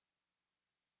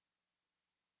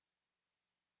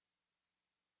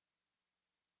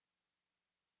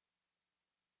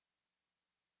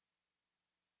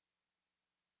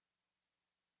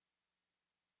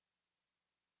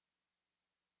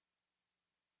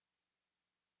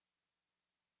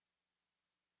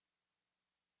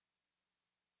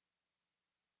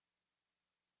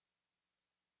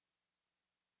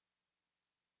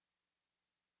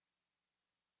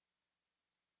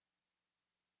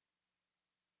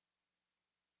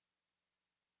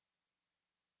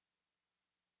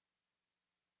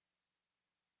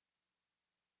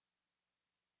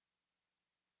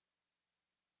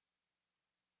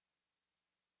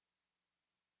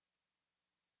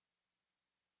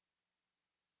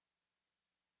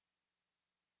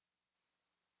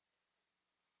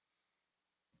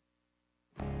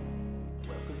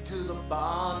the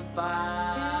bonfire.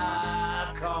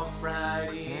 Come right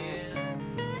in,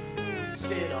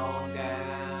 sit on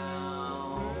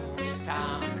down. It's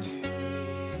time to tune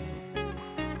in.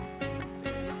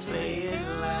 Let's play it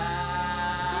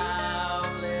loud.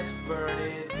 Let's burn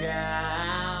it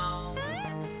down.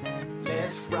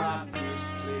 Let's rock this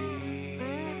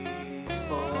place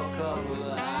for a couple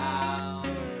of hours.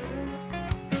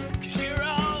 'Cause you're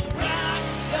all rock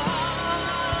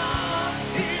stars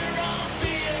here on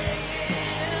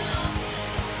VAyina.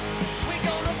 We're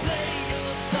gonna play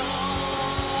your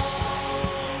songs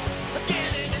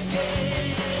again and again.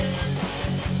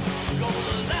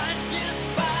 Gonna light this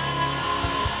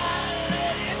fire,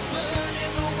 let it burn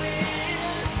in the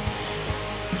wind.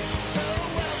 So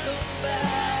welcome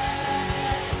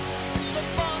back to the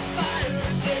bonfire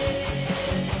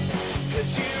again.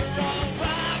 'Cause you're all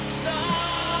rock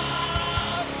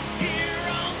stars here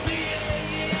on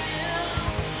VAyina.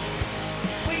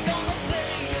 We're gonna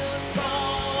play your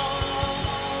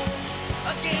song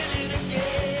again and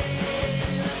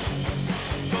again.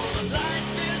 Gonna light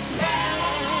this fire,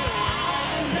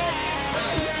 let it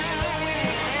burn in the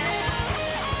wind.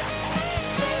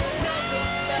 So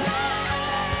welcome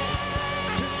back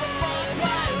to the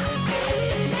bonfire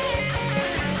again.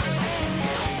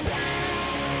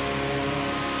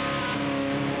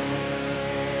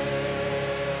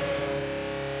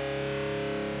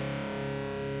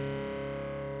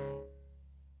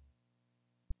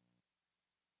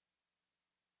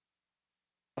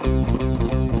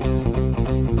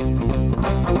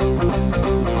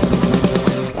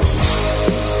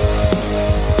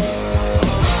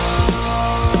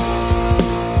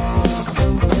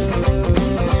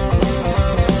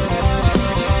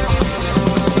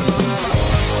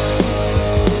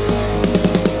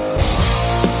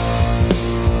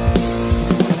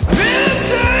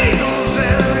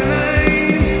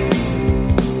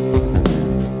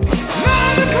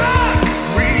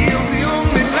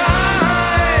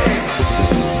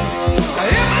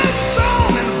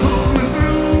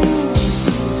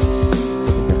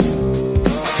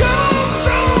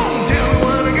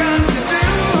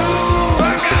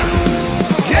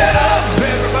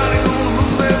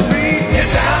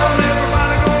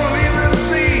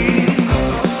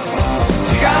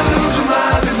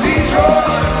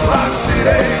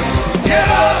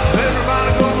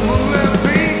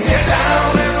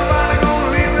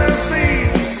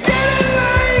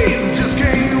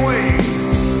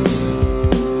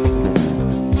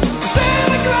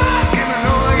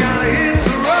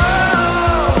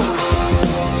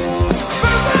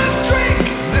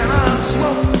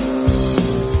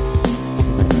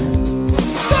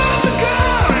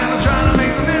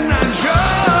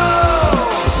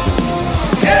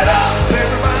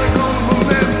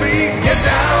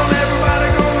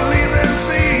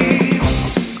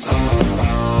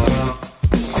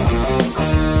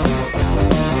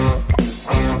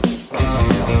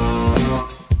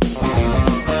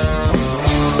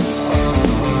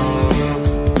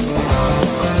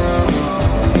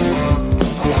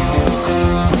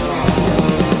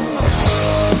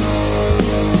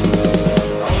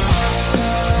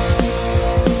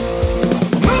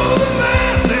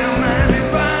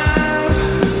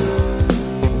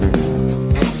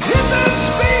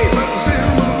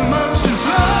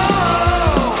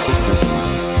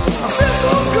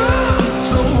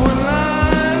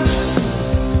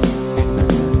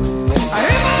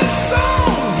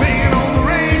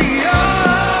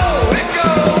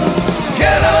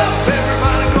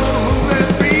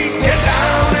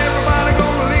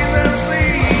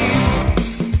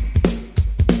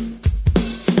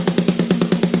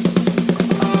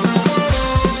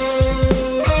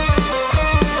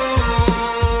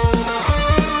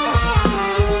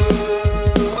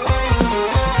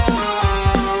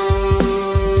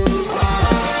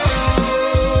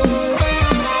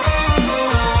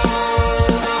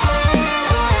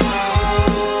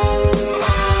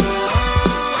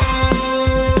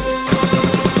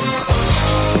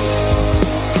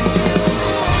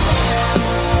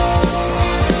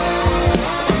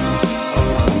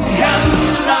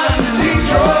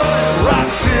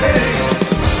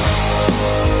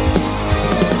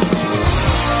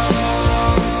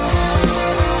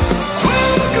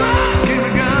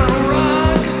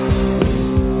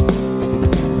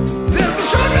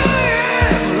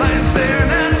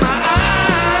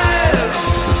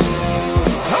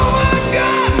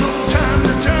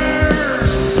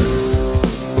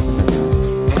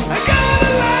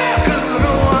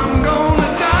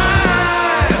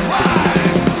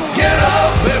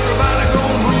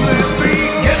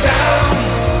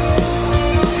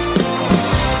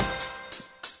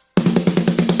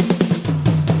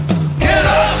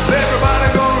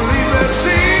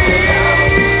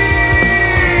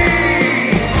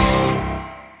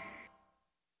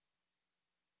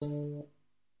 Come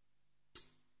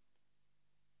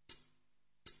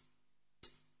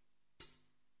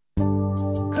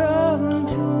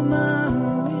to my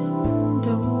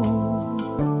window,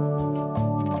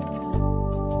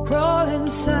 crawl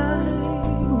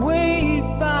inside, wait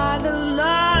by the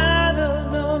light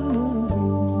of the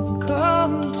moon.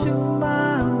 Come to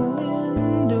my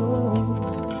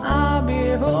window, I'll be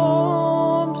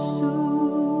home soon.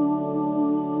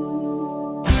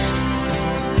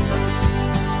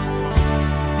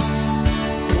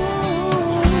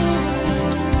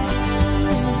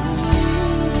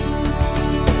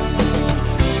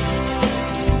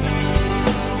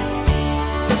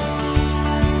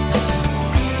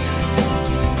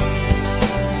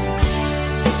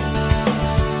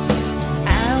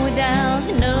 I would dial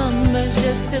the numbers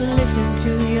just to listen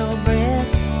to your breath.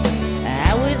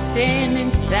 I would stand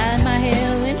inside my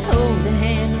hell and hold the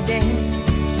hand of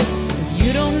death.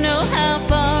 You don't know how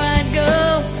far I'd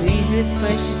go to ease this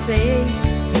precious ache.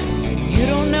 You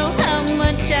don't know how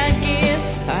much I give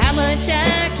or how much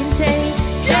I can take.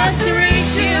 Just to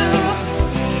reach you,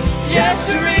 just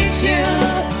to reach you,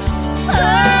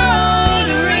 oh,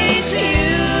 to reach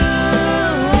you.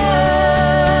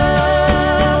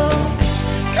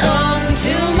 Come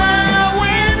to my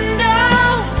window,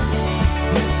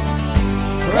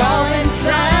 crawl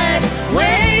inside,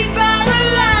 wait by the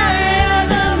light of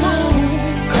the moon.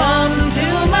 Come to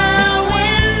my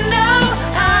window,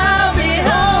 I'll be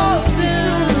home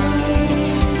soon.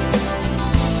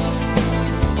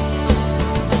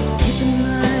 Keeping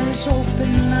my eyes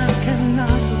open, I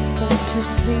cannot afford to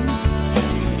sleep.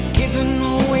 Giving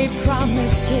away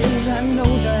promises I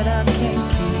know that I can't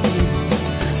keep.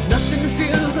 Nothing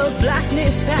fills the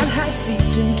blackness that has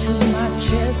seeped into my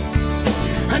chest.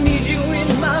 I need you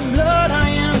in my blood, I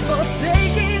am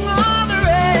forsaking all the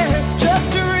rest.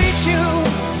 Just to reach you,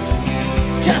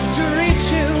 just to reach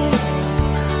you,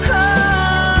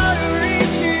 oh, to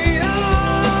reach you.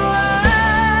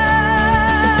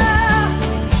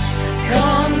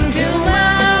 Come to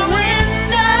my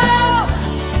window,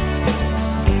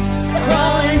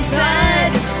 crawl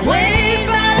inside, wait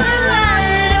by the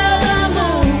light of the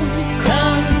moon.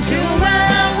 Come to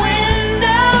my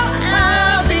window,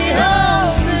 I'll be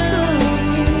home soon.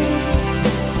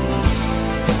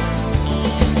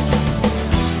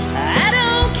 I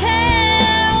don't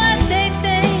care what they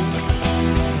think.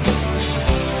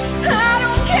 I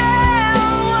don't care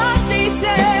what they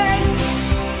say.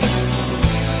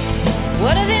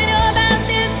 What do they know about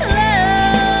this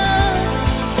love?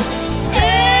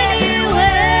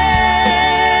 Anyway,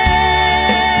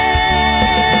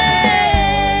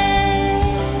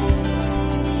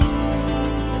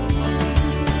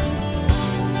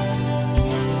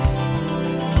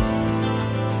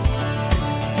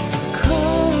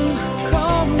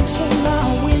 Come to my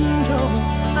window.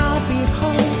 I'll be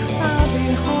home, I'll be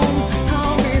home,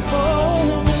 I'll be home.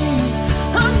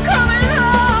 I'm coming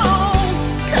home.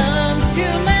 come to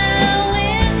my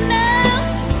window,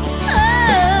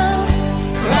 oh,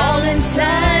 crawl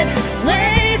inside,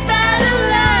 wait by the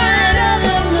light of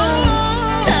the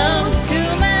moon. Come to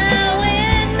my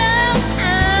window,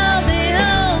 I'll be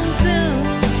home soon.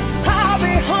 I'll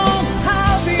be home,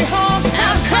 I'll be home.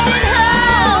 I'm coming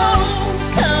home.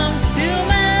 Come to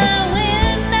my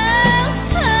window,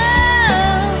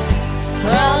 oh,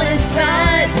 crawl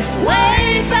inside,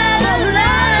 wait by the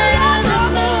light of the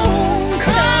moon.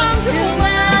 Come to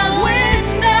my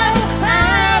window,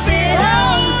 I'll be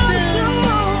home soon.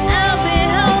 I'll be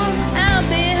home, I'll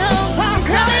be home. I'm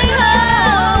coming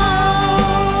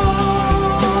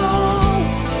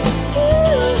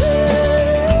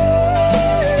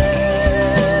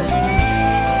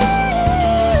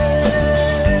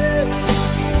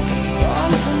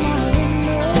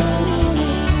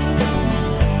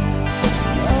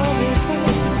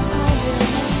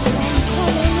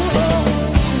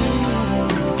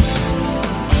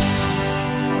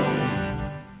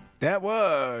That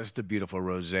was the beautiful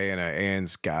Roseanna and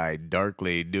Sky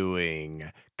Darkly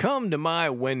doing Come to My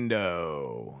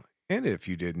Window. And if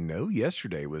you didn't know,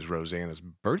 yesterday was Rosanna's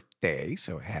birthday,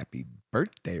 so happy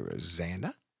birthday,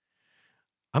 Rosanna.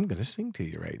 I'm going to sing to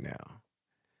you right now.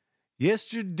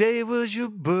 Yesterday was your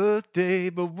birthday,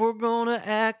 but we're going to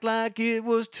act like it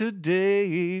was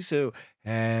today. So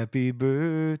happy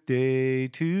birthday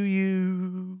to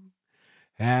you.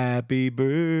 Happy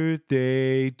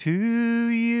birthday to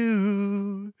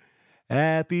you.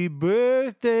 Happy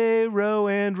birthday, Ro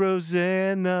and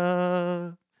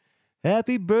Rosanna.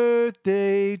 Happy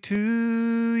birthday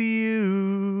to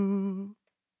you.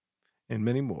 And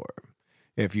many more.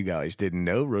 If you guys didn't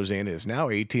know, Roseanna is now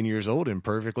 18 years old and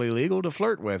perfectly legal to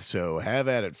flirt with, so have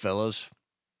at it, fellas.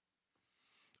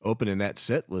 Opening that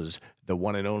set was the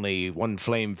one and only One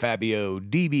Flame Fabio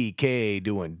DBK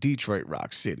doing Detroit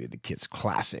Rock City, the Kids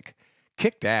classic.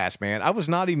 Kicked ass, man. I was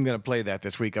not even going to play that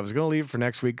this week. I was going to leave it for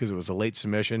next week because it was a late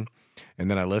submission.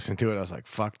 And then I listened to it. I was like,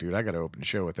 fuck, dude, I got to open the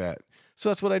show with that. So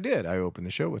that's what I did. I opened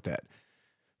the show with that.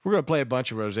 We're going to play a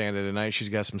bunch of Roseanna tonight. She's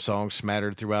got some songs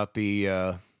smattered throughout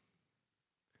the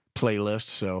playlist.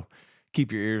 So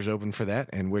keep your ears open for that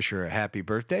and wish her a happy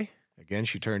birthday. Again,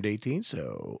 she turned 18,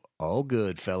 so all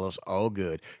good, fellas, all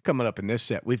good. Coming up in this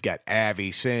set, we've got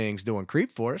Avi Sings doing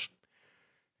Creep for us.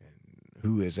 And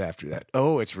who is after that?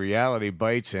 Oh, it's Reality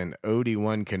Bites and Odie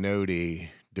One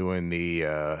Canody doing the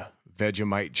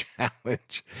Vegemite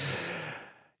Challenge.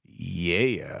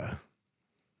 Yeah.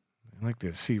 I'd like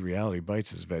to see Reality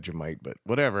Bites as Vegemite, but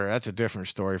whatever. That's a different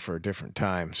story for a different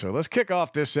time. So let's kick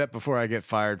off this set before I get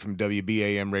fired from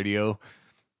WBAM Radio.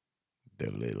 The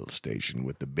little station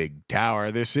with the big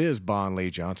tower. This is Bon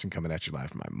Lee Johnson coming at you live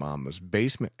from my mama's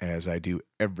basement, as I do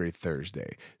every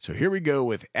Thursday. So here we go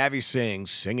with Avi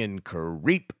Sings singing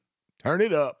Creep. Turn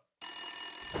it up.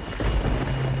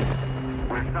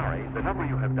 We're sorry, the number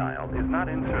you have dialed is not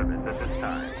in service at this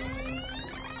time.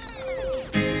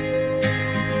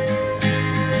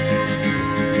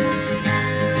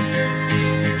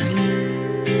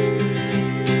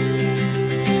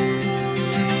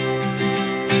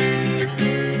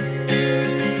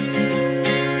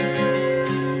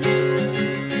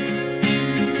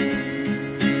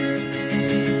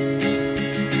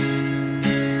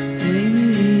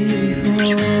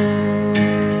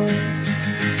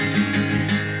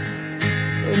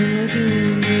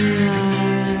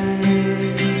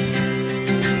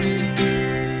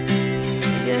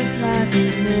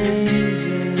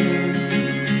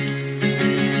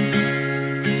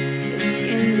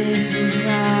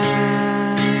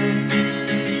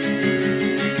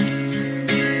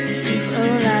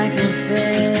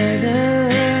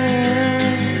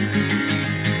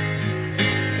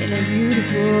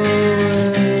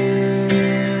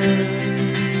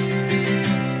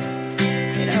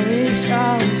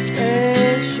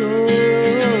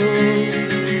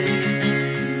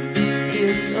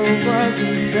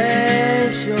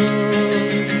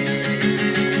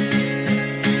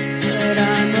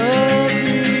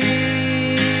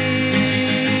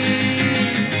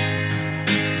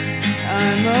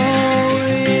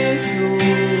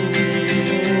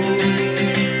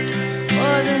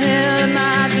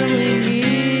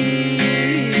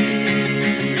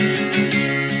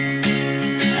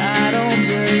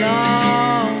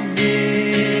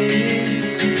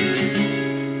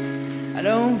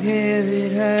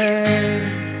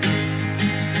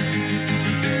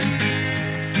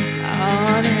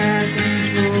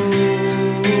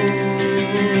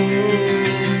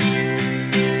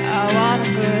 I wanna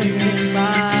burn in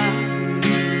my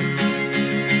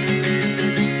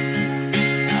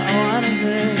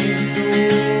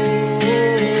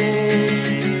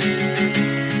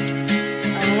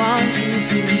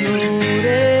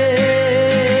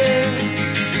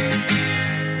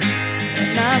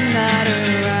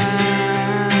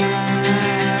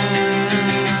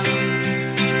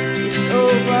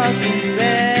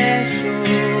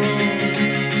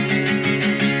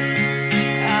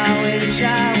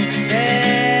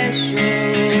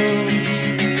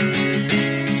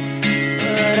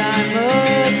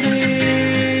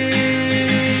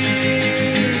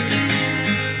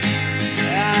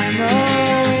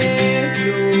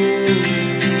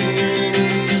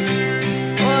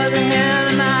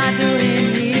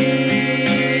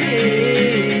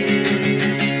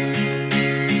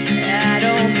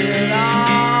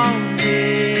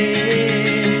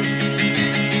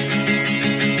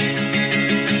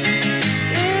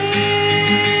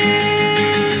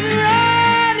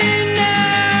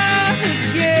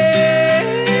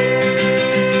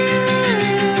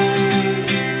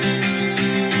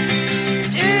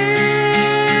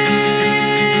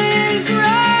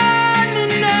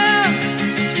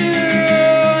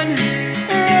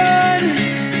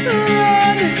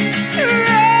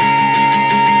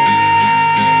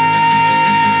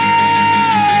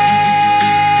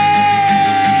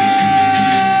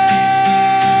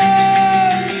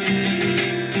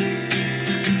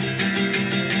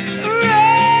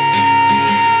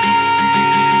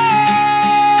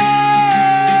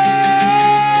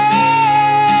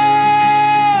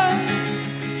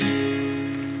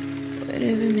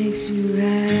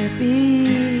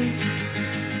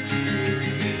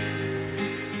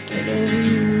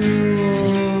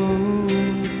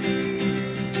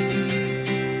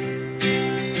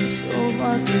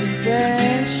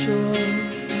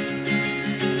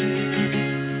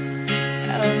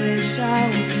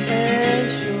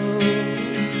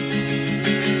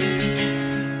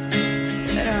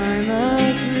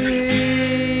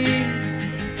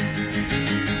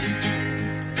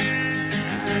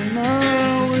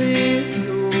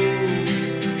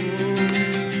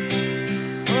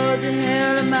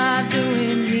I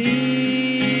doing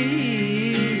here?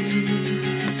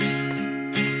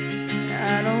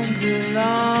 I don't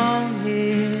belong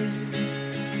here.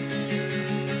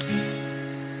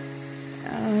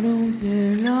 I don't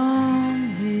belong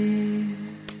here.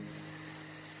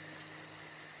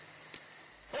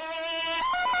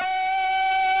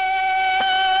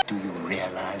 Do you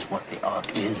realize what the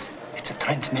ark is? It's a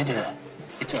transmitter.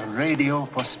 It's a radio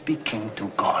for speaking to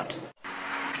God.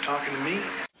 Talking to me?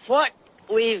 What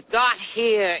we've got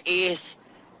here is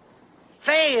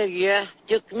failure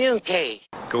to communicate.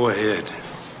 Go ahead.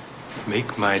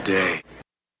 Make my day.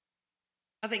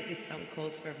 I think this song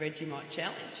calls for a Vegemite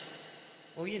challenge.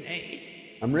 All you need.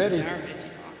 I'm ready. Is a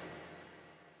Vegemite.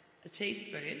 A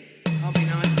teaspoon. I'll be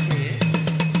nice to you.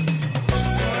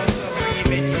 I'll bring you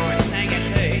Vegemite hanger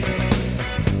too.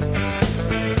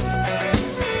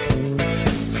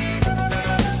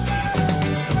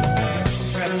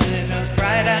 Traveling in a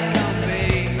bright and comfy.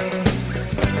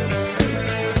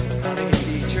 On a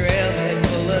hippie trailhead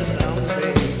full of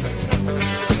zombies.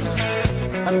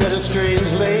 I met a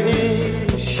strange lady,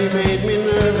 she made me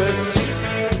nervous.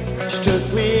 She took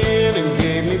me in and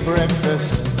gave me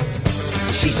breakfast.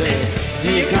 She said, do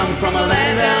you come from a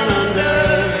land down under?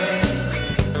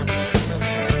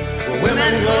 Where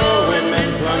women go and men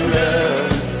plunder.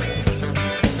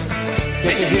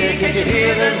 Can't you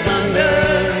hear the thunder?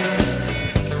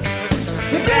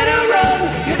 You better run,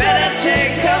 you better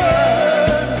take cover.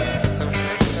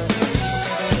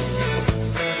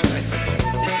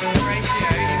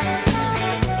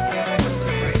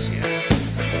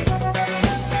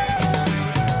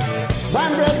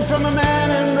 I'm bred from a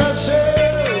man in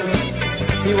Brussels.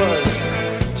 He was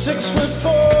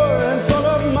 6'4" and full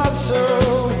of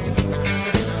muscle.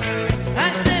 I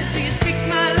said, do you speak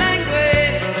my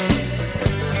language?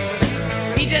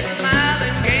 He just smiled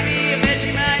and gave me a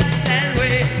Vegemite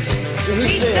sandwich.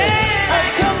 He said, I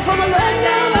come from a land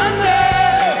down under.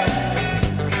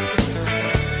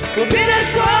 Where bitters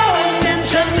grow and men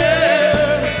chunder.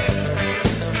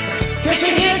 Can't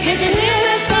you hear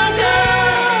the thunder?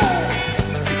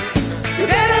 You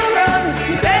better run,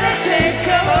 you better take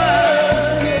cover.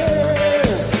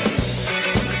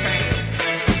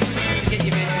 Get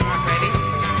your Vegemite ready.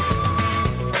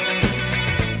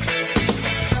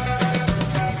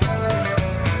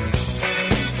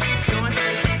 Join.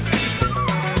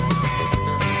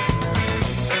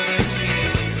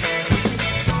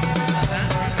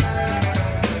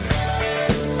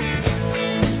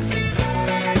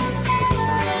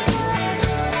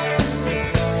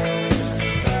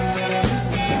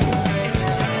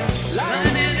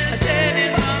 Lying in a dead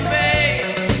in Bombay,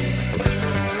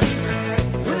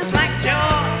 with a slack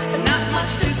jaw and not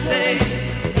much to say.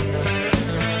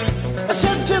 I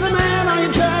said to the man, are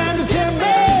you trying to tempt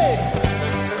me?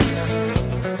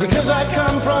 Because I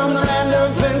come from the land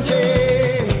of plenty.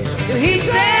 And he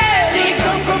said, do you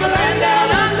come from the land down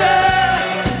under?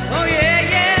 Oh yeah,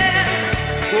 yeah.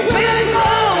 Where women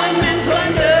grow and men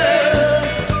plunder.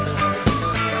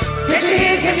 Can't you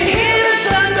hear the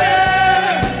thunder?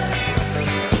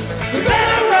 You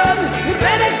better run, you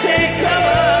better take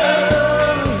cover.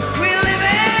 We live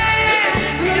in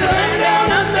The land down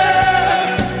under.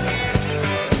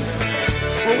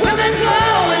 Where women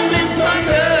grow and men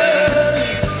plunder.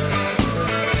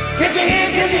 Can't you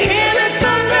hear the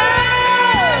thunder?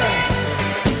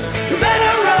 You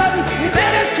better run, you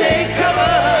better take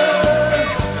cover.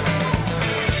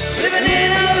 Living in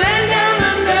a land down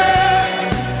under.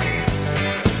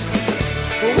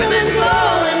 Where women grow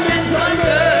and men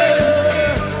plunder.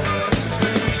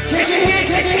 Can't you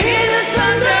hear the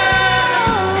thunder?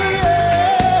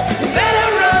 You better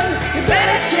run, you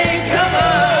better take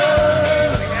cover.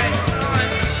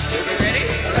 You ready?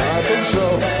 I think so.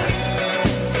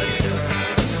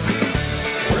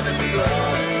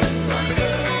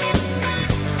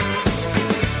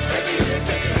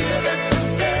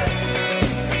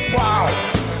 Wow.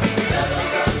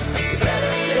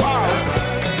 Wow.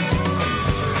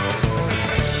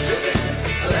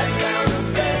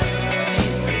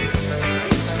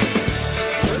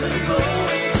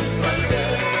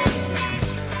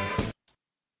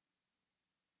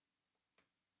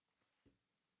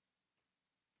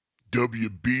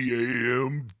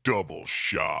 WBAM double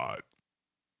shot.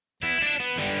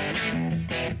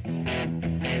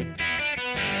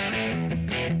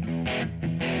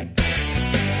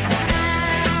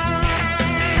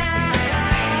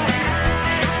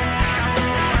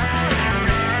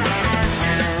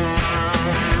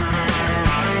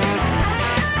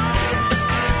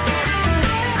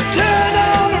 Turn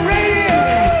on the radio,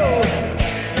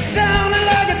 sounding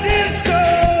like a disco.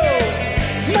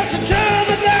 Must have turned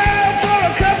the dial for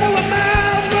a couple of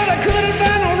miles, but I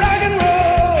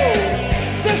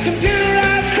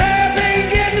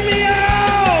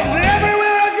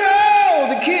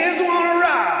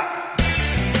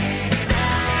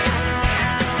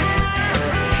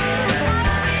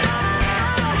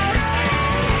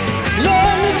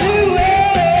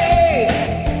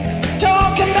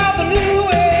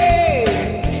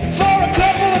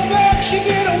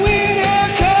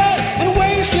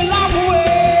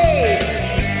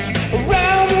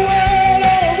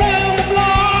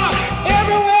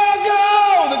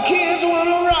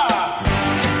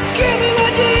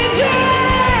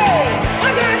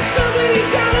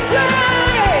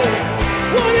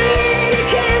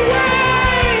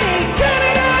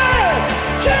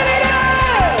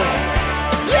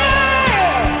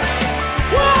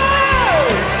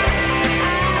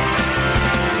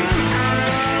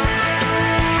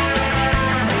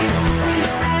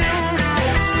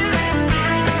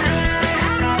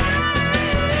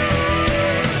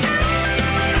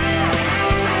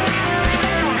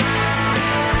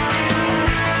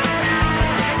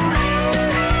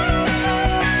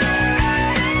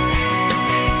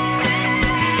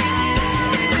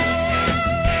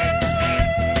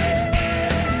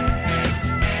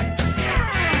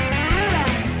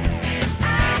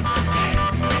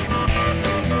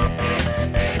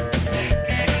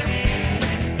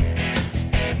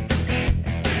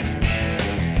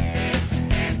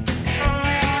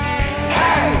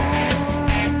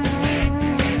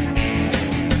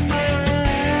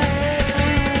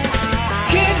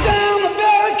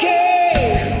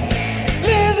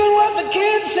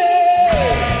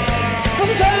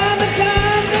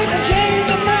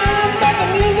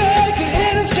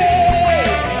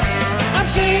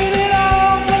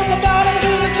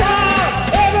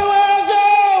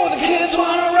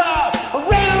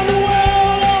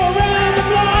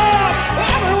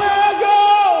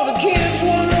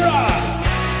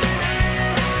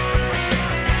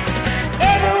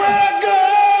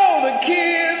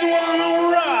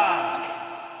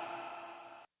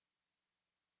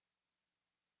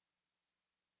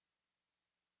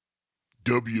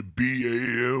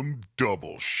WBAM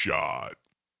Double Shot.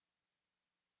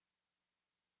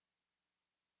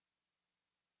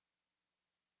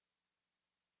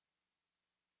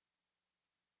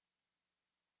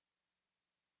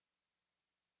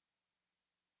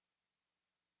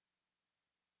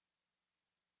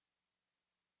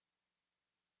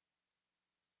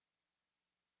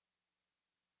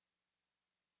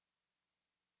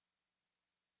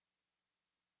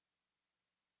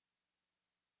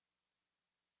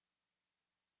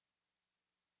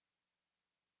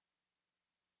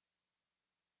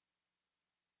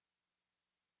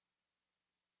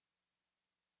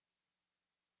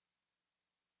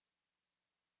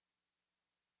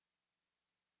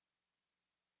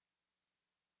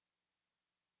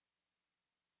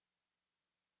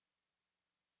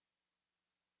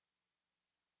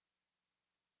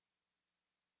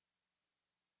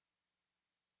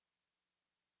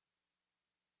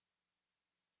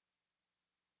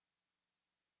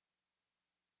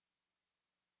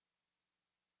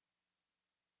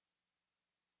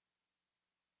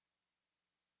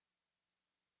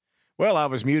 Well, I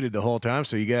was muted the whole time,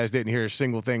 so you guys didn't hear a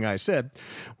single thing I said.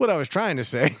 What I was trying to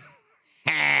say,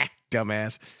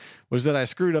 dumbass, was that I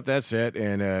screwed up that set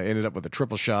and ended up with a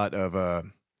triple shot of,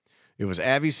 it was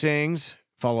Abby Sings,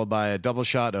 followed by a double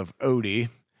shot of Odie.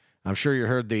 I'm sure you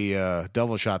heard the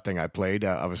double shot thing I played.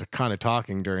 I was kind of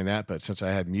talking during that, but since I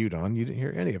had mute on, you didn't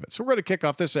hear any of it. So we're going to kick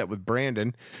off this set with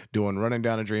Brandon doing Running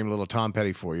Down a Dream, a little Tom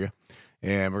Petty for you.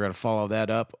 And we're going to follow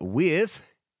that up with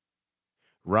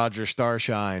Roger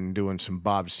Starshine doing some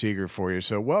Bob Seger for you.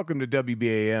 So welcome to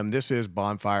WBAM. This is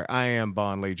Bonfire. I am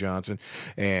Bon Lee Johnson,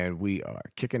 and we are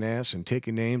kicking ass and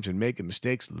taking names and making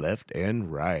mistakes left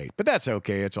and right. But that's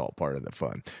okay. It's all part of the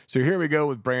fun. So here we go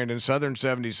with Brandon, Southern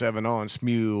 77 on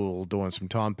Smule, doing some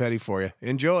Tom Petty for you.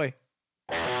 Enjoy.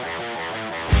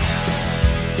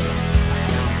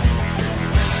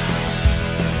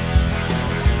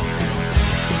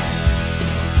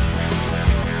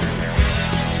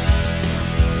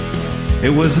 It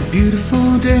was a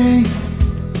beautiful day,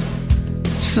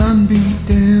 sun beat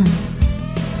down.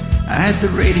 I had the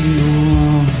radio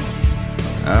on,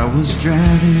 I was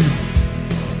driving.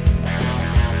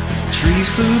 Trees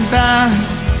flew by,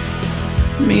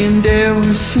 me and Dale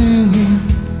were singing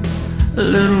a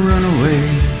little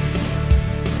runaway.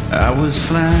 I was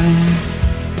flying,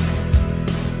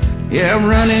 yeah,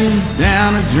 running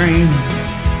down a dream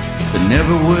that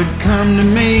never would come to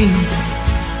me.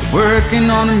 Working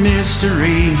on a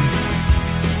mystery,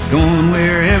 going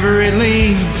wherever it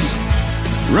leads,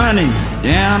 running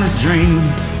down a dream.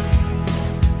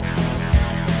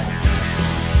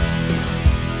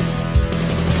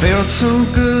 Felt so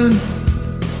good,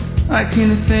 like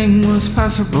anything was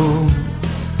possible.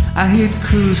 I hit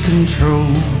cruise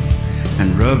control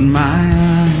and rubbed my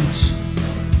eyes.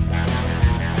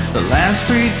 The last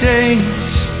 3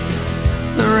 days,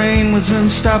 the rain was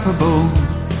unstoppable.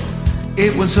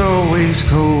 It was always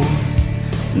cold,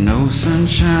 no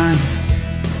sunshine.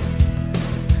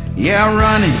 Yeah,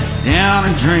 running down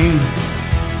a dream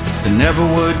that never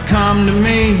would come to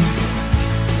me.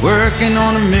 Working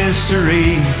on a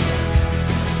mystery,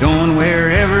 going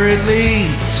wherever it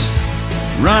leads,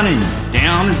 running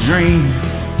down a dream.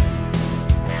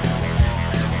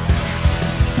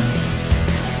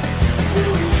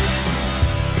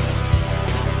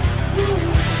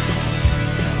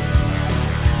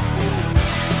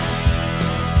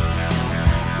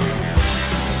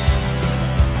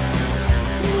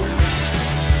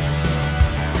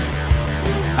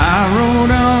 I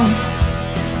rode on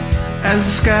as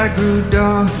the sky grew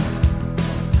dark.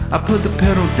 I put the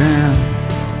pedal down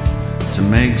to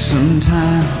make some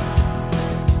time.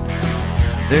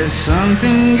 There's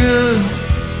something good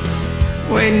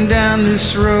waiting down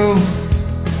this road.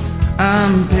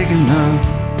 I'm picking up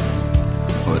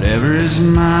whatever is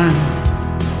mine.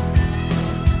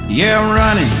 Yeah,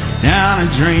 running down a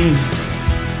dream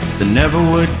that never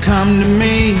would come to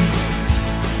me.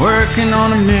 Working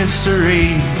on a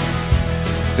mystery,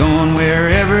 going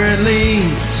wherever it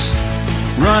leads,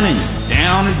 running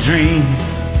down a dream.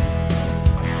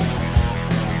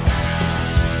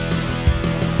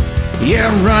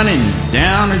 Yeah, running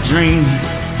down a dream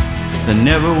that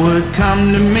never would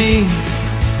come to me.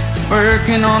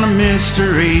 Working on a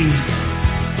mystery,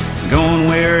 going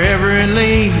wherever it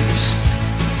leads,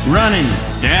 running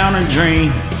down a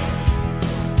dream.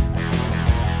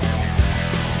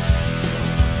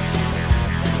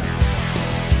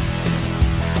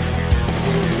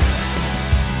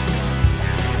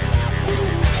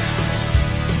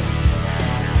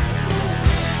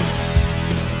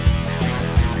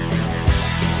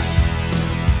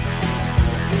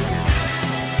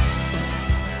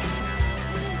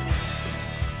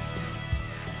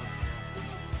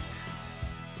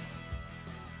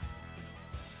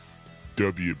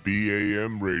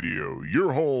 WBAM Radio,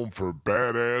 your home for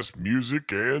badass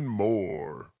music and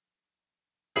more.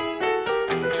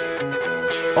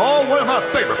 Oh, one of my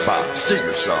favorite Bob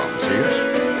Seger songs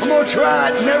here. I'm gonna try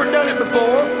it, never done it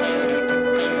before.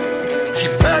 She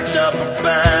packed up her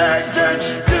bags and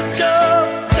she took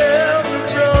off down the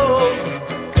road.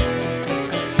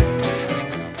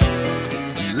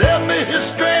 Left me here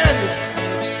stranded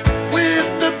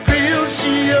with the bills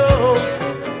she owed.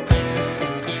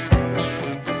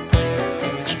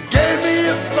 She gave me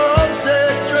a false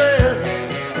address,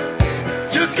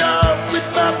 took off with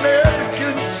my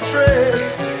American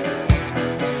Express.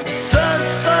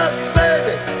 Sunspot,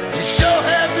 baby, you sure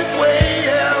have me way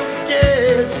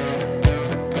outguessed.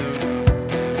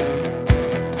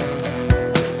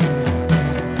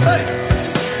 Hey!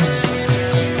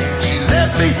 She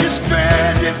left me here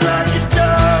stranded like a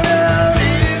dog out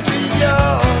in the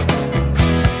yard.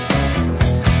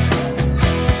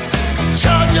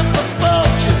 Charge up a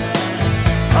fortune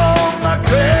on my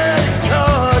credit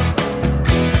card.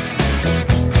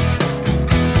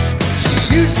 She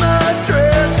used my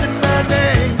address and my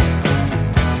name.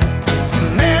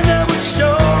 Man, that was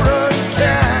sure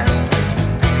unkind.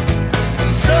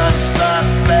 Sunspot,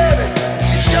 baby,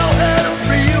 you sure had a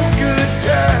real good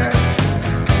time.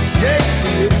 Yeah,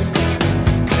 you did.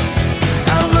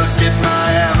 I looked at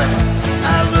Miami,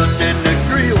 I looked in the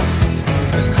grill.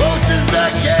 The closest I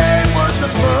came was a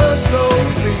Buffalo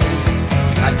Bill.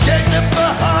 I checked the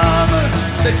Bahamas,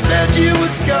 they said you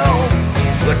was gone.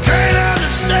 But can't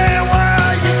understand why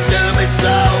you do me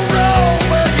so wrong.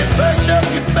 Well, you packed up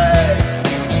your bag,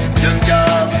 took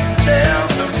off down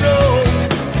the road.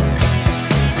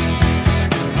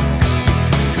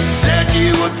 Said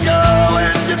you were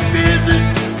going to visit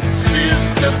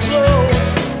Sister Flo.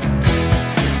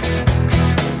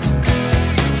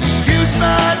 Use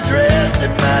my address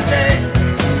and my name.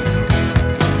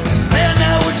 Man,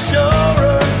 that was sure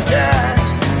unkind.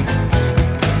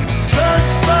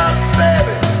 Sunspot,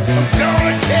 baby, I'm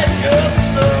gonna catch up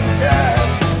sometime.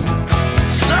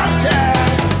 Sometime.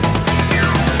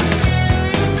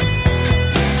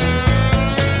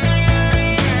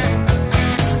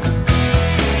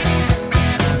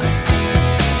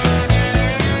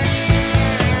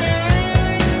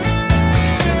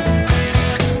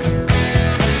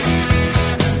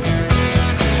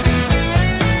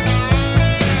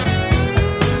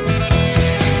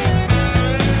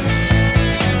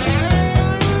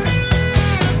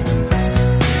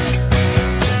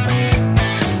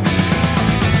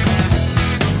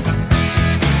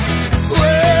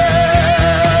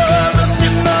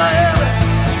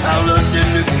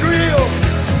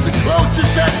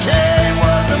 Closest I came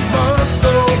was a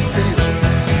Buffalo Bill.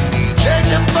 Checked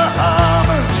the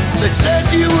Bahamas, they said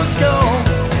you were gone.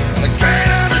 I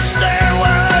can't understand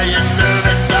why you do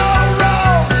me so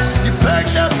wrong. You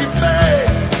packed up your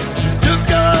bags, took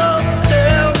off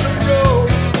down the road.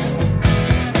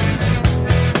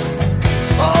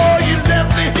 Oh, you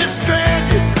left me here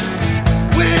stranded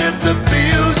with the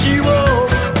bills you owe.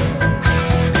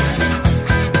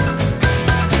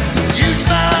 Use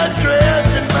my address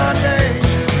and my name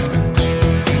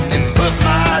and put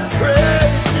my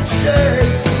credit in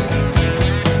shade.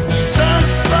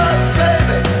 Sunspot,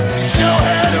 baby, you sure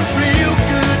had a real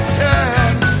good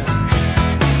time.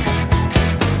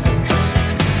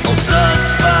 Oh,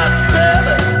 Sunspot,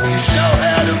 baby, you sure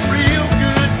had a real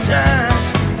good time.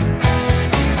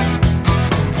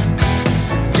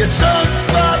 Yeah,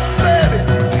 Sunspot, baby,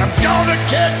 I'm gonna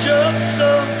catch up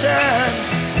sometime.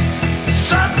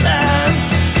 Sometime.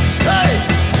 Hey!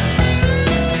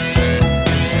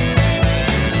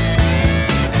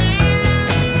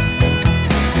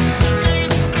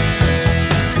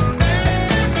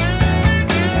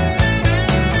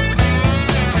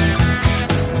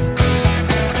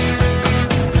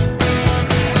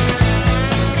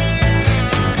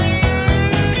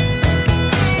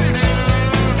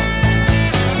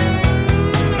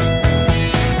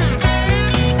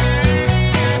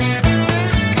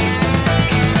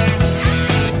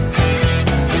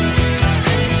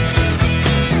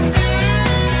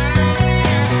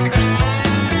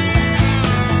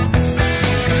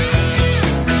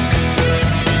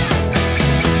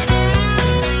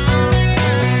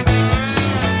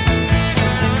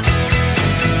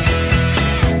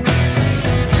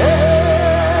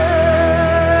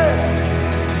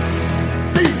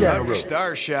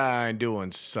 Starshine doing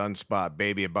Sunspot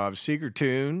Baby, a Bob Seger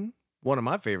tune. One of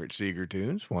my favorite Seger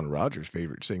tunes. One of Roger's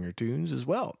favorite singer tunes as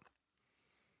well.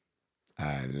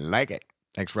 I like it.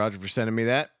 Thanks, Roger, for sending me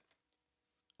that.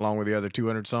 Along with the other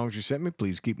 200 songs you sent me,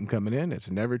 please keep them coming in.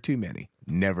 It's never too many.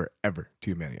 Never, ever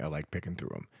too many. I like picking through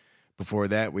them. Before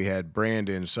that, we had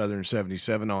Brandon, Southern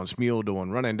 77 on Smule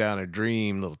doing Running Down a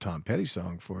Dream, little Tom Petty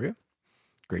song for you.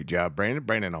 Great job, Brandon.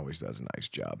 Brandon always does a nice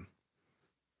job.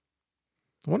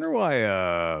 I wonder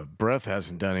why Beth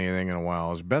hasn't done anything in a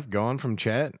while. Is Beth gone from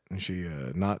chat? Is she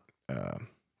not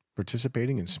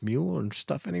participating in Smule and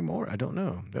stuff anymore? I don't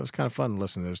know. That was kind of fun to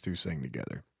listen to those two sing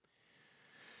together.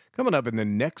 Coming up in the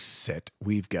next set,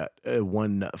 we've got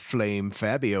One Flame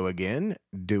Fabio again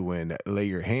doing Lay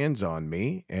Your Hands on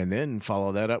Me, and then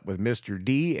follow that up with Mr.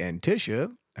 D and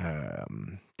Tisha.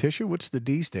 Tisha, what's the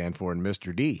D stand for in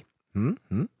Mr. D?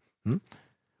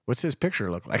 What's his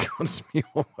picture look like on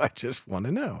Smule? I just want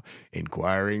to know.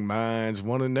 Inquiring minds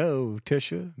want to know,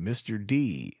 Tisha, Mr.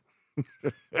 D.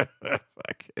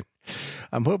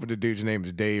 I'm hoping the dude's name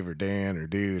is Dave or Dan or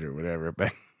Dude or whatever,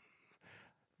 but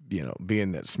you know,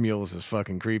 being that Smule is as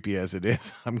fucking creepy as it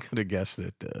is, I'm going to guess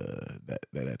that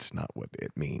that's not what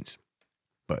it means.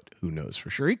 But who knows for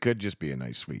sure? He could just be a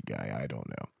nice, sweet guy. I don't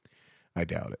know. I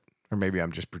doubt it. Or maybe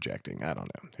I'm just projecting. I don't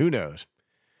know. Who knows?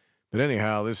 But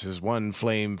anyhow, this is One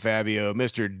Flame Fabio,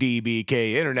 Mr.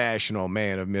 DBK, International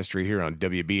Man of Mystery here on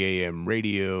WBAM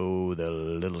Radio, the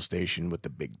little station with the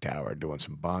big tower, doing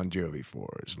some Bon Jovi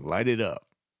for us. Light it up.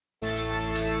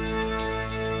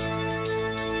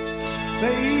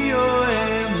 Lay your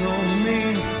hands on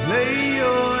me, lay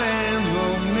your hands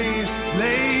on me,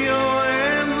 lay your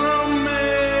hands on me.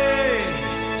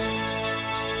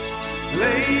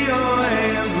 Lay your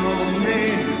hands on me,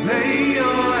 lay your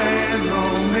hands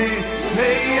on me,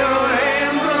 lay your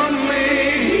hands on me.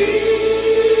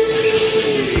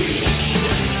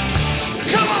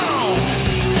 Come on!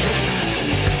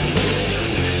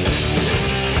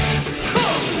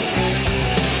 Huh.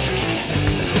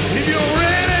 If you're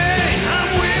ready, I'm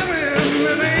with it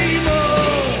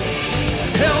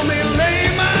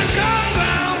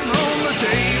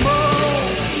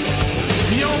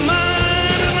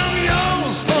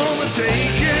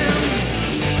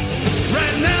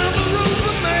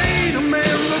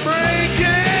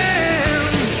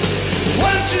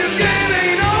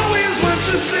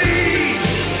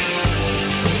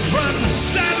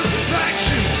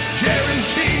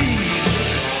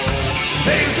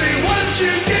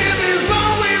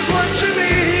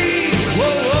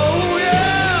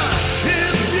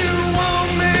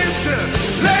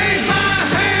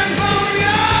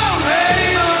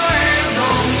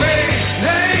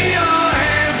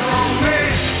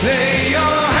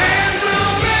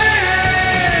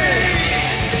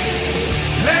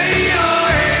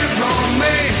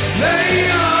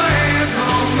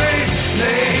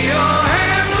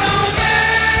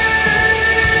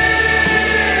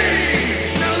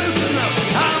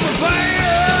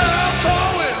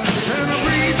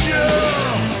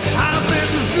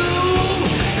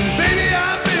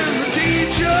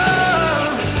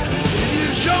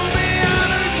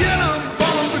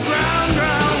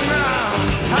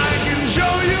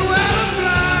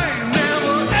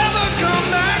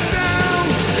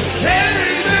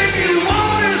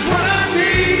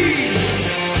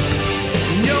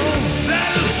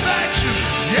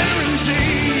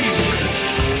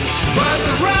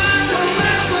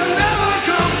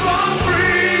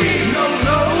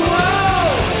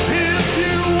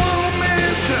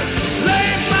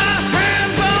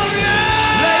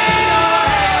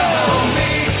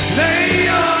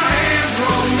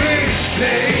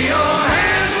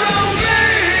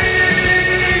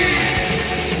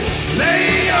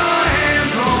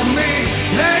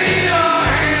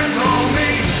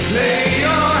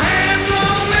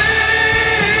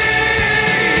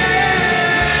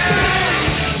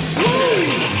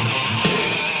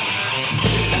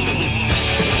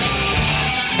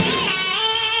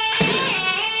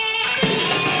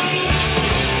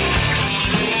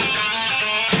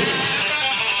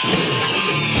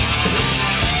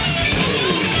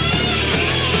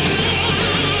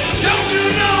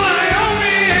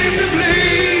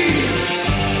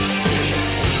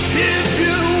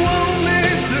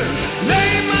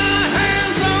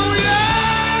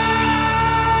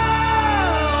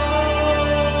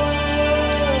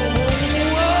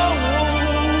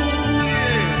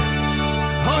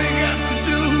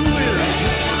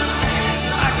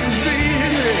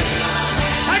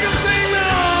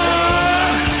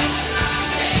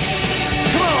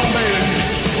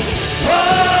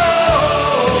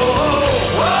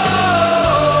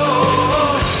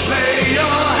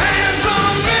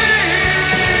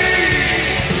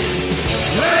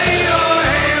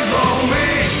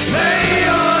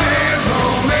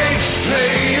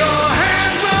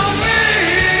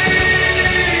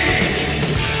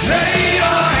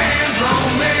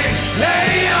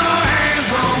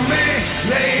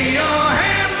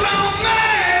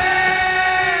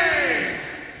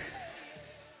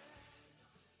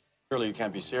you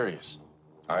can't be serious.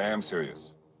 I am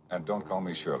serious. And don't call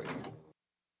me Shirley.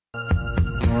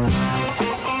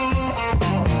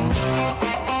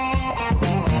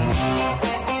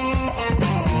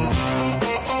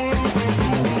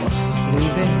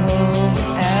 Leaving home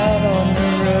out on the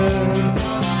road,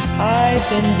 I've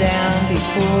been down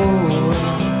before.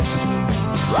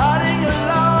 Riding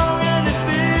along in this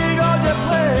big old jet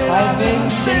plane. I've been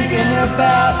thinking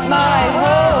about my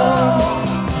home,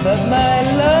 but my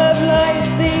love life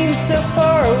seems so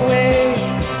far away,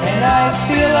 and I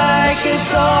feel like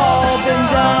it's all been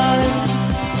done.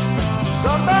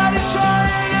 Somebody's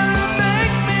trying to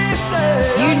make me stay.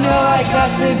 You know I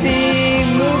got to be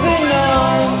moving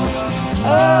on.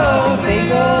 Oh, big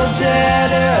old jet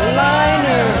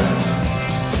airliner,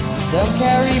 don't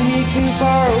carry me too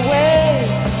far away.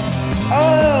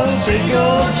 Oh, big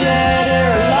old jet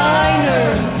airliner,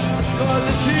 'cause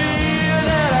it's here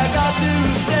that I got to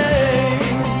stay.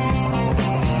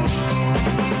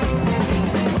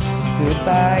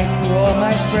 Goodbye to all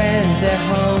my friends at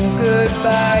home.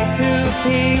 Goodbye to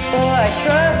people I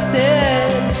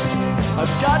trusted.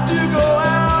 I've got to go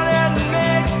out and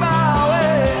make my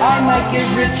way. I might get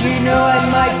rich, you know I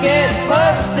might get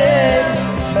busted,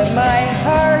 but my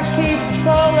heart keeps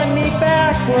calling me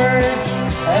backwards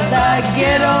as I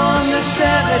get on the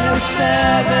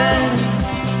 707.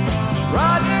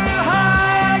 Riding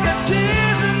high, I got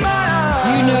tears in my eyes.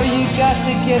 You know you got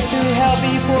to get through hell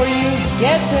before you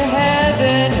get to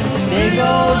heaven. Big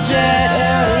old jet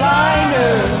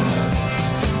airliner,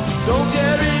 don't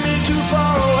carry me too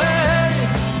far away.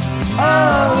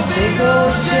 Oh, big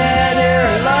old jet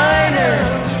airliner,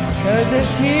 'cause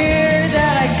it's here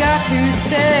that I got to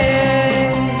stay.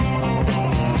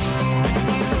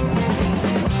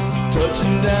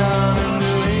 Touching down in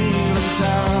New England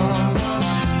town,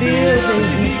 Feel the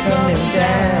heat coming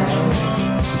down.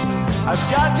 I've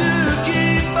got to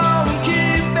keep on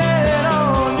keeping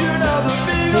on. You know the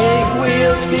big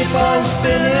wheels keep on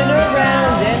spinning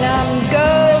around, and I'm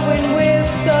going with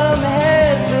some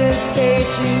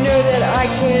hesitation. You know that I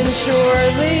can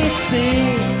surely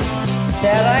see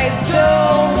that I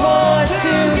don't want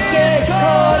to get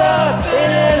caught up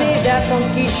in any of that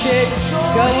funky shit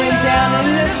going down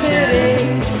in the city.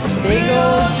 Big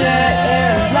old jet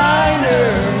airliner,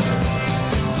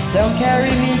 don't carry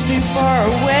me too far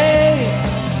away.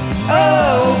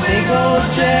 Oh, big old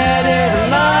jet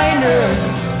airliner,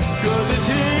 'cause it's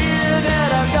here that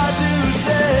I've got to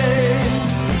stay.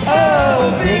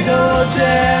 oh, big old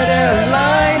jet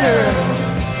airliner,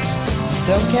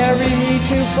 don't carry me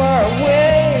too far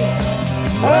away.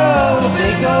 Oh,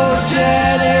 big old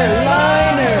jet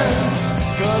airliner,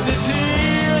 'cause it's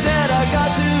here that I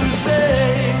got to stay.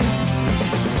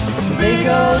 Big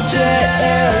old jet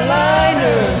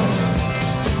airliner,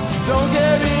 don't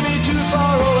carry me too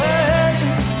far away.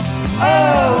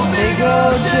 Oh, big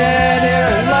old jet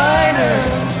airliner,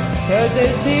 'cause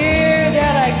it's here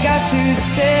that I got to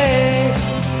stay.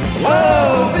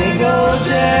 Whoa, big old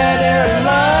jet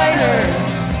airliner,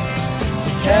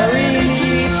 carry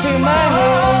me to my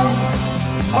home.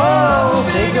 Oh,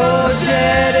 big old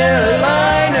jet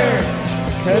airliner,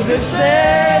 'cause it's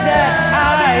there that I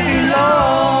belong.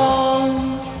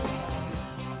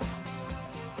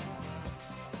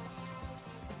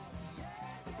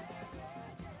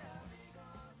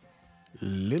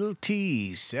 Little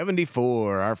T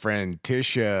 74, our friend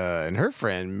Tisha and her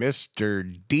friend Mr.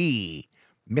 D.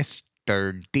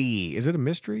 Mr. D. Is it a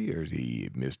mystery or is he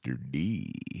Mr.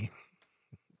 D?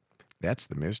 That's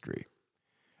the mystery.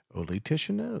 Only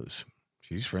Tisha knows.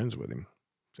 She's friends with him,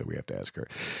 so we have to ask her.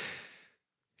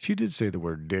 She did say the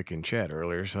word dick in chat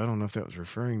earlier, so I don't know if that was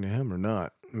referring to him or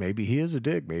not. Maybe he is a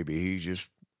dick. Maybe he's just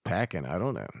packing. I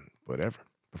don't know. Whatever.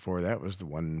 Before that was the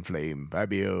One Flame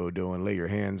Fabio doing Lay Your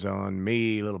Hands on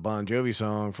Me, little Bon Jovi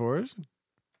song for us.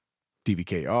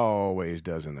 DBK always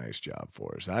does a nice job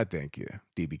for us. I thank you,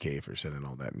 DBK, for sending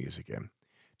all that music in.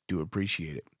 Do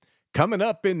appreciate it. Coming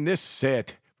up in this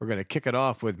set, we're going to kick it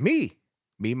off with me,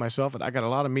 myself. And I got a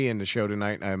lot of me in the show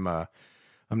tonight. I'm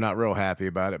not real happy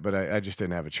about it, but I just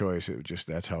didn't have a choice. It was just,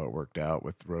 that's how it worked out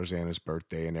with Roseanna's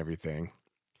birthday and everything.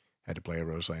 Had to play a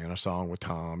Roseanna song with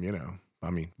Tom,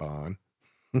 Bon.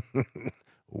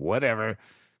 Whatever.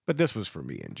 But this was for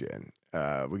me and Jen.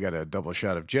 We got a double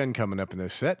shot of Jen coming up in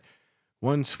this set.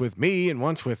 Once with me and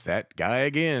once with that guy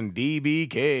again,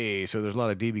 DBK. So there's a lot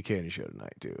of DBK in the show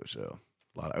tonight too. So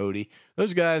a lot of Odie.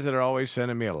 Those guys that are always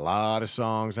sending me a lot of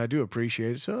songs. I do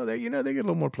appreciate it. So they get a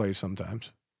little more play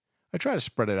sometimes. I try to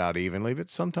spread it out evenly, but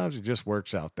sometimes it just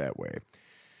works out that way.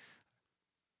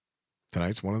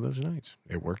 Tonight's one of those nights.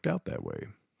 It worked out that way.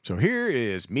 So here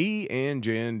is me and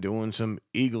Jen doing some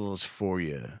Eagles for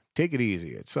you. Take it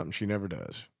easy. It's something she never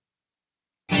does.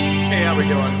 Hey, how we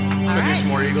doing? Gonna do some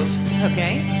more Eagles.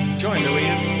 Okay. Join me, will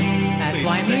you? That's Please,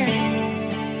 why I'm thank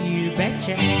here. You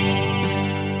betcha.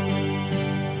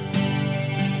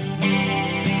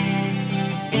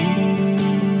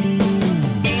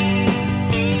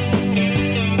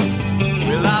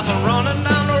 Well, I've been running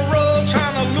down the road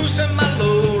trying to loosen my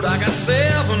load. I got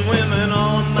 7 women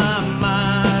on my mind.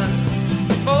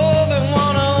 4 that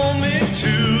wanna own me,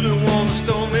 2 that wanna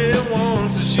stole me, 1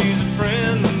 says she's a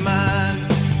friend of mine.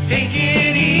 Take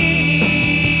it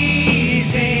easy,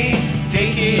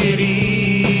 take it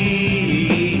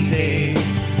easy.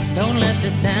 Don't let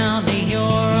the sound of your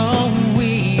own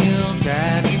wheels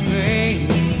drive you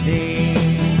crazy.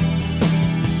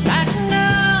 Lighten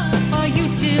up while you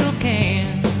still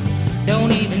can.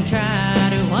 Don't even try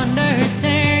to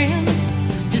understand.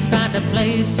 Just find a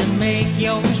place to make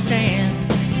your stand.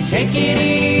 Take it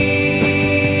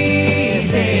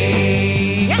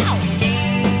easy. Yow!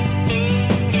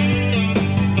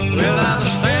 Well, I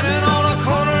was standing on a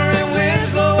corner in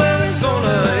Winslow,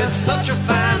 Arizona. It's such a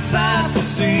fine sight to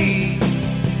see.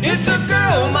 It's a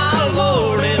girl, my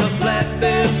lord, in a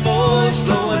flatbed Ford,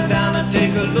 slowing down to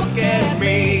take a look at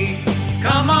me.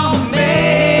 Come on,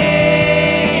 baby,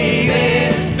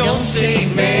 don't say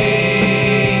maybe.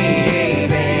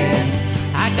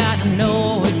 I gotta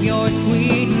know if your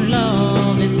sweet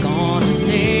love is gonna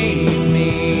save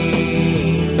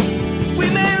me. We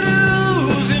may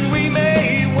lose and we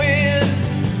may win,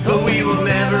 but we will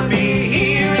never be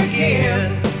here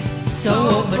again. So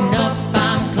open up,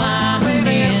 I'm climbing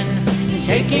in.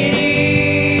 Take it easy.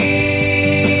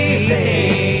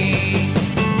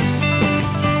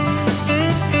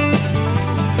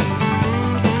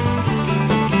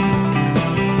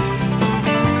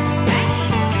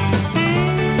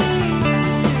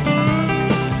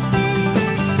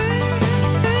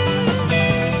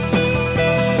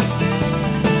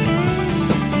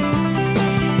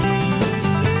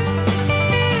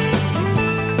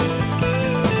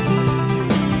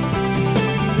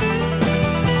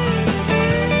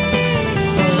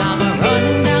 Well, I'm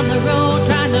running down the road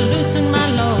trying to loosen my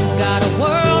load. Got a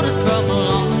world of trouble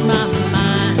on my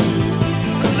mind.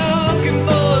 Looking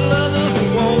for a lover who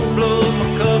won't blow my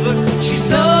cover. She's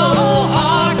so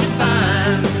hard to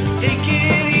find. Take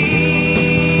it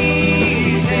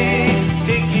easy,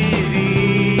 take it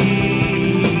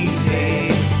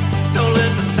easy. Don't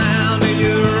let the sound of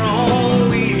your own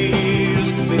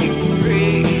wheels make you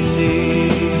crazy.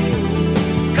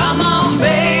 Come on,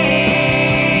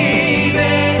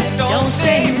 baby, don't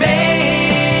say maybe.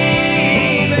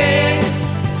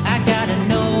 I gotta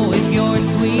know if your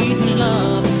sweet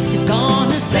love is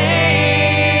gonna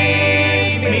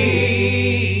save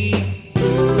me.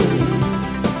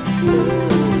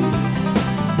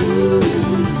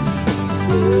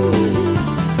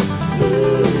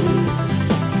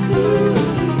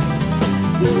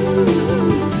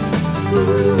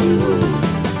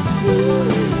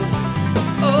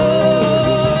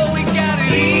 Oh, we got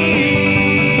it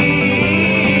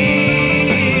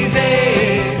easy.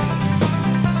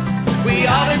 We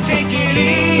ought to take it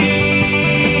easy.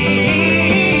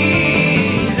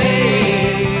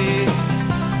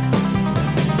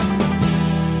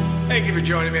 Thank you for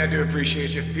joining me. I do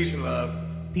appreciate you. Peace and love.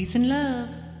 Peace and love.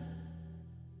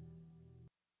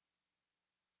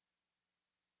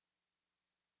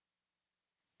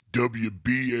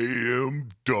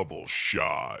 WBAM double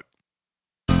shot.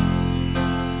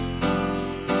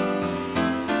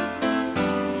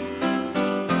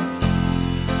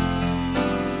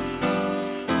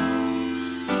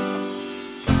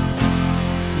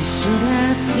 You should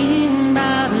have seen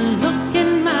by the look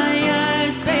in my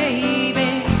eyes,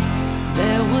 baby.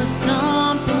 There was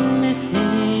something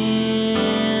missing.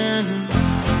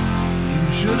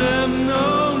 You should have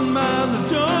known by the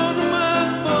tone of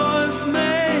my voice,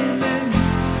 maybe,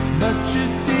 but you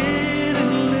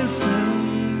didn't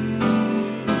listen.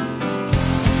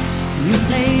 You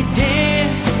played dead,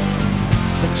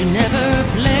 but you never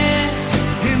bled.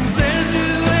 Instead, you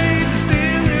laid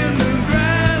still in the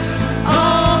grass.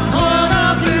 All caught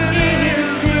up in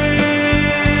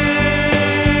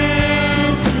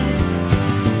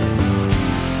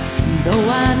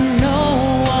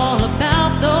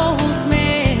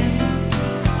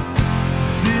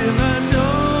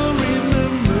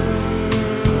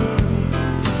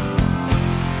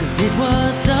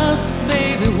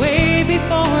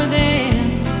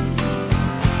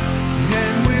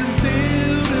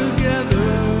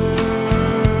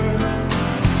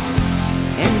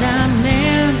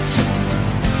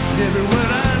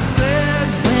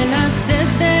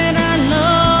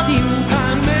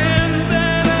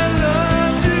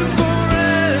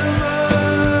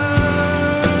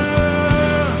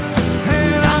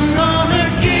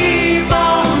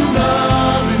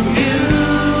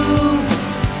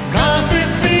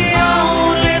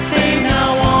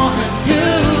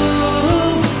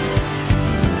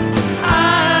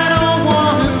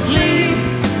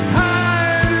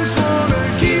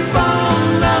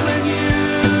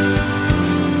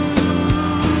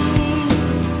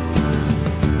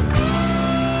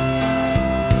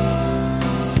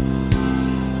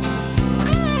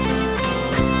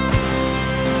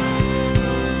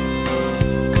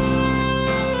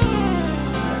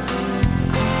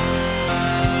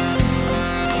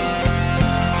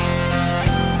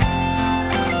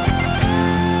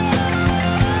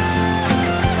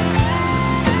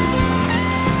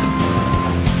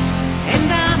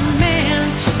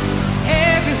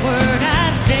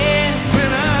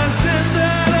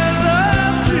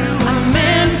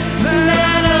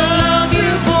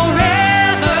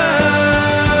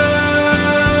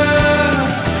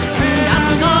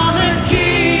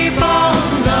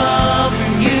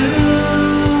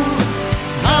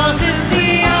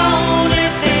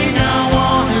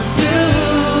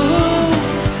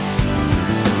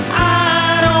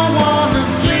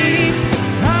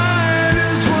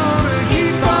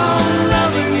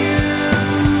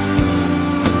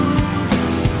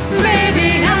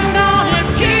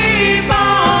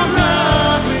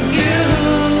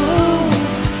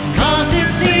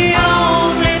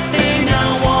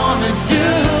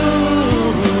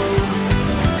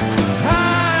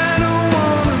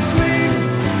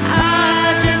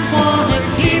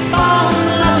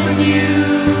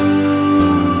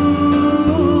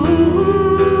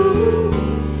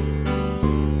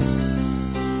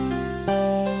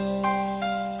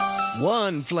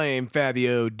Fun Flame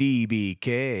Fabio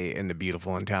DBK and the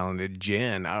beautiful and talented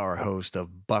Jen, our host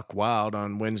of Buck Wild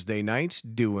on Wednesday nights,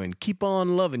 doing Keep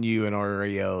On Loving You and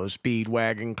REO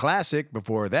Speedwagon Classic.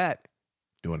 Before that,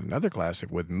 doing another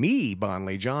classic with me,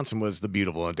 Bonley Johnson, was the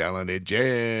beautiful and talented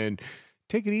Jen.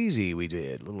 Take It Easy, we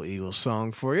did. Little Eagles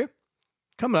song for you.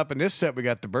 Coming up in this set, we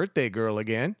got the birthday girl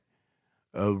again,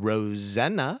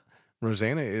 Roseanna.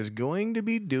 Roseanna is going to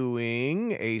be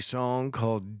doing a song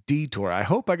called Detour. I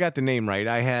hope I got the name right.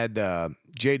 I had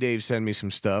J. Dave send me some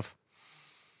stuff,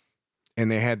 and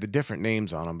they had the different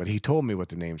names on them, but he told me what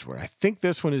the names were. I think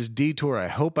this one is Detour. I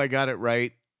hope I got it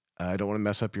right. I don't want to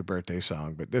mess up your birthday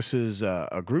song, but this is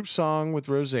a group song with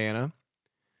Roseanna.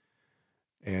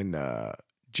 And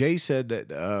Jay said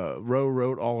that Ro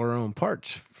wrote all her own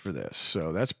parts for this,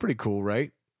 so that's pretty cool,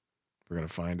 right? We're going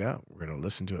to find out. We're going to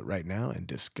listen to it right now and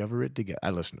discover it together. I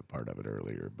listened to part of it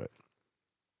earlier, but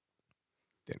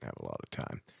didn't have a lot of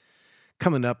time.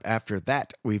 Coming up after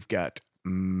that, we've got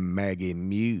Maggie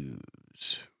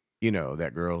Muse. You know,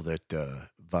 that girl that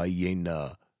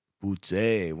VAyina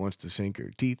Pucce wants to sink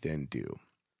her teeth into.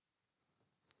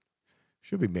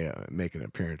 She'll be making an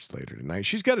appearance later tonight.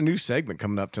 She's got a new segment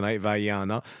coming up tonight,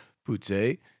 VAyina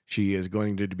Pucce. She is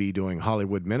going to be doing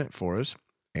Hollywood Minute for us.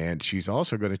 And she's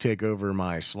also going to take over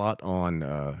my slot on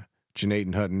Janae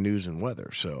and Hutton News and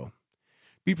Weather. So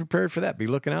be prepared for that. Be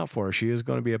looking out for her. She is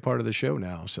going to be a part of the show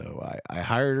now. So I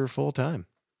hired her full-time,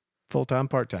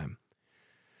 part-time.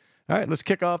 All right, let's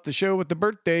kick off the show with the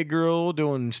birthday girl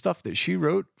doing stuff that she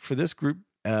wrote for this group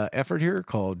effort here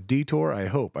called Detour. I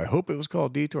hope it was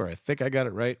called Detour. I think I got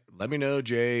it right. Let me know,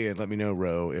 Jay, and let me know,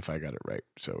 Ro, if I got it right.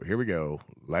 So here we go.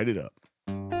 Light it up.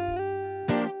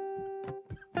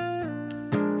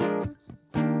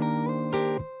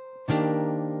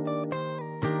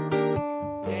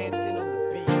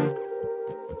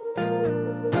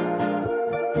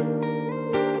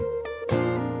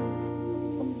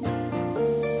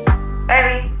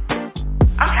 Baby,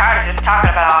 I'm tired of just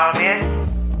talking about all of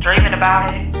this, dreaming about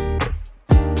it.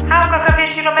 How am I gonna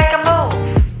convince you to make a move?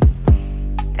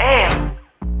 Damn,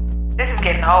 this is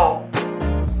getting old.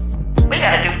 We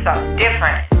gotta do something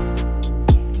different.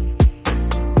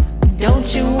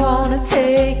 Don't you wanna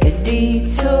take a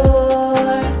detour?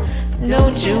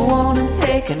 Don't you wanna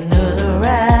take another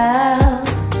round?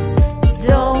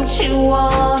 Don't you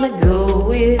wanna go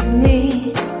with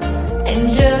me and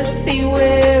just see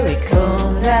where it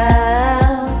comes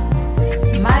out?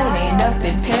 Might end up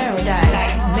in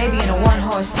paradise, maybe in a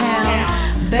one-horse town.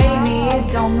 Baby,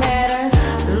 it don't matter,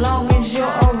 long as you're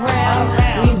around.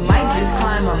 We might just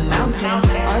climb a mountain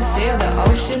or sail the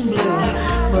ocean blue,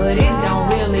 but it don't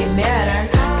really matter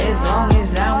as long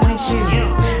as I'm with you.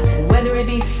 Whether it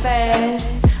be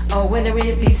fast or whether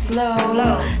it be slow,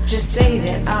 just say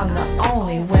that I'm the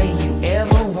only way you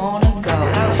ever wanna go.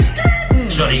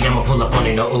 Shorty, I'ma pull up on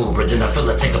in the Uber, then I feel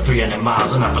it take up 300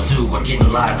 miles and I pursue. We're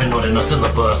getting live in order, no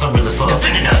syllabus. I'm really for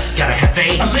defending us. Gotta have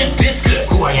faith. I'm Limp Bizkit.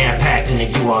 Who I am packed in the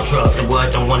you all trust. And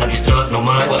what? Don't wanna be stuck, no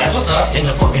mud. Well, that's what's up. In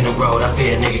the fucking road, I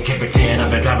fear a nigga can't pretend. I've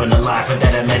been driving a life, but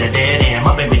that I made a dead end.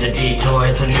 My baby, the detour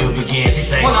is a new begins. He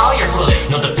say, well, all your foolish.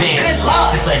 No depends.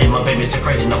 This lady, my baby's too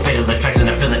crazy. No fatal attraction.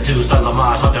 I feel it too. Start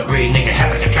Lamar's hard to breathe. Nigga,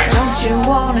 have a contraction. Don't you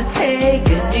wanna take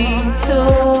a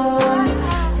detour?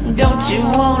 Don't you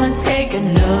wanna take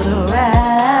another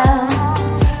round?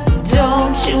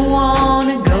 Don't you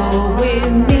wanna go with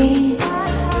me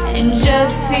and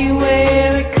just see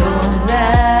where it comes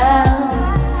out?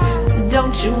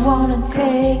 Don't you wanna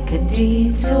take a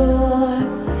detour?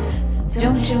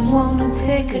 Don't you wanna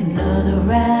take another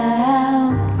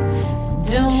round?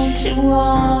 Don't you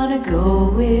wanna go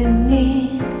with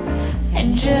me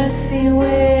and just see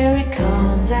where it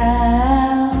comes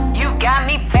out? You got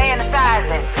me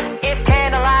fantasizing, it's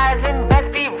tantalizing,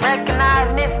 best be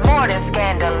recognizing, it's more than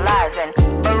scandalizing.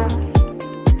 Boo,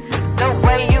 the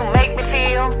way you make me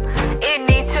feel, it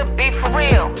needs to be for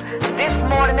real. This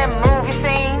more than them movie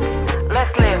scenes,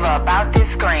 let's live up out this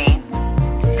screen.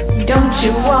 Don't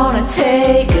you wanna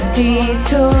take a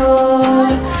detour?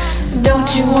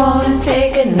 Don't you wanna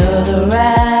take another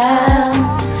round?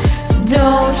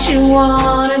 Don't you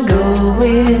wanna go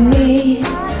with me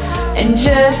and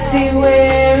just see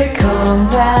where it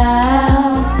comes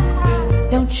out?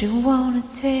 Don't you wanna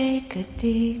take a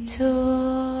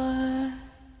detour?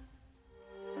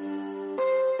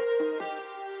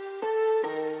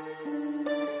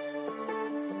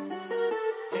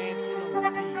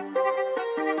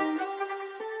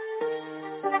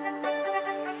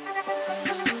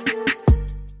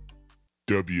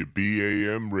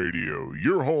 WBAM Radio,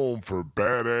 your home for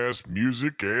badass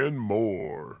music and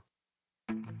more.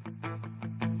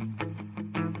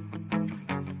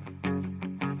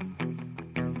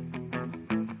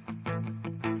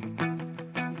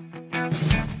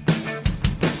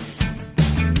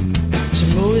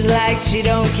 like she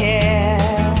don't care.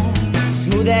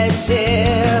 Smooth as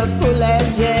silk, full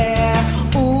as air.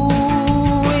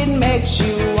 Ooh, it makes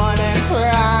you wanna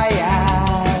cry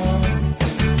out.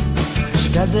 She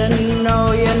doesn't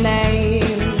know your name,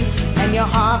 and your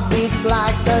heart beats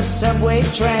like a subway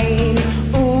train.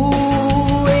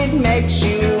 Ooh, it makes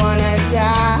you wanna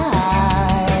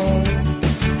die.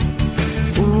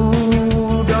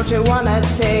 Ooh, don't you wanna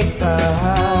take her?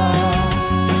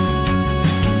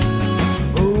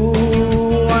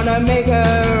 Wanna make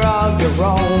her all your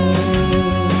own.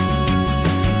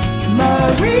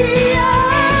 Maria,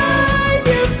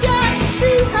 you've got to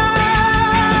see her.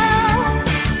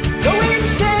 Go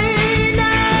insane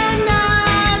and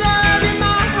out of your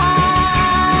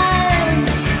mind.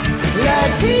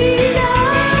 Latina,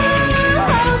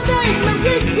 I'll take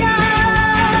Maria.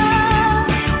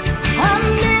 A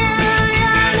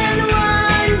million and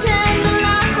one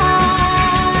candlelight.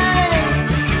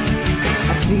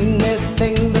 I've seen this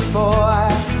thing before,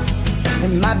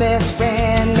 and my best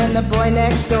friend and the boy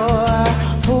next door,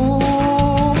 fool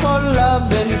for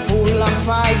love and fool on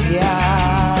fire.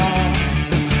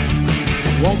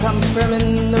 Won't come from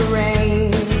in the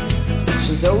rain.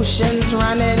 She's oceans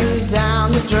running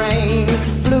down the drain,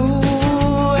 blue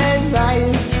as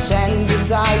ice and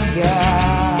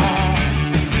desire.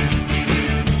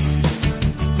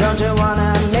 Don't you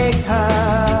wanna make her?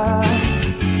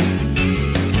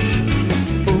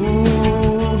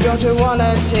 Don't you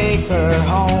wanna take her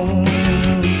home?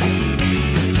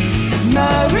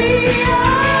 Maria,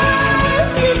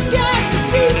 you've got to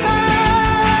see her.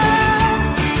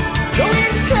 Go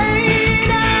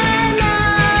insane and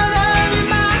out of your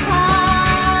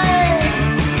mind.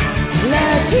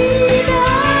 Latina,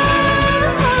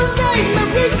 I'll take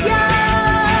Maria.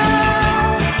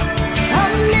 A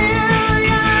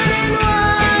million and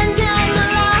one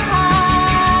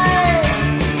candlelight.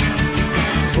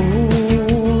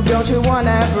 Ooh, don't you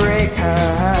wanna break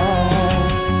her?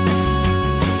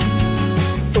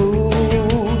 Ooh,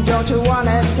 don't you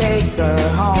wanna take her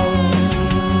home?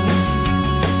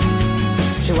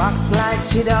 She walks like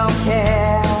she don't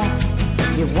care.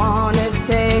 You wanna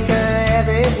take her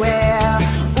everywhere.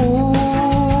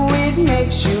 Ooh, it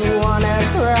makes you wanna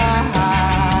cry.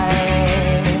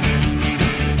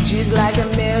 She's like a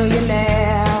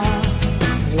millionaire,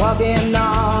 walking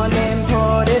on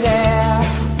imported air.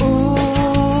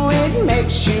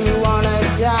 Makes you wanna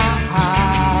die.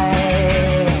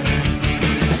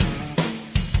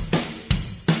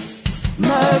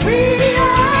 Maria,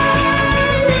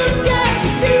 you've got to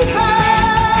see her.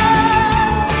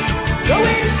 Go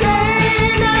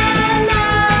insane and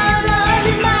out of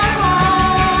your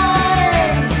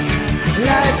mind.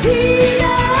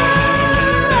 Latina,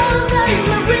 like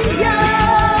Maria.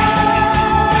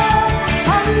 A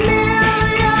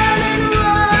million and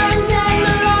one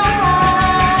candlelight.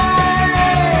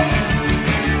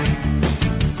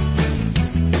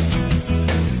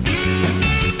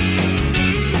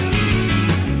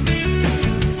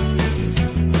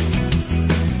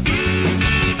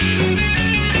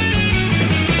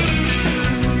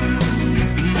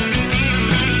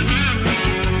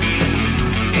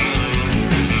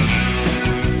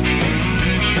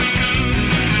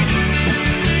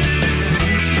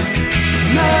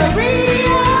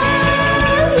 Maria,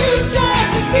 you've got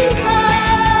to see her.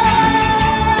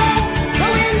 Go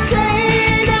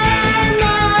insane and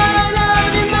out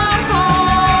of your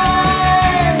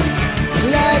mind.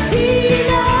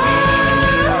 Latina,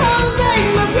 I'll take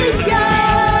Maria.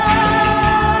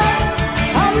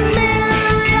 A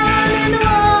million and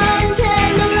one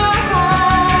candlelight.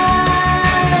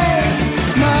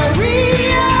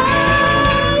 Maria,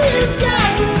 you've got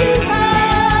to see her.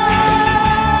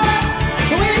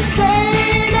 Go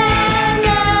insane and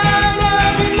out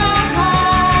of your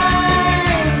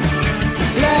mind.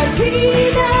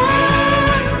 Latina,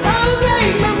 I'll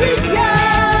take Maria.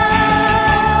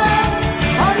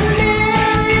 A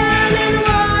million and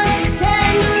one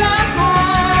candlelight.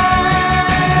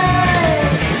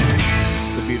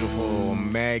 The beautiful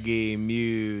Maggie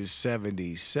Muse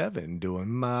 77 doing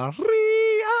Maria.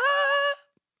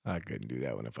 I couldn't do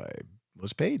that one if I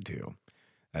was paid to.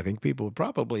 I think people would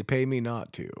probably pay me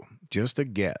not to. Just a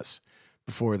guess.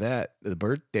 Before that, the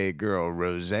birthday girl,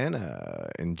 Roseanna,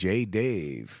 and J.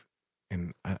 Dave.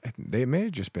 And they may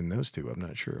have just been those two. I'm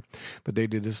not sure. But they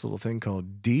did this little thing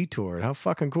called Detour. How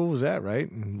fucking cool was that, right?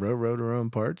 And wrote her own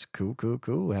parts. Cool, cool,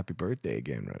 cool. Happy birthday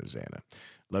again, Roseanna.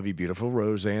 Love you, beautiful.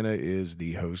 Roseanna is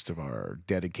the host of our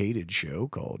dedicated show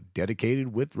called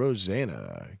Dedicated with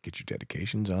Roseanna. Get your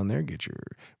dedications on there. Get your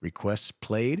requests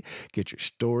played. Get your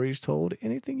stories told.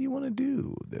 Anything you want to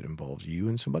do that involves you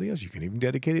and somebody else. You can even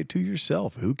dedicate it to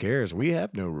yourself. Who cares? We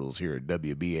have no rules here at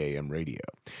WBAM Radio.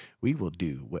 We will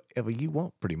do whatever you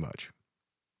want, pretty much.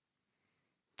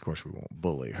 Of course, we won't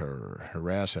bully her or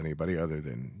harass anybody other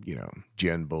than,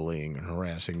 Jen bullying and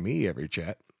harassing me every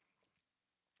chat.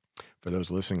 For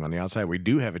those listening on the outside, we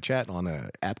do have a chat on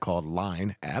an app called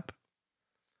Line app.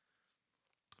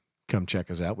 Come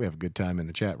check us out. We have a good time in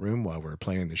the chat room while we're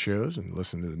playing the shows and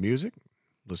listening to the music.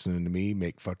 Listening to me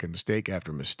make fucking mistake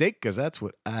after mistake, because that's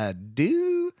what I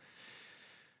do.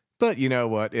 But you know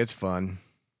what? It's fun.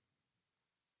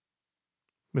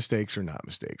 Mistakes or not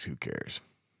mistakes, who cares?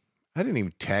 I didn't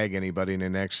even tag anybody in the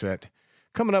next set.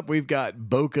 Coming up, we've got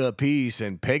Boca Peace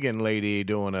and Pagan Lady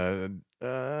doing a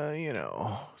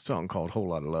song called Whole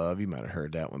Lot of Love. You might have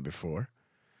heard that one before.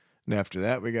 And after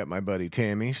that, we got my buddy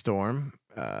Tammy Storm.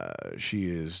 She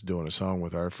is doing a song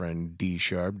with our friend D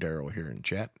Sharp, Daryl here in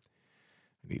chat.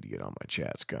 I need to get on my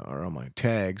chats or on my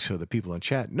tags so the people in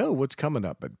chat know what's coming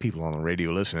up. But people on the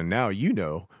radio listening now,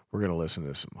 we're going to listen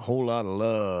to some Whole Lot of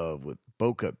Love with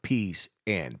Boca Peace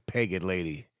and Pagan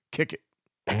Lady. Kick it.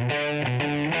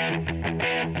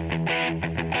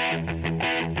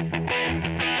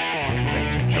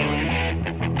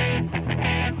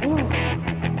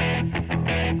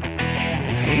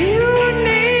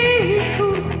 Unique,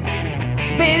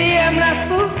 baby, I'm not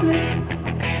fooling.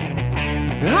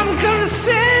 I'm gonna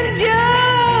send you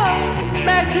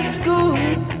back to school,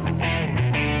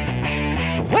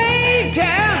 way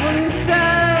down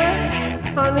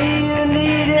inside. Honey, you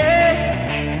need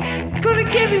it. Gonna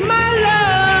give you my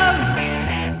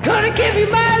love. Gonna give you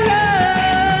my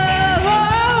love.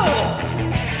 Oh,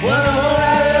 want a whole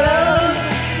lot of love.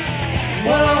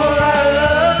 Want a whole lot of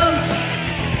love.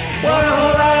 Want a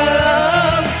whole lot of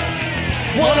love.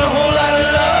 Want a whole lot of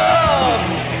love.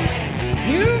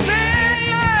 You've been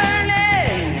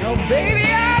learning, oh baby,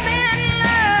 I've been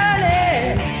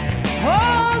learning.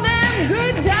 All them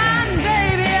good times,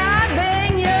 baby, I've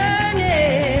been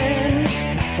yearning.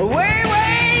 Way,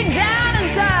 way down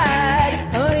inside,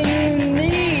 honey, you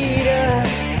need her.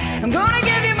 I'm gonna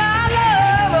give you my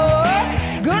love,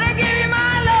 oh, gonna give you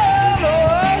my love,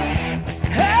 oh.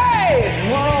 Hey,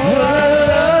 want a whole lot of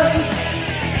love.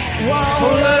 Want a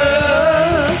whole lot of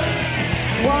love.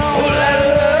 Want a whole lot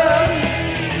of love.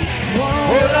 Want a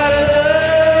whole lot of love.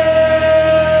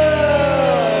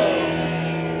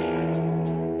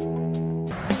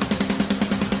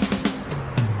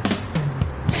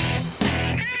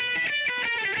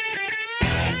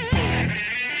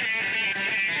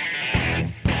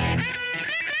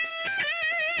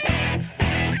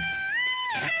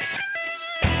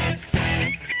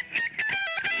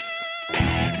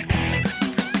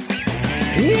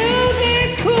 You've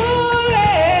been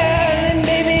coolin', and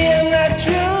baby, I'm not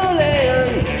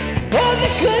drooling. All the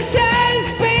good times,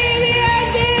 baby, I've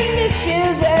been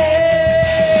misusing.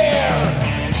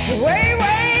 Way,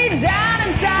 way down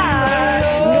inside,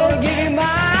 I'm gonna give you my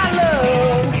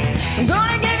love. I'm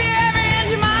gonna give you every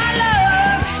inch of my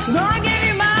love. I'm gonna give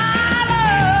you my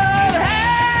love.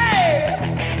 Hey,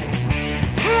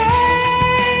 hey,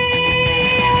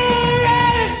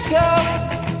 let's go.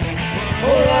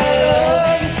 Whole lot of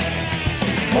love.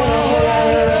 Want a whole lot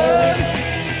of love.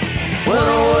 Want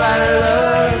a whole lot of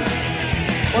love.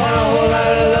 Want a whole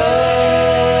lot of love.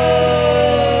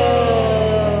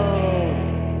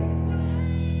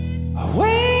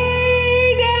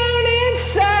 Way down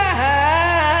inside,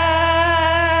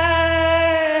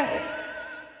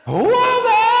 woman,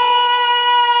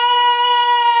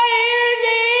 you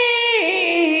need,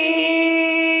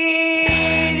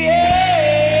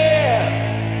 yeah,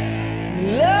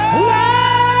 love.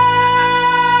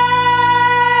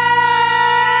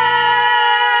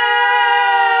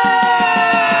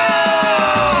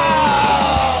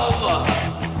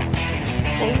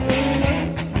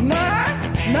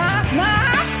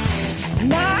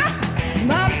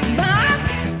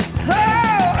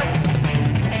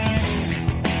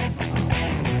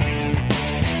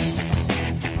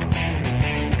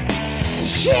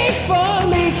 Shake for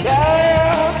me,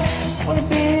 girl. Wanna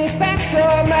be a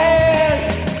factor man.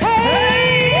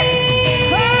 Hey,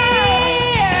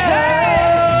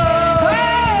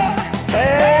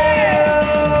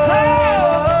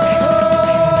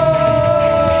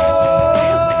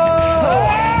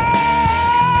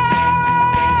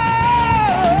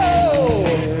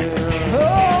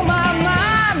 oh my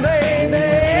baby,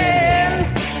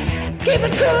 keep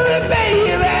it cool,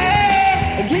 baby.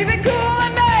 Keep it cool,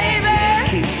 baby.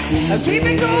 Keep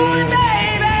it going,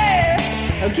 baby.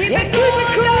 Keep it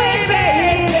cool,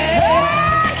 baby.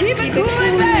 Keep it cool,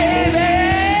 baby.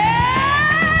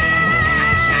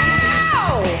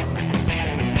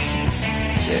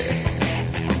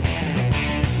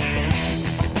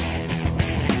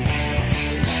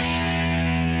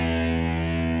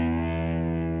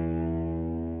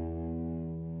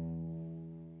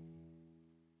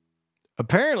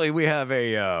 Apparently, we have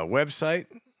a website.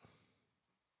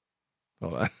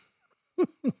 Hold on.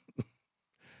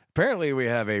 Apparently, we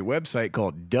have a website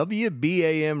called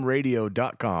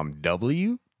WBAMradio.com.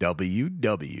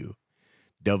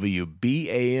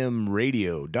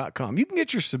 www.WBAMradio.com. You can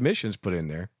get your submissions put in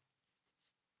there.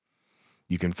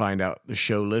 You can find out the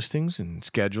show listings and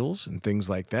schedules and things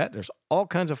like that. There's all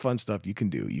kinds of fun stuff you can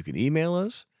do. You can email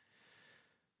us.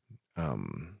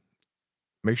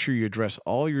 Make sure you address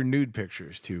all your nude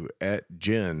pictures to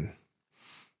 @Jen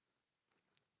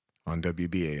on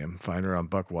WBAM. Find her on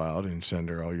Buck Wild and send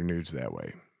her all your nudes that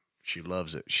way. She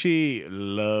loves it. She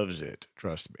loves it.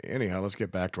 Trust me. Anyhow, let's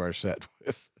get back to our set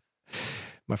with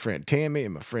my friend Tammy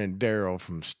and my friend Daryl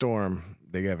from Storm.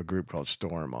 They have a group called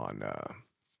Storm on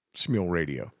Smule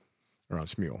Radio, or on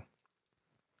Smule.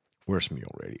 We're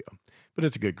Smule Radio. But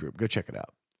it's a good group. Go check it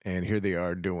out. And here they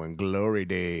are doing Glory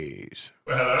Days.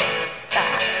 Well, hello.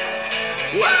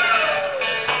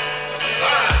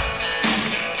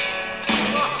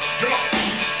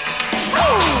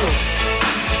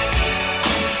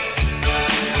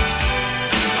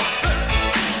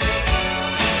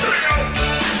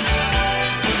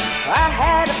 I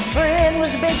had a friend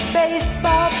was a big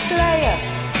baseball player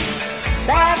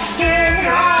back in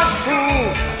high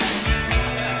school.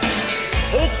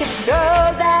 He could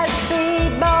throw that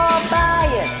speedball by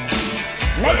you,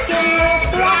 make him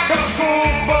look like a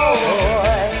fool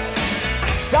boy.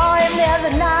 Saw him the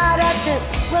other night at this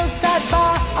roadside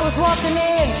bar. I was walking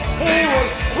in, he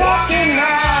was walking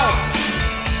out.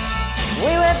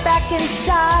 We went back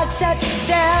inside, sat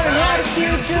down and had a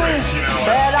few drinks,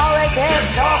 but all they kept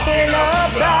talking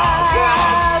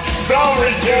about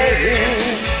glory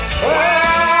days. Oh,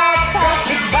 pass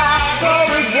it by,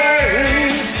 glory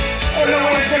days. In the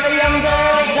wake of the young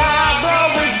girls, our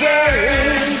glory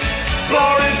days.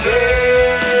 Glory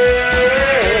days.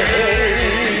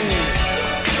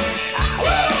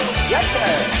 Yes,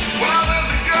 sir. Well,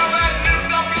 there's a girl that lived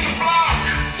up in the block.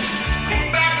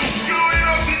 Back in school, you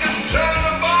know, she could turn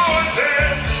the boys'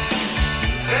 heads.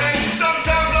 And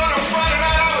sometimes on a Friday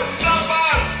night, I would stop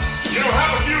by, you know,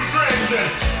 have a few drinks. And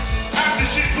after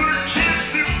she put her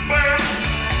kids to bed,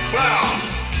 well,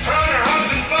 her and her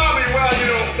husband Bobby, well, you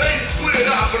know, they split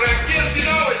up. But I guess, you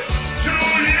know, it's 2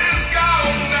 years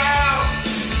gone now.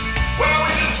 Well, we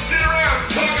just sit around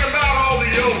talking about all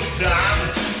the old times.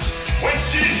 When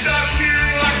she started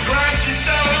feeling like crying, she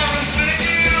started out and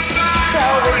thinking about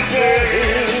glory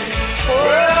days.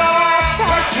 Well,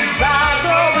 pass you by,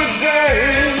 glory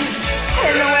days.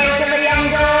 In the wake of the young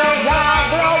girls, our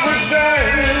glory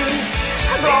days.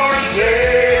 Glory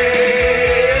days.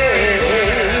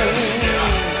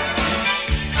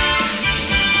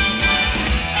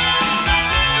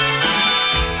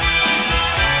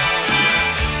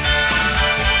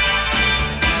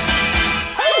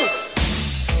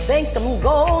 Think I'm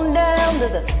going down to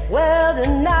the well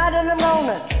tonight and I'm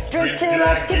gonna drink till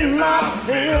I get my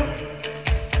fill.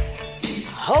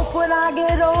 Hope when I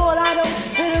get old I don't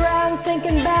sit around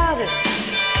thinking about it,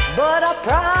 but I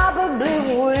probably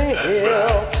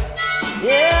will.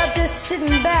 Yeah, just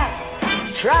sitting back,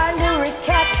 trying to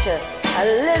recapture a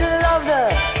little of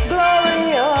the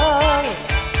glory of.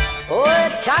 Oh,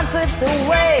 time slips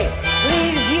away,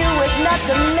 leaves you with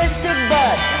nothing mystic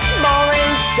but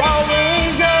boring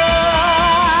stories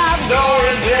of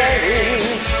glory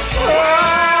days.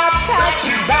 Oh, pass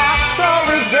you by,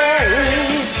 glory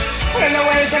days. In the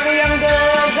wake of the young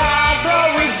girls, our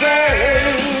glory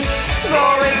days.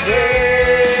 Glory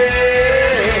days.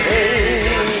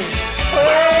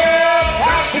 Oh,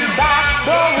 pass you by,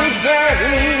 glory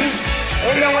days.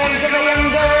 In the wake of the young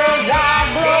girls, our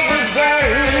glory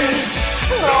days.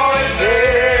 Glory days.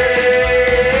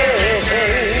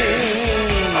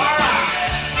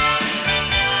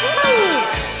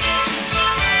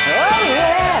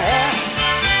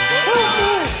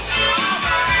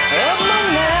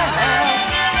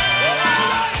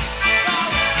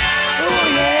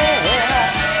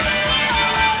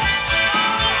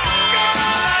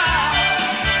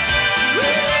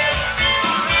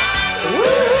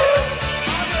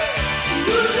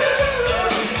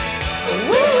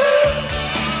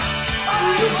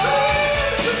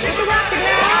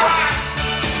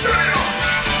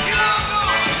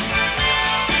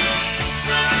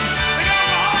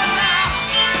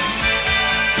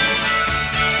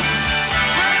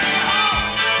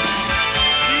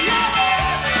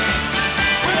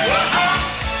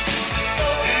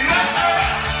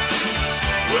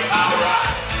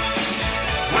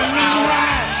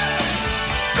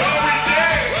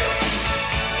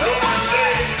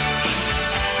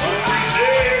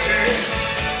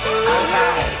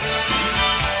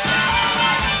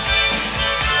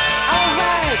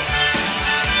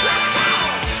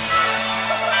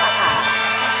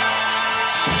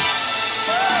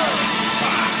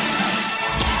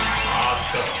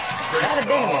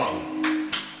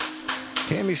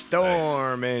 Tammy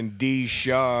Storm and D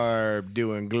Sharp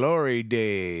doing Glory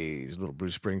Days. A little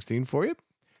Bruce Springsteen for you.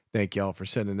 Thank y'all for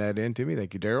sending that in to me.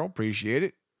 Thank you, Daryl. Appreciate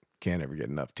it. Can't ever get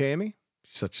enough Tammy.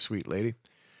 She's such a sweet lady.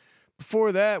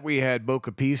 Before that, we had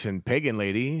Boca Peace and Pagan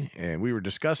Lady, and we were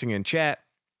discussing in chat.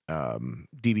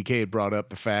 DBK had brought up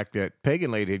the fact that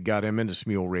Pagan Lady had got him into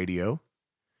Smule Radio,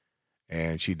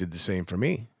 and she did the same for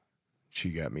me.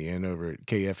 She got me in over at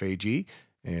KFAG,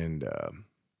 and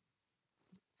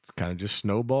it's kind of just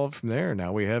snowballed from there.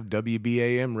 Now we have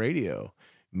WBAM Radio.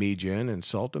 Me, Jen, and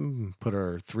Saltum put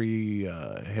our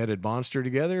three-headed monster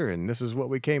together, and this is what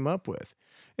we came up with.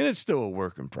 And it's still a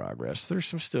work in progress.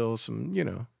 There's still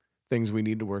some, things we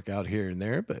need to work out here and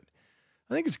there, but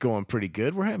I think it's going pretty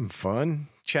good. We're having fun.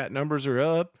 Chat numbers are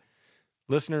up.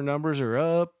 Listener numbers are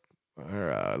up.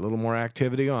 A little more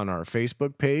activity on our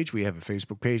Facebook page. We have a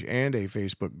Facebook page and a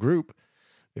Facebook group.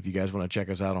 If you guys want to check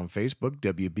us out on Facebook,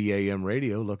 WBAM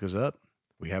Radio, look us up.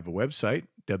 We have a website,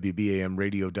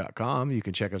 WBAMradio.com. You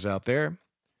can check us out there.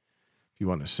 If you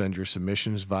want to send your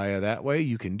submissions via that way,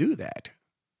 you can do that.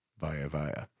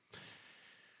 Via.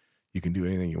 You can do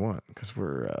anything you want because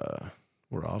we're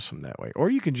awesome that way. Or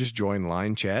you can just join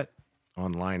Line Chat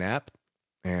on Line app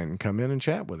and come in and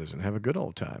chat with us and have a good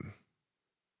old time.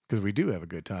 Because we do have a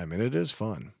good time, and it is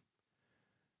fun.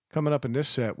 Coming up in this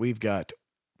set, we've got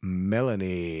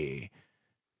Melanie,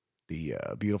 the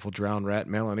beautiful drowned rat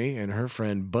Melanie, and her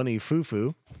friend Bunny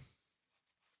Fufu.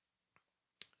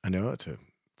 I know it's a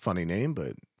funny name,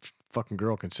 but fucking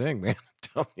girl can sing, man.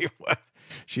 Tell you what,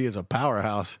 she is a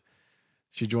powerhouse.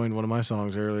 She joined one of my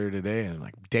songs earlier today, and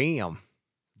like, damn,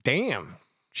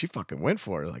 she fucking went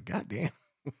for it. Like, goddamn.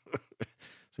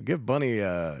 So give Bunny,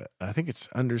 I think it's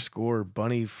 _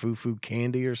 Bunny Fufu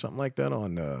Candy or something like that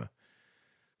on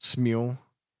Smule.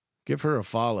 Give her a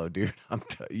follow, dude.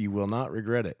 You will not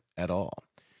regret it at all.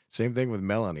 Same thing with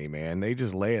Melanie, man. They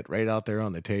just lay it right out there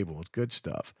on the table. It's good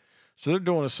stuff. So they're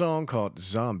doing a song called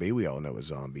Zombie. We all know what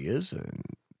Zombie is, and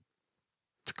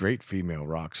it's a great female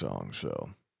rock song.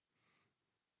 So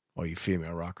all you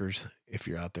female rockers, if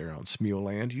you're out there on Smule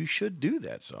Land, you should do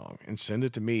that song and send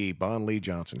it to me, Bon Lee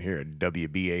Johnson, here at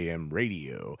WBAM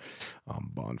Radio on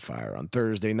Bonfire. On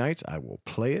Thursday nights, I will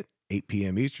play it. 8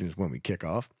 p.m. Eastern is when we kick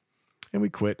off. And we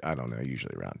quit, I don't know,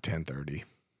 usually around 10:30.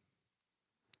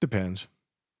 Depends.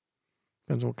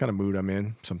 Depends on what kind of mood I'm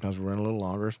in. Sometimes we run a little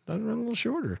longer. Sometimes we run a little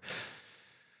shorter.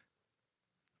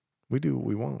 We do what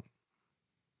we want.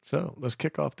 So let's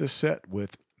kick off this set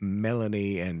with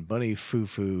Melanie and Bunny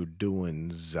Fufu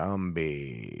doing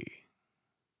Zombie.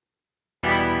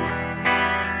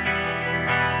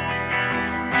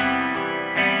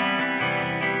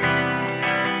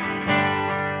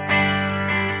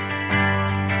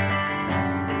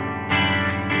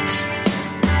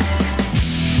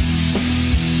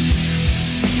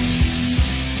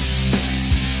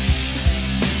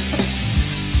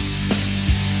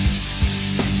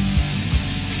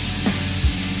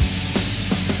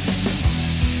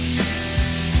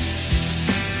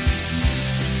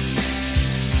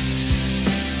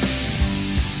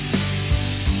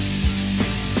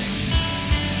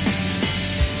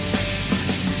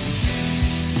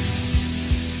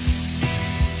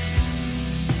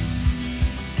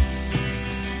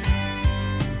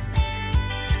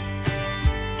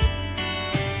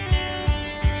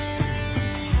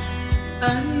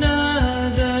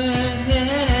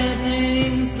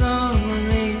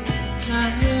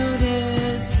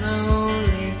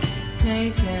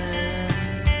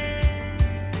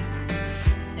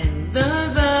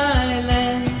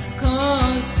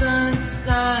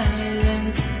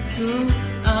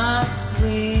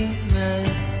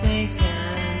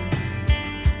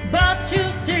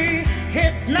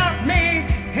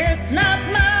 Not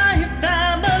my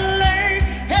family,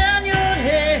 and your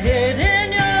head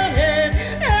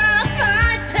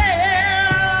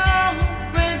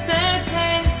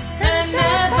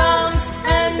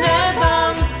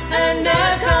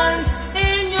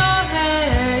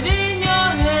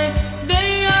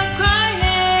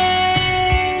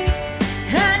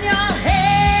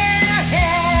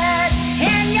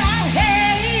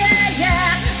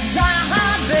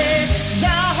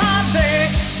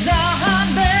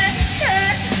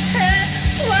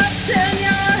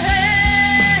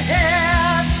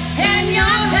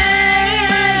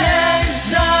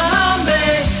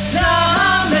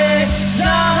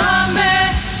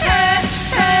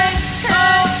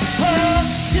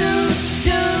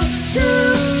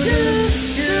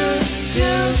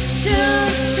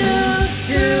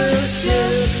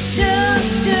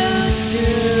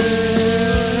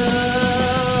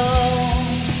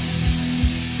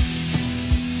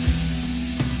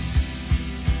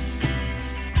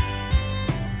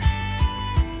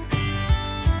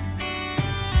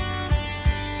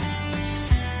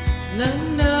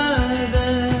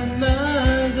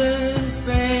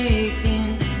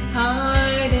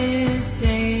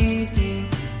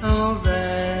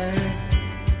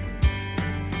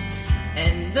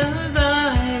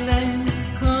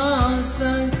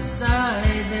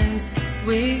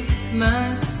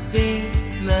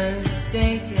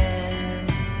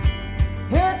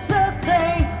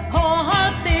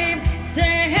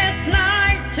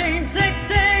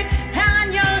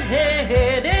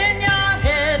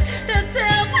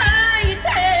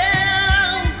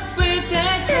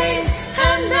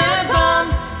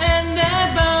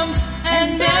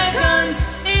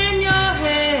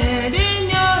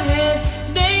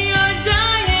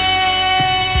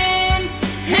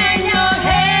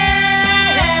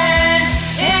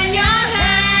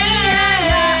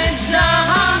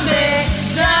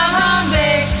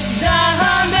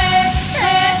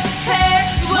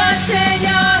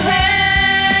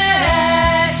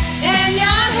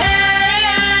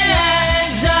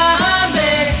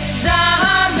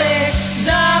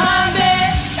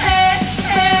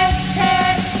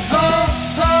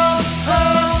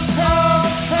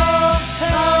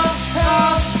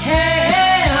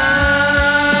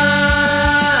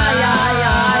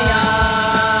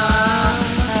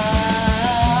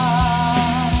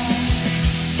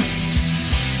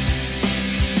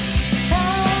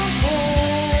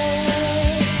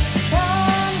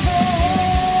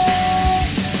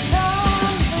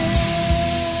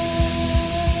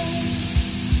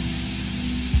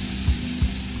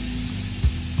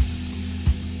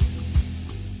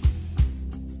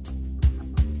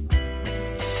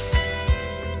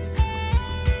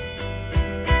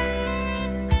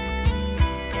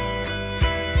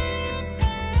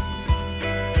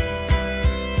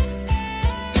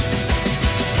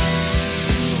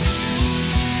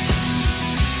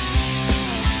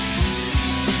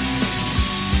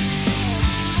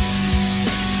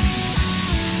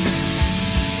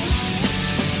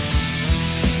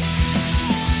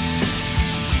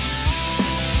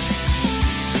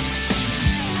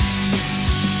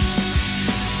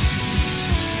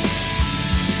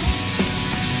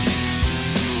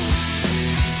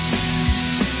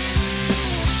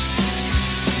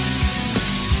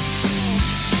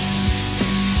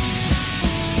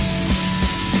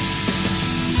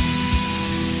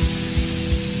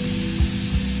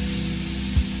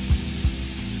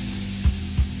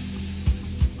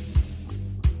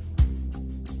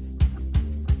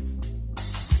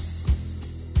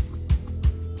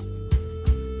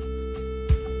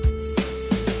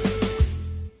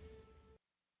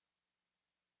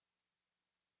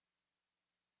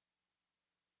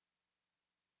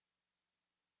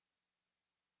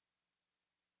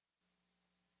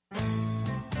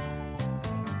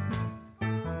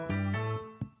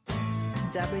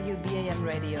WBAM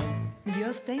Radio.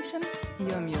 Your station,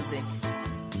 your music.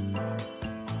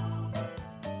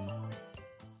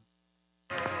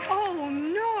 Oh,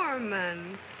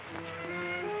 Norman.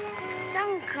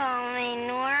 Don't call me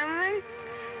Norman.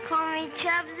 Call me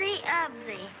Chubsy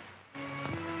Ubsy.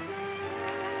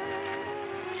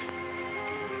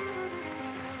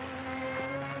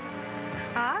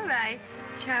 All right,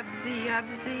 Chubsy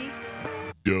Ubsy.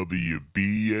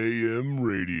 WBAM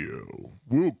Radio.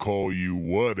 We'll call you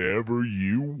whatever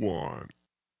you want.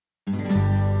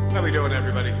 How we doing,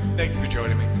 everybody? Thank you for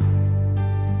joining me.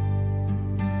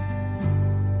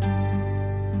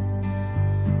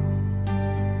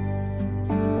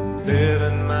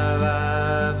 Living my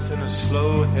life in a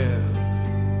slow hell.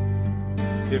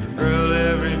 Different girl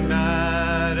every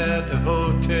night at the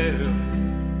hotel.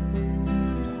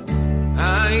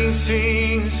 I ain't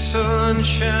seen the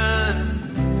sunshine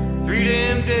 3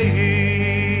 damn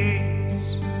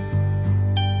days.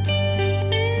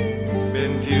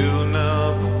 Been fueling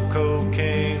up on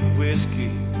cocaine and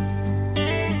whiskey.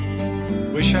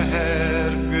 Wish I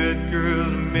had a good girl to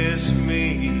miss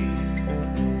me.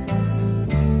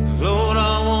 Lord,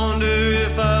 I wonder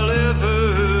if I'll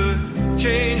ever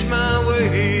change my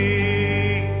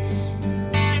ways.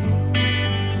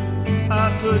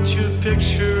 I put your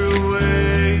picture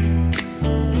away,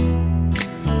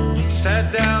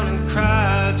 sat down and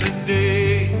cried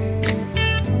today.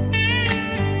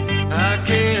 I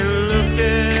can't look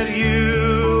at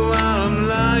you while I'm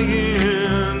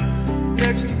lying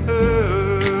next to her.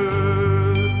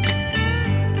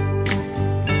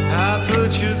 I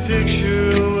put your picture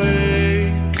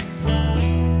away,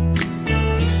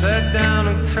 sat down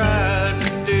and cried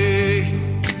today.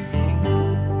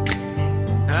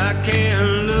 I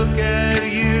can't look at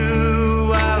you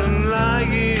while I'm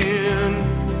lying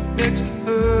next to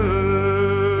her.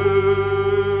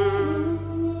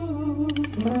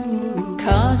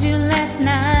 Called you last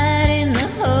night in the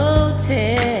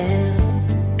hotel.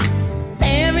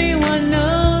 Everyone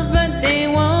knows, but they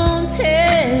won't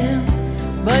tell.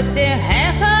 But their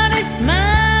half-hearted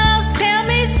smiles tell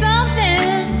me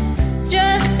something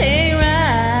just ain't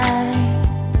right.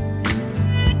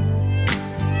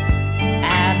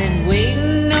 I've been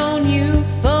waiting on you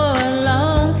for a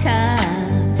long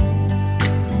time,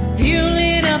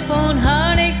 fueling up on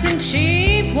heartaches and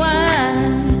cheap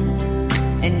wine.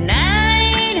 And I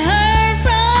ain't heard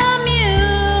from you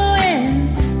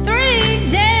in 3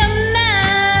 damn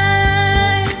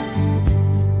nights.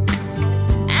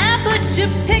 I put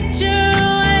your picture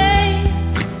away.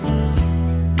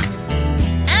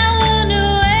 I wonder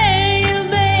where you've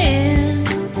been.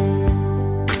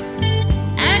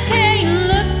 I can't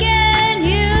look at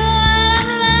you while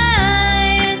I'm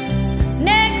lying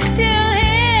next to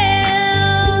him.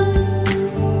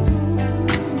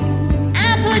 I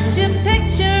put your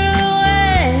picture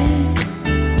away.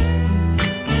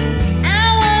 I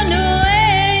wonder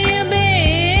where you've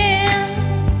been.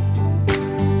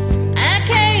 I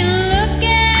can't look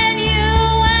at you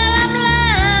while I'm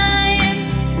lying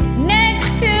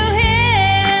next to him.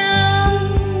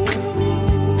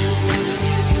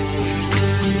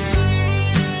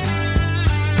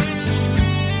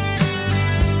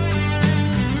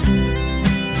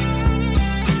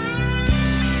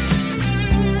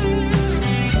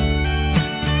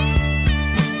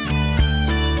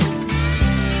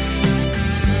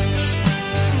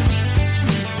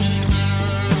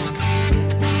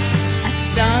 I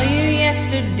saw you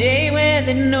yesterday with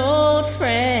an old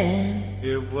friend.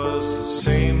 It was the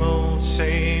same old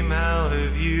same, how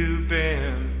have you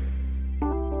been?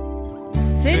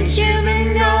 Since you've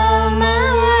been gone,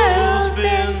 my world's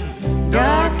been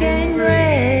dark and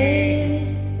gray.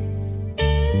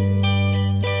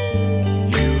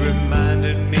 You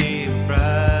reminded me of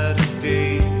brighter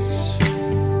days.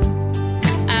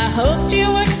 I hoped you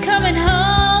were coming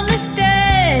home to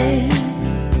stay.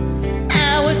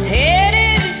 I was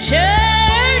headed to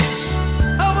church.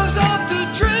 I was off to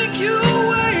drink you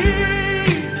away.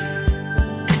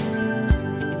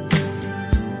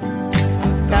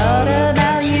 Thought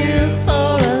about you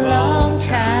for a long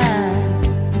time.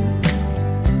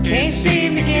 Can't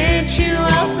seem to get you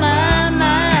off my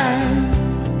mind.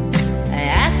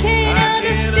 I can't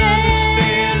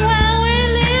understand why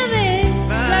we're living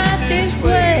life this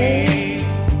way.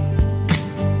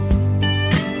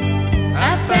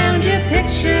 I found your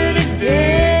picture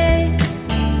today.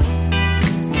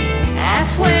 I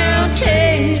swear I'll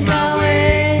change my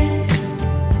ways.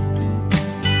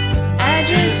 I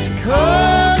just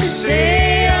called to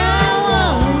say I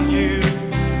want you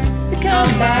to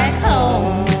come back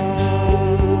home.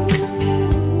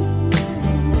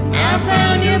 I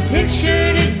found your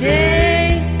picture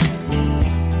today.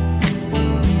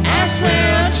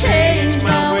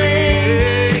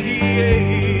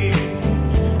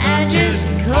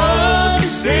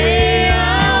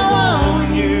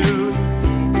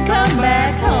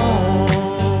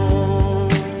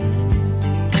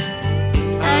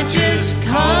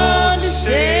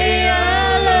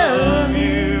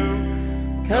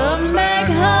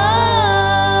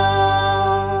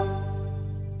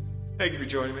 Thank you for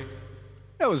joining me.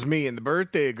 That was me and the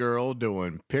birthday girl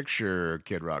doing Picture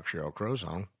Kid Rock Sheryl Crow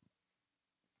song.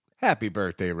 Happy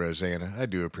birthday, Roseanna. I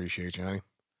do appreciate you, honey.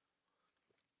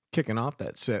 Kicking off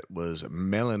that set was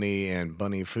Melanie and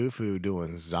Bunny Fufu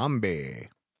doing Zombie.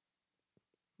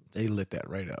 They lit that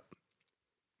right up.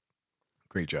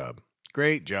 Great job.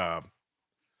 Great job.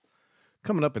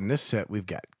 Coming up in this set, we've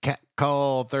got Cat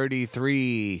Call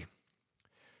 33.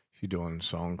 She's doing a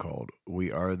song called We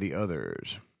Are the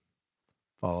Others.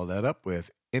 Follow that up with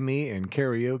Emmy and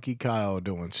Karaoke Kyle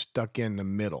doing Stuck in the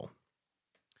Middle.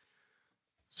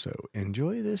 So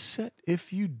enjoy this set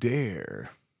if you dare.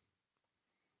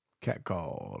 Cat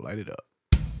Call, light it up.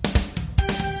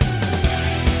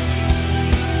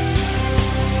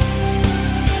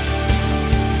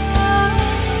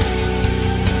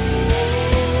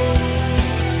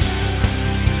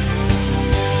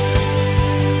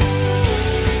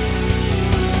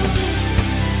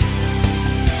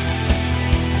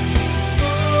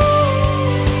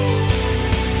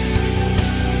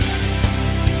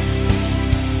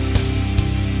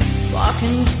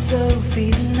 Walking to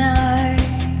Sophie tonight.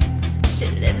 She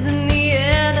lives in the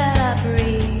air that I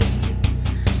breathe.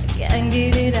 I can't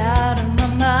get it out of my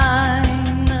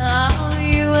mind. Oh,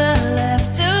 you were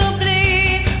left to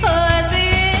bleed. Or is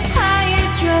it how you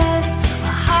dress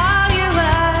or how you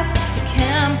act? I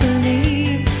can't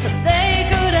believe that they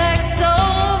could act so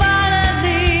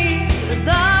violently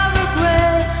without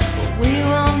regret. But we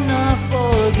will not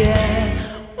forget.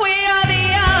 We are the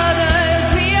others.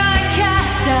 We are the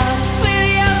cast outs. We're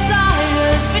the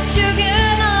outsiders, but you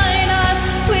can hide us.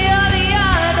 We are the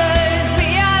others.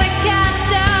 We are the cast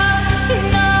outs. You're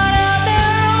not out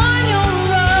there on your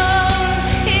own.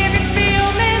 If you feel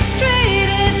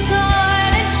mistreated,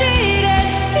 torn and cheated,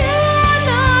 you're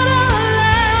not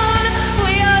alone.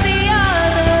 We are the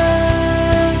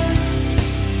others.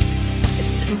 As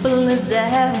simple as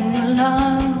air in your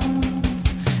lungs,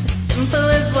 as simple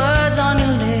as words on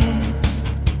your lips.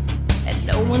 And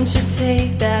no one should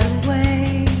take that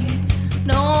away.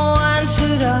 No one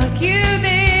should argue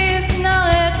this. No,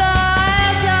 at the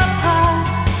heads up high.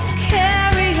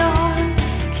 Carry on,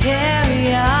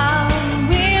 carry on.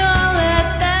 We won't let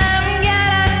them get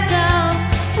us down.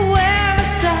 Wear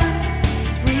us out,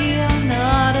 'cause we are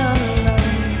not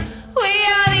alone. We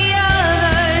are the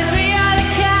others. We are the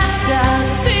cast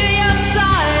outs. To the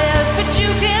outsiders, but you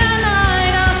can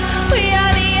hide us. We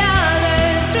are the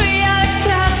others. We are the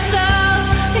cast outs.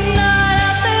 You're not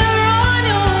out there on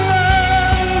your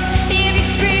own. If you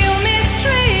feel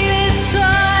mistreated,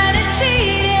 torn and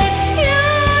cheated,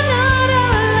 you're not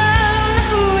alone.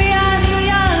 We are the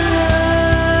others.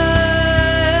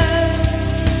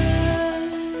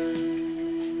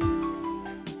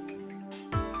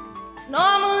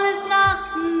 Normal is not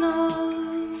the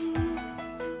norm.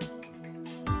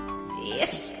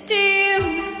 It's still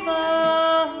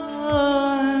fun.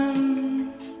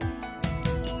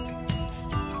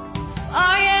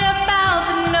 Forget about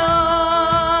the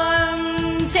norm.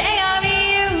 Take off your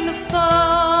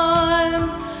uniform.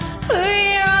 We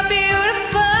are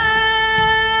beautiful.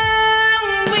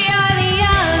 We are the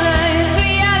others.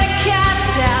 We are the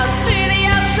cast outs. To the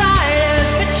outsiders,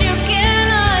 but you can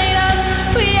hide us.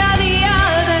 We are the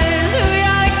others. We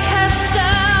are the cast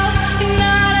outs. You're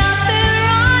not out there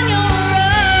on your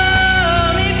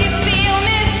own. If you feel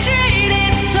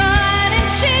mistreated, torn and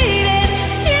cheated,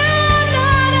 you're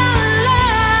not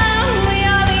alone. We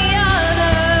are the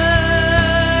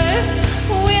others.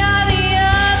 We are the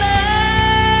others.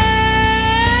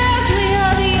 We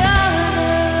are the others.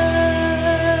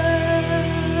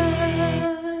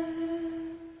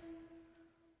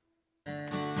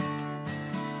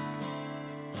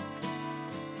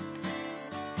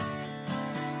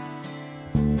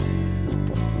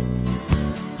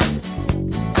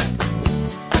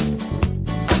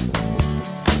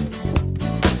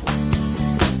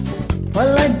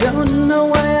 Well, I don't know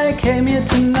why I came here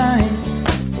tonight.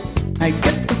 I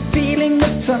get the feeling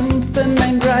that something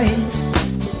ain't right.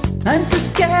 I'm so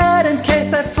scared in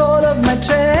case I fall off my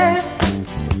chair.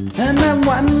 And I'm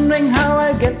wondering how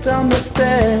I get down the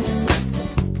stairs.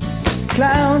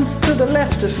 Clowns to the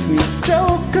left of me,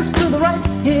 jokers to the right.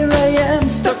 Here I am,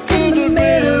 stuck in the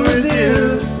middle with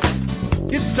you.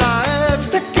 It's I'm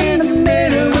stuck in the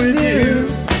middle with you.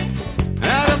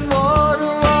 And I'm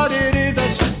wondering what it is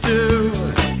I should do.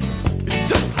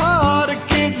 It's so hard to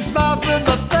keep a smile from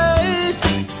my face.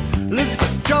 Lose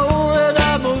control and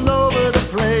I'm all over the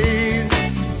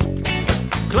place.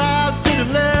 Clouds to the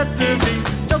left of me,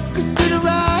 jokers to the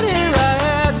right. Here I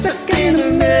am, stuck in the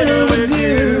middle with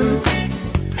you.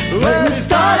 When it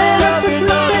started off as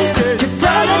nothing, you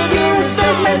thought that you were so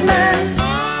mad man.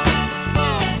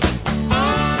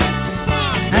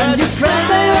 friends,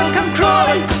 they all come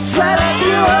crawling, slap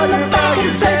you on the back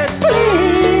and say,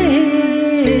 please,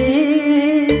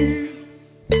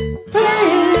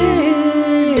 please.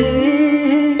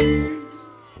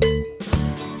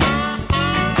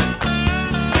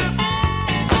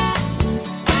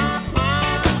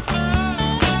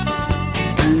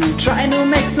 And I'm trying to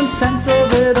make some sense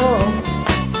of it all,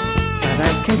 but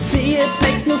I can see it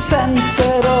makes no sense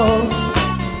at all.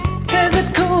 Is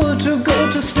it cool to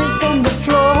go to sleep on the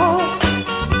floor?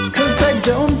 'Cause I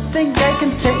don't think I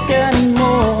can take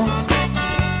anymore.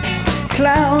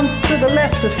 Clowns to the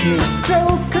left of you,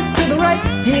 jokers to the right.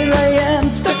 Here I am,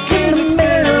 stuck in the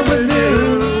middle with you.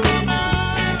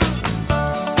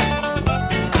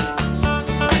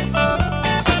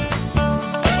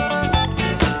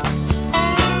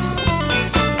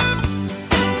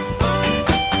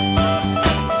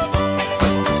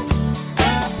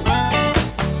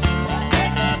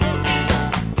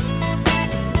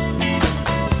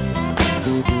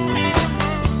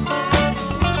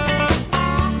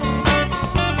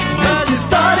 You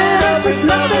started off with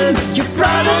nothing, you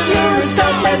brought it you a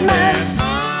self-made man.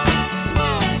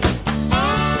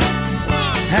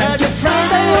 And your friends,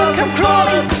 they all come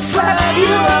crawling, slap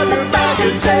you on the back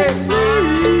and say,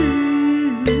 please,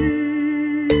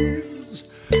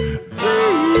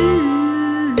 please.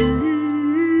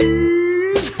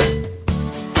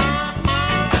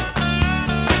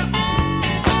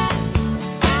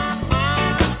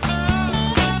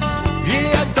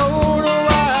 Yeah, I don't know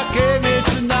why I came here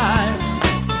tonight.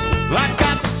 I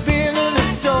got the feeling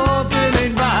that something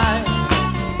ain't right.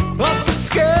 I'm so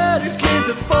scared in case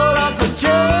I fall off the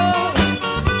chair.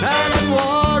 And I'm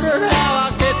wondering how I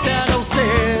get down those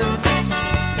stairs.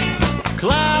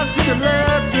 Clouds to the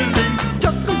left of me,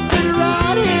 jokers to the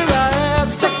right. Here I am,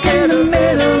 stuck in the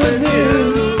middle with you.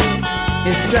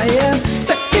 Yes, I am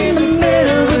stuck in the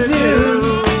middle with you.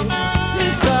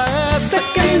 Yes, I am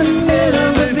stuck in the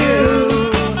middle with you.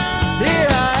 Here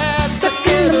I am, stuck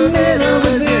in the middle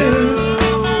with you.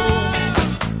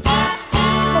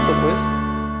 Not the whiz.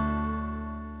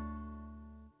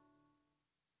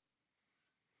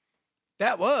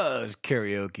 That was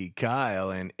Karaoke Kyle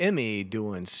and Emmy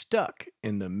doing Stuck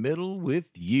in the Middle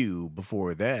with You.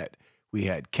 Before that, we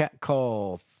had Cat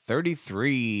Call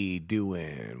 33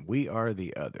 doing We Are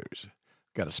the Others.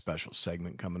 Got a special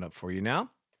segment coming up for you now.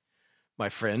 My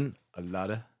friend,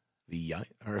 Alada VAyina,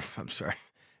 or I'm sorry,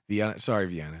 VAyina, sorry,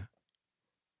 VAyina.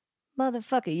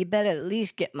 Motherfucker, you better at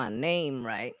least get my name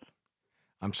right.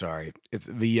 I'm sorry. It's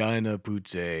VAyina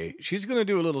Pucce. She's going to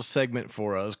do a little segment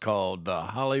for us called the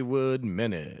Hollywood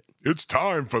Minute. It's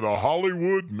time for the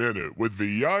Hollywood Minute with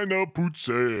VAyina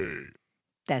Pucce.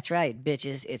 That's right,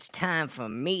 bitches. It's time for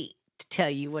me to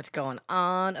tell you what's going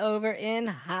on over in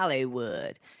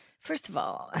Hollywood. First of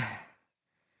all,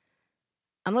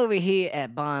 I'm over here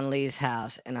at Bon Lee's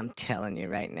house, and I'm telling you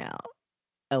right now,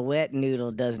 a wet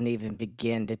noodle doesn't even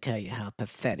begin to tell you how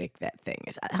pathetic that thing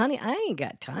is. Honey, I ain't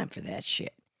got time for that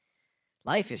shit.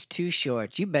 Life is too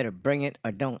short. You better bring it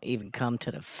or don't even come to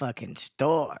the fucking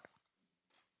store.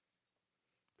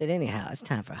 But anyhow, it's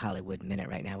time for Hollywood Minute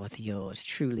right now with yours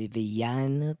truly,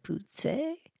 VAyina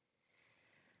Pucce.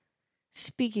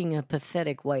 Speaking of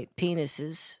pathetic white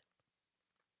penises,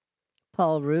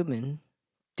 Paul Rubin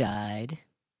died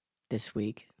this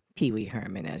week. Pee Wee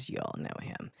Herman, as you all know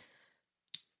him.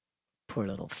 Poor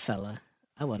little fella.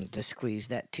 I wanted to squeeze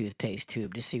that toothpaste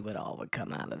tube to see what all would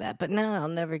come out of that, but now I'll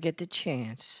never get the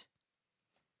chance.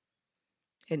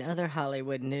 In other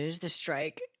Hollywood news,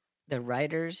 the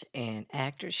writers and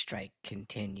actors strike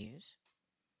continues.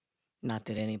 Not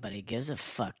that anybody gives a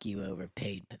fuck, you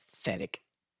overpaid, pathetic,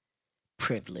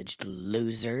 privileged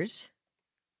losers.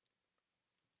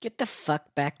 Get the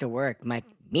fuck back to work,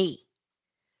 me.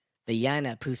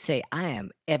 VAyina Pucce, I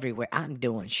am everywhere. I'm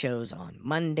doing shows on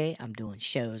Monday. I'm doing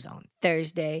shows on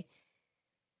Thursday.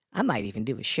 I might even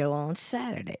do a show on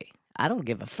Saturday. I don't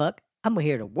give a fuck. I'm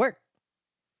here to work.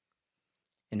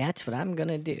 And that's what I'm going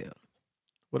to do.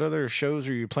 What other shows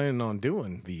are you planning on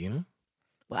doing, VAyina?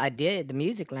 Well, I did the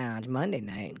Music Lounge Monday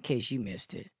night, in case you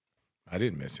missed it. I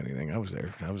didn't miss anything. I was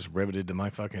there. I was riveted to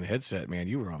my fucking headset, man.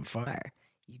 You were on fire.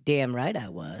 You damn right I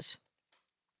was.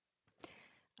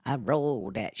 I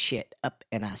rolled that shit up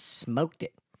and I smoked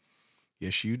it.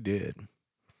 Yes, you did.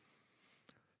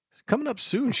 Coming up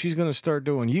soon, she's going to start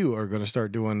doing,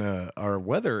 our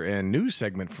weather and news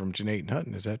segment from Janae and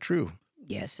Hutton. Is that true?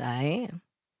 Yes, I am.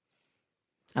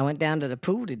 I went down to the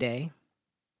pool today.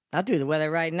 I'll do the weather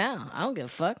right now. I don't give a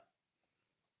fuck.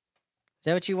 Is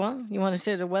that what you want? You want to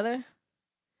say the weather?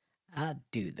 I'll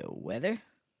do the weather.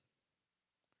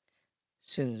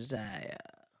 As soon as I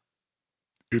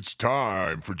It's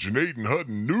time for Janae and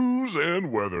Hutton news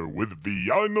and weather with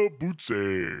VAyina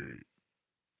Pucce.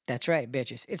 That's right,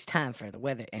 bitches. It's time for the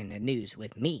weather and the news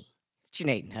with me,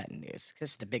 Janae Hutton News. This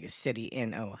is the biggest city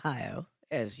in Ohio,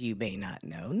 as you may not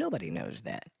know. Nobody knows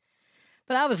that.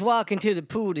 But I was walking to the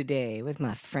pool today with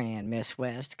my friend, Miss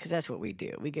West, because that's what we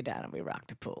do. We go down and we rock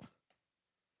the pool.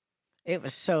 It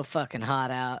was so fucking hot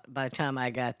out. By the time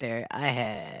I got there, I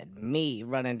had me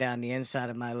running down the inside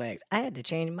of my legs. I had to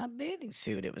change my bathing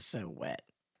suit. It was so wet.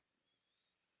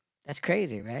 That's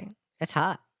crazy, right? That's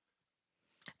hot.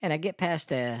 And I get past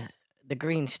the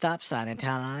green stop sign in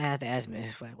town, and I have to ask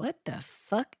Miss West, what the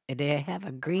fuck did they have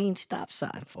a green stop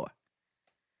sign for?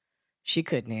 She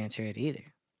couldn't answer it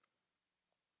either.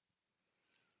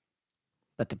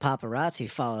 But the paparazzi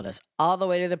followed us all the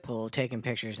way to the pool, taking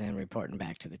pictures and reporting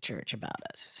back to the church about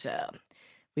us. So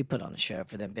we put on a show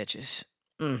for them bitches.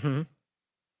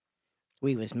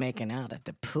 We was making out at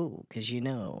the pool, because you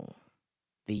know,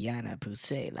 VAyina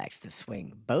Pucce likes to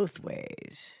swing both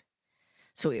ways.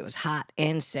 So it was hot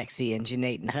and sexy and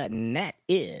Janae and Hutton. That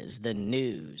is the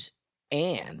news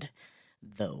and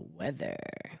the weather.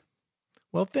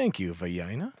 Well, thank you,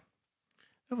 VAyina.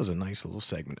 That was a nice little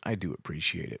segment. I do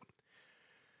appreciate it.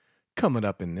 Coming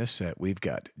up in this set, we've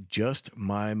got Just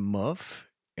My Muff,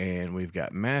 and we've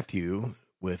got Matthew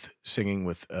singing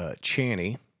with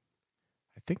Channy.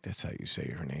 I think that's how you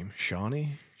say her name.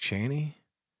 Channy? Chany?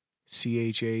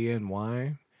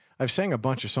 Chany? I've sang a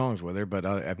bunch of songs with her, but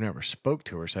I've never spoke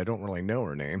to her, so I don't really know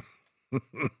her name.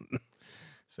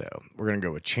 So we're going to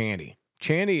go with Channy.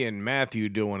 Channy and Matthew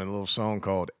doing a little song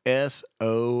called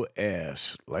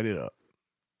SOS. Light it up.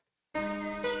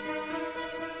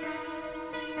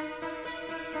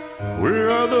 Where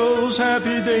are those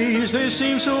happy days? They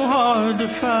seem so hard to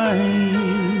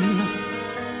find.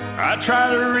 I try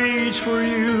to reach for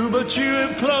you, but you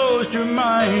have closed your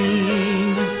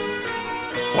mind.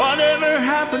 Whatever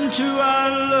happened to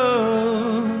our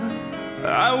love?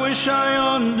 I wish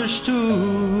I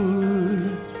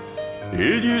understood.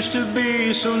 It used to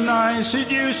be so nice,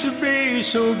 it used to be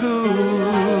so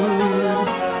good.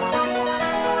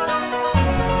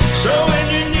 So when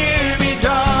you're near me,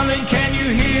 darling, can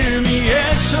you hear me?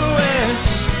 SOS.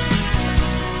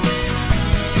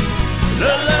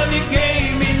 The love you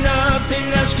gave me,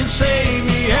 nothing else can save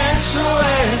me.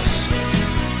 SOS.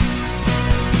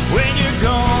 When you're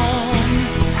gone,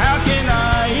 how can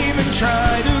I even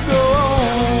try to go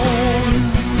on?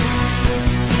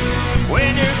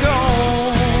 When you're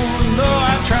gone, though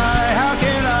I try, how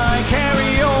can I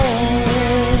carry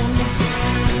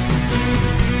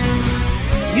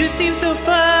on? You seem so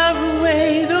far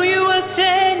away, though you are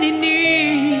standing near.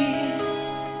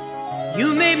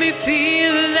 You made me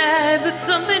feel alive, but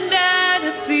something died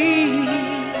of fear.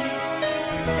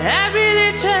 I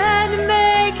really tried to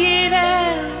make it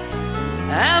out.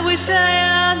 I wish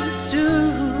I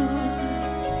understood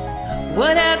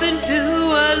what happened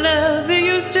to our love. It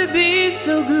used to be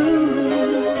so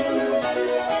good.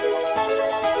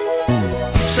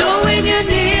 So when you're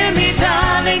near me,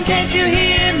 darling, can't you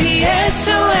hear me?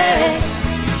 SOS.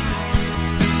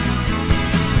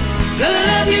 The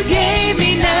love you gave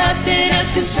me, nothing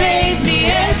else can save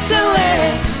me.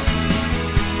 SOS.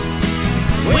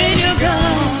 When you're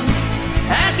gone,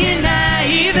 how can I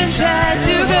even try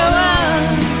to go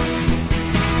on?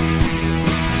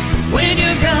 When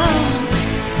you're gone,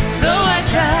 though I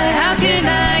try, how can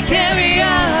I carry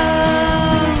on?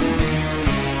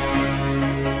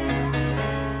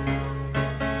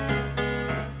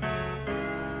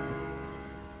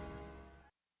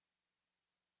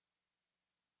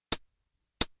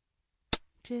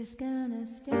 Just gonna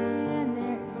stand there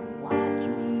and watch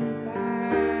me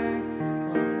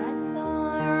burn. Well, that's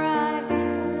alright,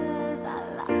 because I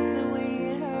like the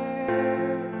way it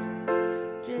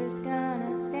hurts. Just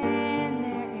gonna stand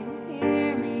there and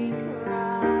hear me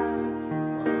cry.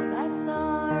 Well, that's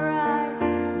alright,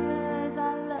 because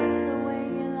I love the way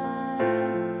you lie.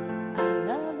 I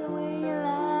love the way you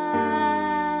lie.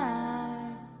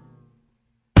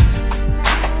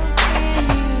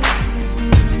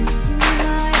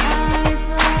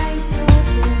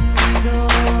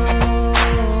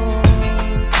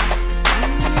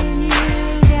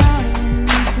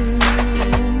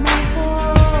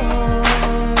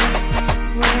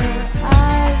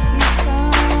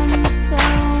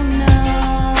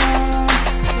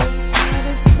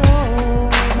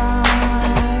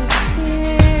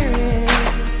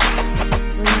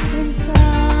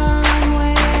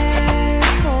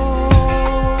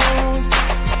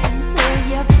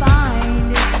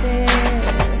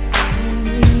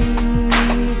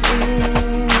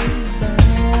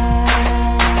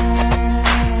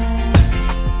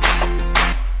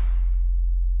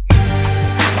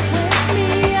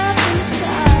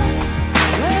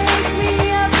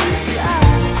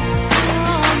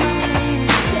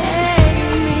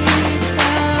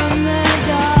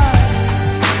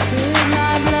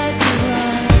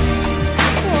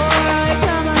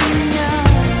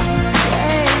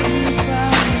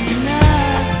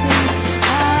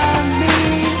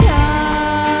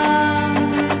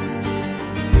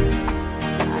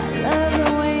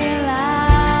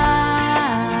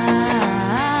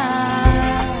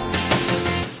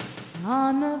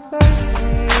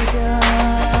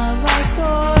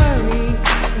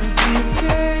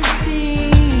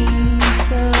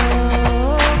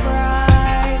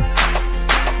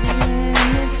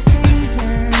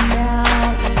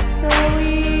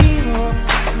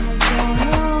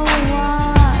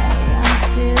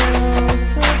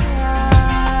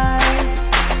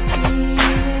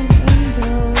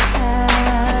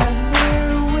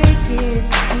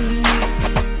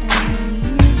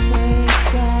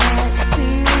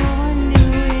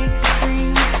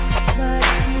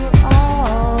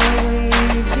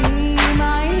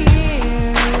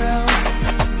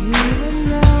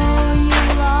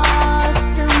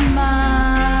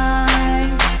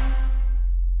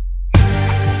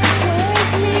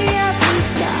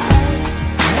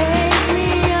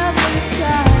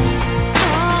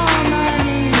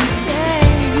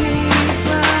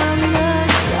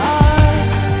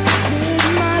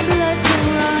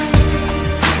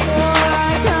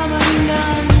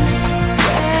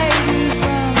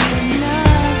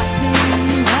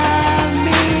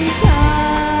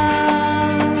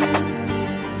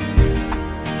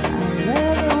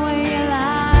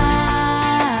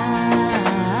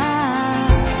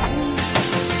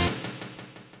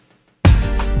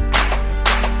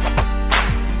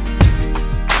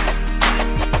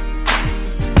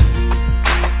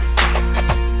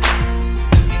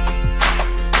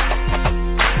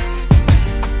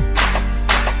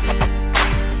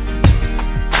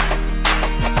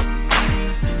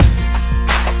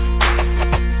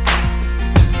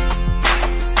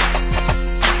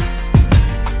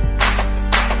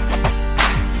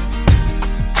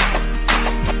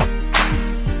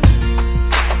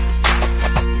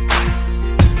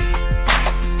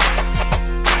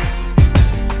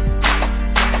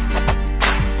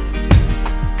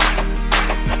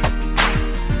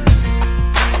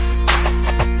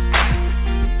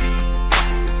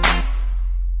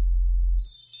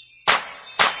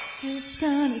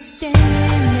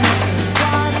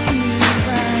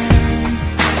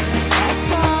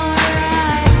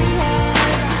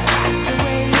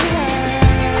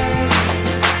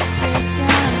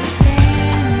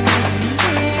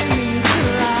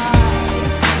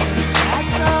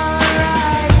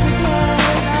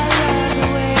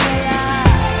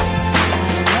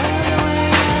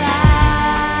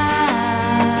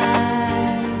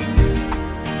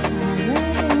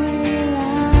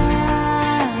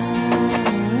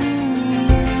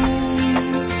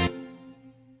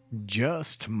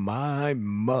 Just My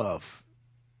Muff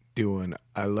doing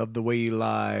I Love the Way You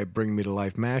Lie, Bring Me to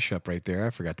Life mashup right there. I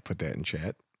forgot to put that in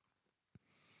chat.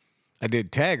 I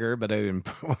did tag her, but I didn't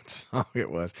put what song it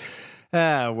was.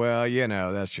 Well, you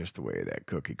know, that's just the way that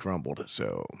cookie crumbled.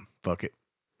 So, fuck it.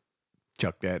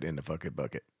 Chuck that in the fuck it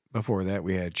bucket. Before that,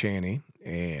 we had Channy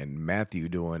and Matthew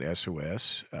doing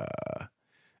SOS.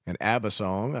 An ABBA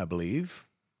song, I believe.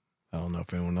 I don't know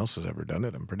if anyone else has ever done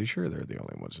it. I'm pretty sure they're the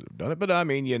only ones that have done it. But, I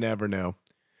mean, you never know.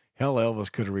 Hell, Elvis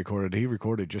could have recorded. He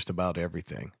recorded just about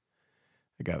everything.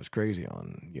 The guy was crazy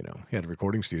on, you know, he had a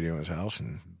recording studio in his house,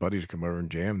 and buddies would come over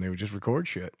and jam, and they would just record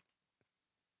shit.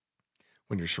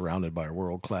 When you're surrounded by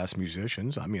world-class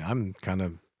musicians, I mean, I'm kind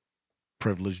of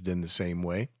privileged in the same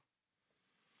way.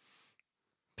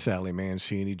 Sally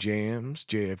Mancini jams,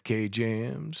 JFK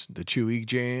jams, the Chewy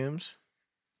jams.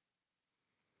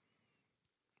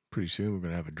 Pretty soon we're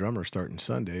going to have a drummer starting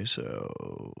Sunday,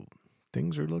 so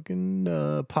things are looking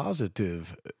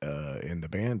positive in the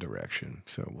band direction.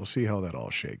 So we'll see how that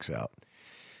all shakes out.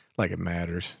 Like it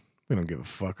matters. We don't give a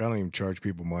fuck. I don't even charge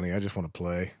people money. I just want to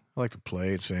play. I like to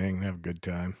play and sing and have a good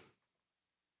time.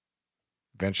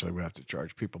 Eventually we'll have to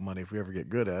charge people money if we ever get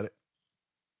good at it.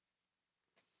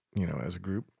 You know, as a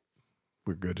group.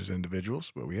 We're good as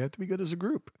individuals, but we have to be good as a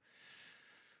group.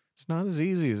 It's not as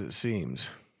easy as it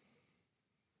seems.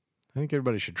 I think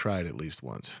everybody should try it at least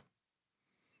once.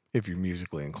 If you're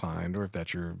musically inclined or if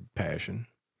that's your passion.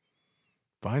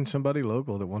 Find somebody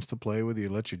local that wants to play with you,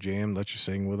 let you jam, let you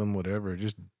sing with them, whatever.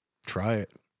 Just try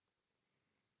it.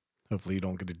 Hopefully you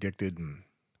don't get addicted and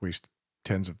waste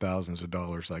tens of thousands of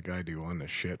dollars like I do on this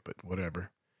shit, but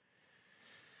whatever.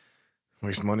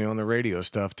 Waste money on the radio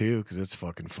stuff too, because it's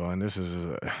fucking fun. This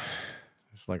is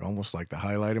it's like almost like the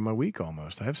highlight of my week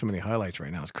almost. I have so many highlights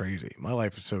right now. It's crazy. My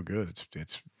life is so good.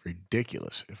 It's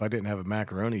ridiculous. If I didn't have a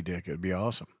macaroni dick, it'd be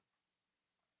awesome.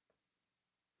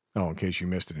 Oh, in case you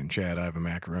missed it in chat, I have a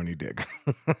macaroni dick.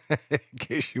 In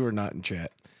case you were not in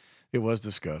chat. It was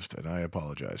discussed, and I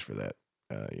apologize for that.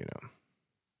 You know,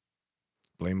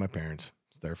 blame my parents.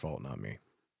 It's their fault, not me.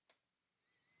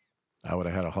 I would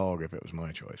have had a hog if it was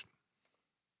my choice.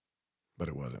 But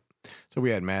it wasn't. So we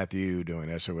had Matthew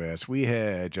doing SOS. We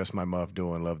had Just My Muff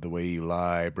doing Love the Way You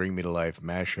Lie, Bring Me to Life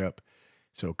mashup.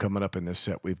 So coming up in this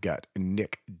set, we've got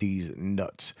Nick D's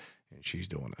Nuts. And she's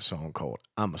doing a song called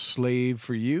I'm a Slave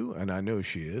for You. And I know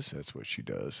she is. That's what she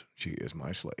does. She is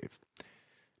my slave.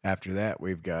 After that,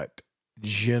 we've got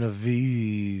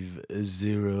Genevieve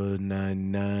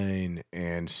 099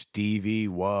 and Stevie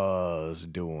was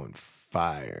doing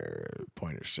Fire,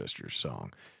 Pointer Sisters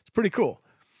song. It's pretty cool.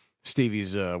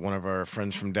 Stevie's one of our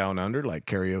friends from Down Under, like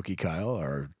Karaoke Kyle,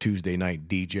 our Tuesday night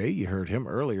DJ. You heard him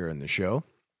earlier in the show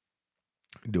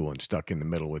doing Stuck in the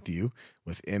Middle with You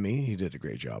with Emmy. He did a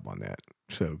great job on that.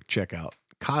 So check out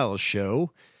Kyle's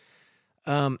show.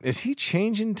 Is he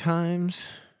changing times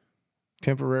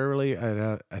temporarily?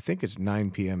 I think it's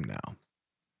 9 p.m. now.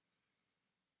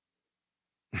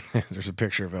 There's a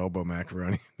picture of Elbow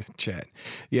Macaroni in the chat.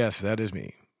 Yes, that is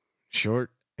me.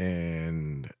 Short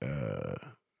and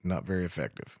not very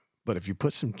effective. But if you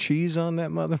put some cheese on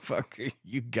that motherfucker,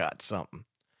 you got something.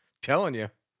 Telling you.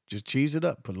 Just cheese it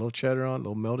up. Put a little cheddar on, a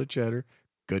little melted cheddar.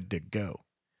 Good to go.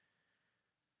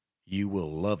 You will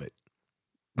love it.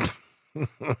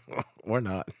 Or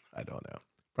not. I don't know.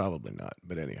 Probably not.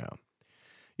 But anyhow.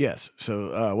 Yes.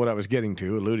 So what I was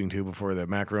alluding to before the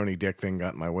macaroni dick thing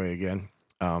got in my way again.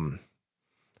 I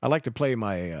like to play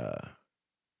my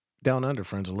Down Under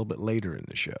friends a little bit later in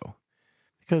the show.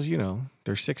 Because, you know,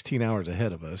 they're 16 hours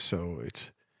ahead of us, so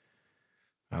it's,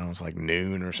 I don't know, it's like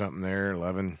noon or something there,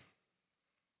 11.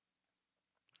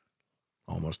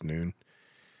 Almost noon.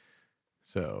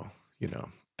 So, you know,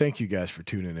 thank you guys for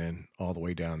tuning in all the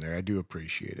way down there. I do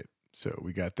appreciate it. So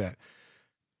we got that.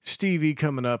 Stevie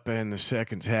coming up in the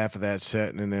second half of that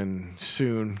set, and then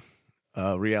soon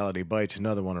Reality Bites,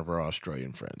 another one of our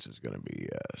Australian friends, is going to be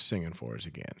singing for us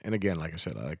again. And again, like I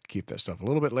said, I like to keep that stuff a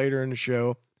little bit later in the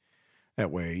show. That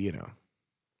way, you know,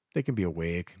 they can be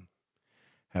awake,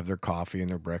 have their coffee and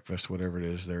their breakfast, whatever it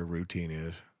is their routine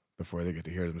is, before they get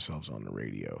to hear themselves on the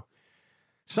radio.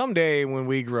 Someday when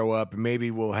we grow up, maybe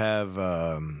we'll have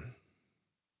round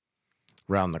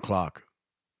the clock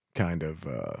kind of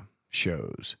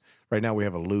shows. Right now we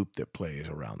have a loop that plays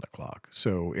around the clock.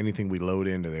 So anything we load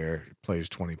into there plays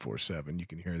 24/7. You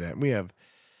can hear that. And we have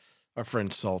our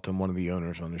friend Sultan, one of the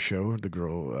owners on the show,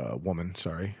 the woman,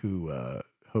 who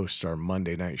hosts our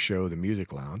Monday night show, The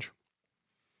Music Lounge.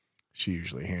 She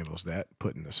usually handles that,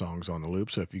 putting the songs on the loop.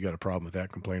 So if you got a problem with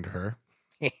that, complain to her.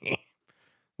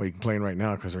 Well, you can complain right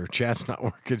now because her chat's not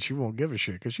working. She won't give a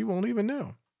shit because she won't even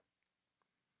know.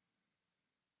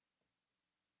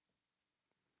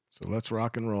 So let's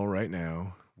rock and roll right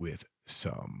now with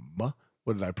some, what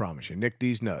did I promise you? Nick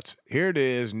D's Nuts. Here it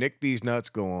is. Nick D's Nuts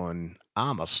going,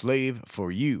 I'm a slave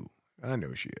for you. I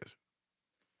know she is.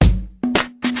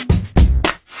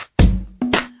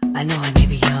 I know I may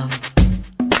be young,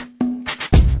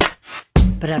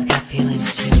 but I've got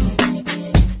feelings too.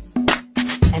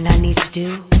 And I need to do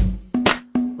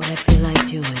what I feel like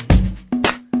doing.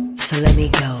 So let me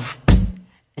go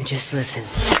and just listen.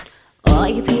 All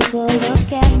you people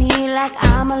look at me like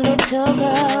I'm a little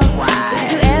girl. Why?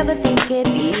 Did you ever think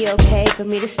it'd be okay for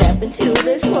me to step into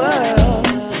this world?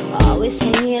 Always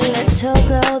saying, little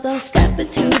girl, don't step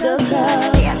into the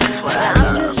club. I'm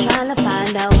just trying to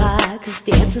find out why, 'cause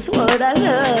dance is what I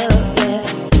love. Yeah.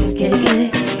 Get it, get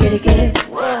it, get it, get it.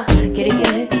 Whoa. Get it,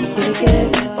 get it, get it, get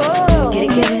it. Oh. Get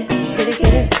it, get it, get it,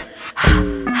 get it.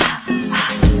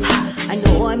 I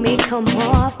know I may come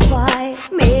off quiet,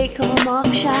 may come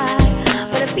off shy,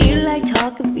 but I feel like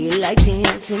talking, feel like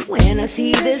dancing when I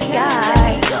see this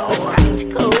guy. What's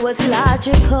practical, what's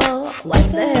logical,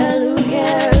 what the hell, who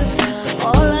cares?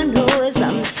 All I know is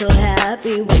I'm so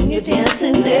happy when you're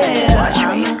dancing there.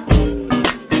 I'm a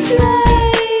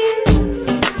slave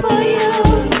for you.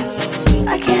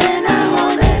 I cannot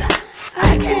hold it,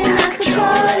 I cannot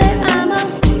control it. I'm a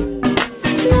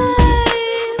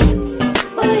slave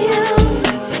for you.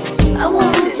 I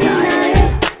won't deny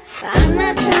it, I'm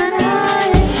not trying to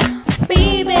hide it.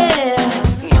 Baby,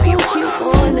 don't you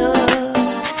wanna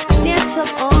dance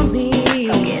up on me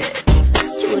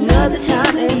to another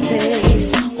time and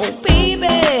place? Oh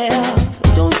baby,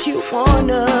 don't you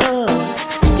wanna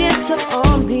dance up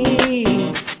on me?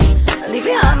 Leave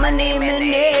behind my name and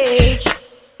age.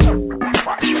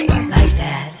 Watch me. Like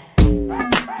that.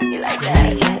 You like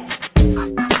that?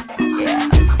 Yeah.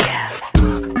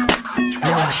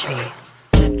 Now watch me.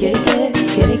 Get it, get it,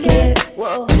 get it, get it.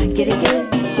 Whoa. Get it, get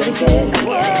it, get it, get it.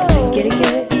 Whoa. Get it,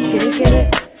 get it, get it, get it.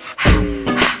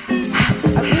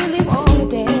 I really wanna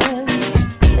dance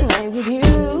tonight with you.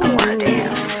 I wanna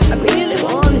dance. I really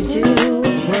wanna do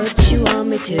what you want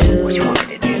me to. What you want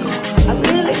me to do? I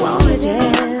really wanna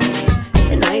dance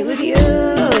tonight with you.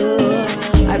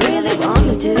 I really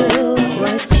wanna do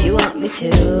what you want me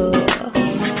to.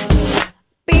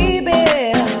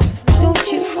 Baby,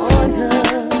 don't you wanna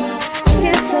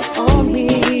dance up on me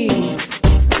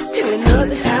to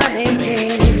another time and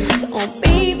place? Oh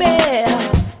baby,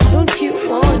 don't you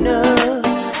wanna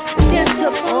dance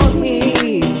up on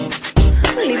me?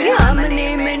 Leave behind my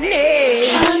name and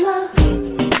age. I'm a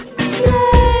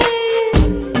slave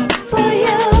for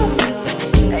you.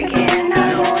 I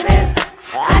cannot hold it,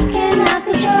 I cannot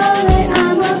control it.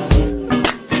 I'm a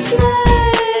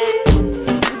slave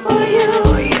for you.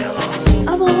 I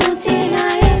won't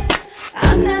deny it,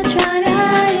 I'm not trying to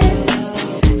hide it.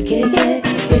 Get it, get it,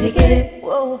 get it, get it.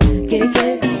 Whoa. Get it, get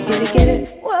it, get it, get it.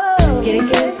 Whoa. Get it,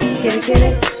 get it, get it, get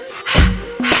it.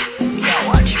 Now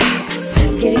watch me.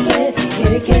 Get it, get it,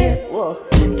 get it, get it. Whoa.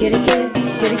 Get it, get it,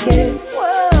 get it, get it.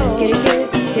 Whoa. Get it, get it,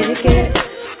 get it, get it.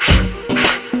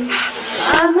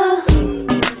 I'm a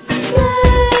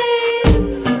slave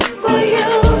for you.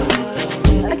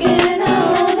 I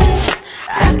cannot hold it,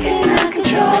 I cannot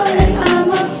control it. I'm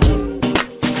a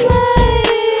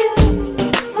slave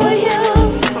for you.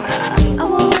 I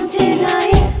won't deny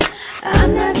it,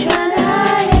 I'm not trying to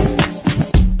hide it.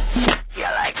 You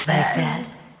like that?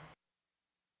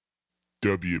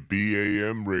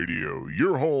 WBAM Radio,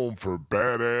 your home for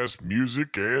badass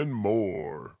music and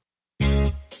more.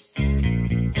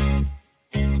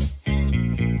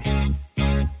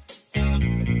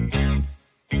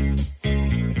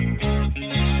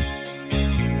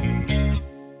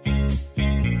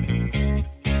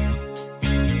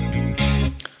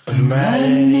 I'm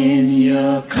riding in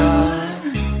your car.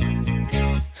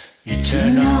 You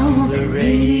turn on the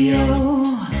radio.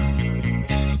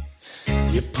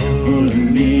 You're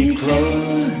pulling me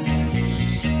close.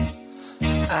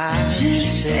 I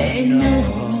just say no.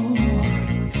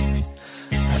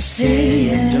 I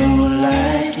say I don't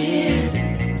like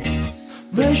it,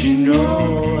 but you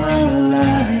know I'm a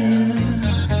liar.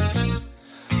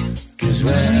 'Cause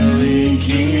when we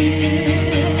kiss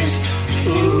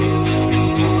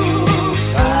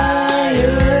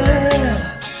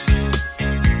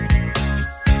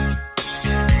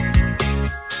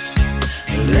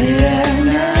late at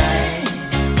night.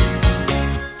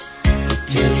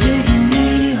 You're taking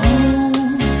me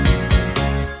home.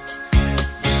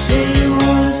 You say you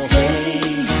wanna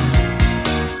stay.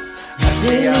 I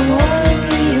say I wanna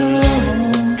be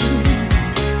alone.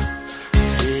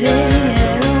 Say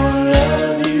I don't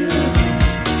love you,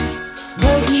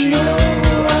 but you know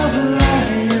I'm a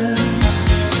liar.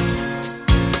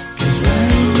 'Cause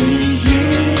when we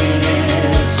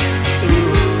kiss,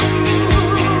 ooh,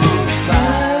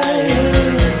 fire.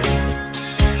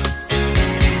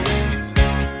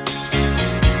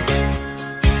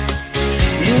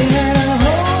 You had a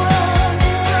hold on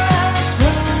me right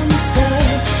from the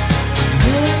start.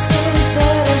 You're so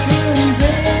tight I couldn't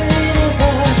tear it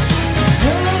apart.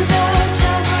 Knows I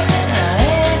tried but I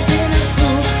acted a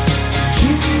fool.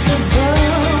 Kisses that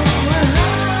burn, my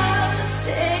heart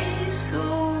stays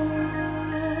cool.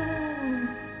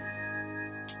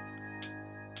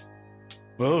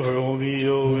 Well,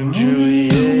 Romeo and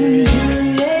Juliet,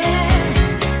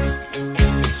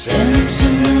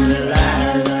 Samson and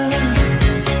Delilah,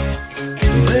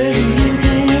 where do you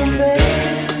came from?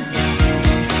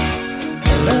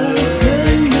 Love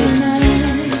couldn't be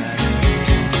mine.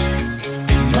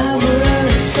 My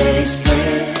words say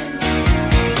split,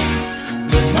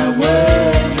 but my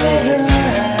words they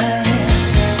lie.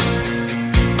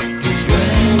 'Cause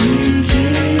when we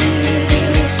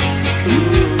kiss,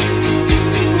 ooh,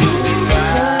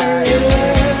 fire.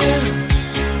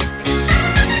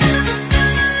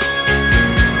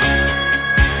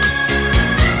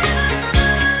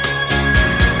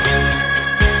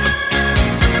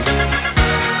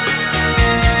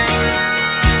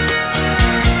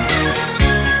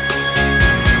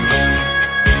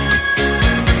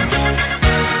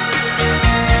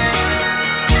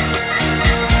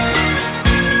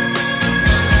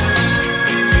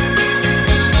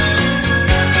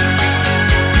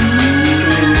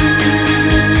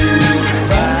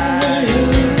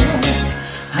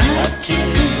 Hot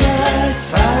kisses like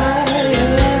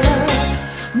fire,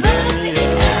 burn me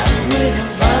out with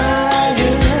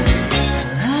fire.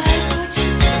 I like what you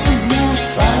do on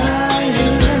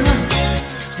fire,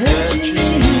 touching me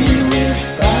with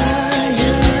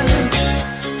fire,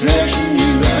 touching me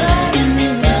right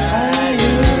with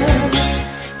fire.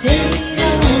 Take me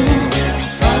on with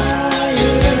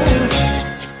fire,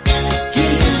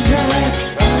 kisses like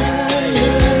fire.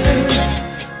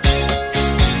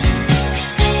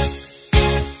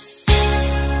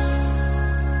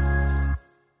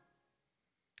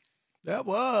 That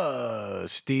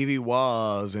was Stevie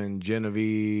Waz and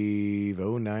Genevieve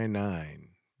 099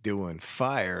 doing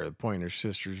Fire, the Pointer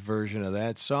Sisters version of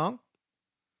that song.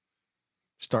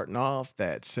 Starting off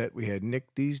that set, we had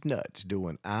Nick These Nuts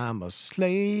doing I'm a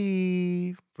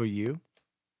Slave for You.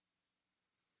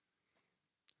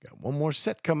 Got one more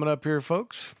set coming up here,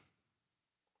 folks.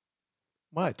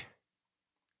 What?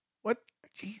 What?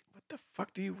 Gee, what the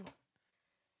fuck do you...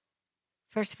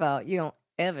 First of all, you don't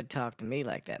ever talk to me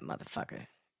like that, motherfucker.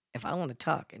 If I want to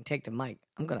talk and take the mic,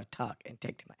 I'm going to talk and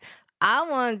take the mic. I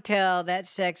want to tell that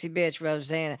sexy bitch,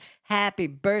 Roseanna, happy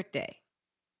birthday.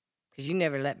 Because you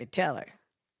never let me tell her.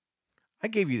 I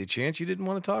gave you the chance. You didn't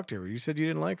want to talk to her. You said you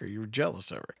didn't like her. You were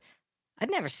jealous of her. I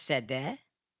never said that.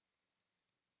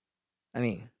 I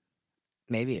mean,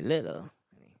 maybe a little.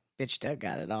 Bitch still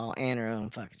got it all and her own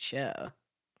fucking show.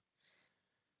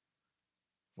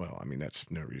 Well, I mean, that's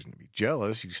no reason to be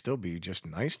jealous. You still be just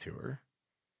nice to her.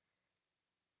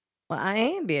 Well, I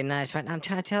am being nice right now. I'm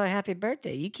trying to tell her happy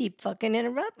birthday. You keep fucking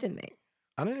interrupting me.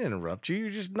 I didn't interrupt you.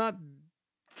 You're just not...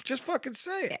 Just fucking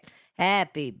say it.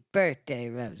 Happy birthday,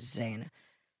 Roseanna.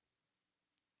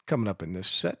 Coming up in this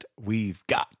set, we've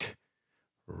got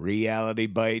Reality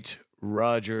Bites,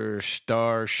 Roger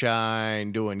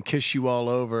Starshine doing Kiss You All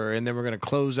Over, and then we're going to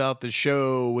close out the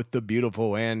show with the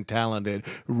beautiful and talented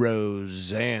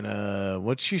Roseanna.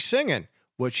 What's she singing?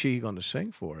 What's she going to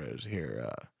sing for us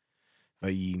here,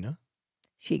 VAyina?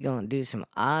 She going to do some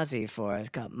Aussie for us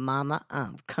called Mama,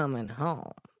 I'm Coming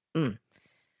Home.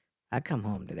 I come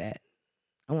home to that.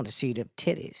 I want to see them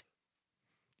titties.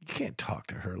 You can't talk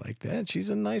to her like that. She's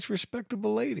a nice,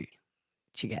 respectable lady.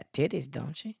 She got titties,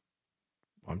 don't she?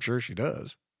 I'm sure she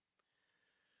does.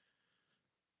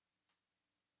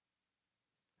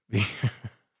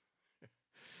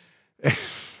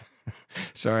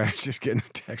 Sorry, I was just getting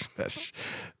a text message.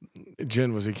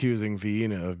 Jen was accusing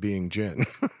VAyina of being Jen.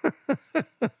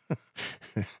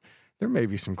 There may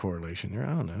be some correlation there.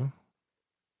 I don't know.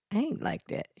 I ain't like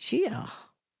that.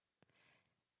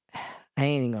 I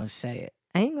ain't even going to say it.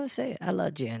 I ain't going to say it. I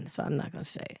love Jen, so I'm not going to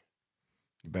say it.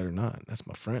 You better not. That's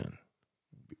my friend.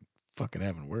 Fucking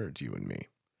having words, you and me.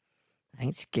 I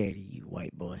ain't scared of you,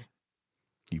 white boy.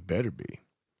 You better be.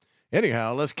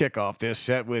 Anyhow, let's kick off this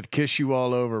set with Kiss You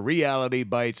All Over, Reality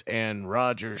Bites, and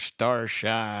Roger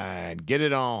Starshine. Get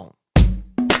it on.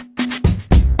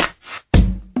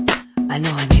 I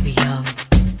know I may be young,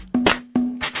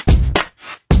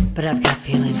 but I've got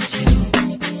feelings too.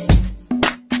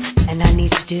 And I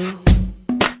need to do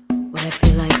what I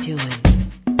feel like doing.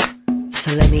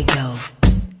 So let me go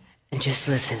and just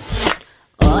listen.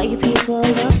 All you people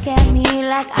look at me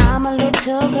like I'm a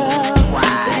little girl.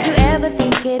 Why? Did you ever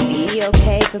think it'd be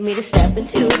okay for me to step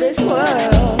into this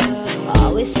world?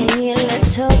 Always saying,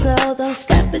 little girl, don't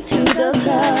step into the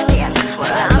club.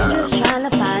 I'm just trying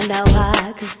to find out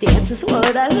why, cause dance is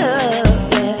what I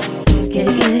love, yeah. Get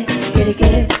it, get it, get it,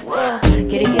 get it. Whoa.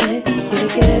 Get it, get it, get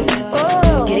it, get it.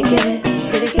 Oh. Get it, get it,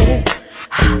 get it, get it.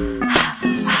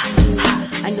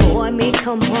 I know I may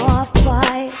come off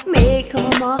quiet, may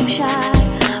come off shy,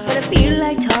 but I feel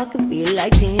like talking, feel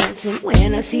like dancing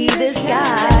when I see this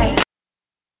guy.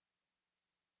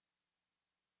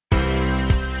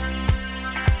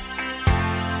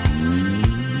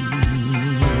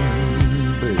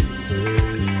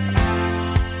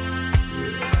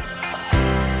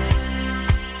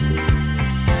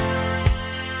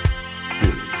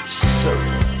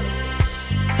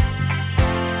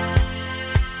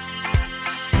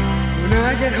 When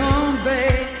I get home,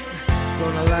 babe,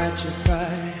 gonna light your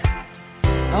fire.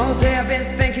 All day I've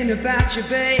been thinking about you,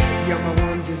 babe. You're my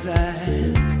one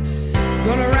desire.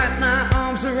 Gonna wrap my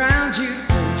arms around you,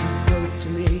 hold you close to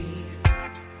me.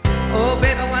 Oh,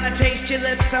 babe, I wanna taste your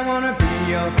lips. I wanna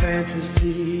be your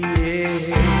fantasy.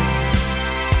 Yeah.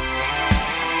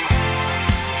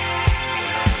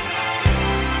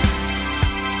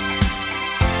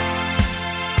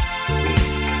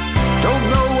 Don't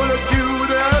know what I'd do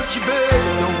without you, babe.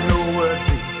 Don't know what I'd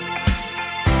do.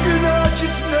 You're not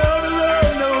just another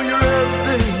love, no, you're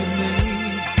everything to me.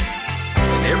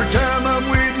 And every time I'm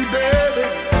with you, baby,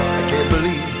 I can't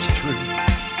believe it's true.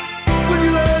 When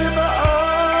you lay in my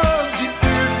arms, you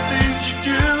do the things you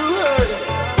do. Hey.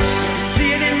 See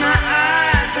it in my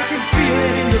eyes, I can feel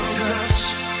it in your touch.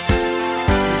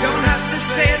 You don't have to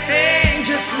say a thing,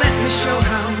 just let me show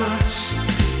how much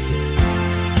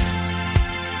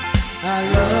I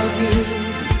love you,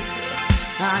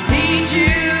 I need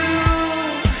you.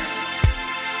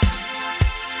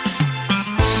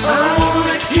 I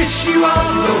wanna kiss you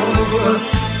all over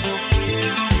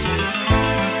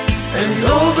and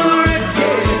over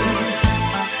again.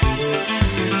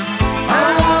 I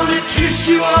wanna kiss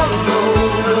you all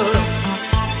over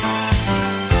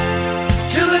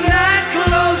till the night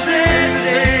closes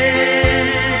in.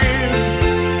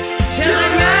 Till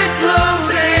the night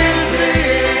closes in.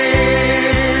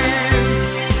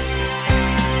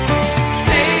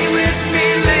 Stay with me,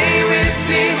 lay with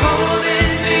me,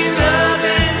 holding me,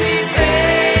 loving me,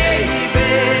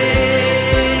 baby.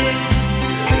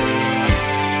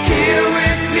 Here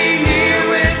with me, near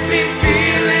with me,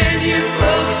 feeling you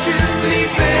close to me,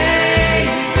 baby.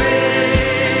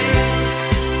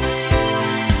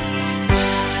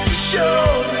 Show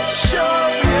me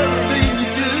everything you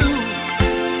do.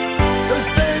 'Cause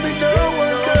baby, no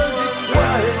one does it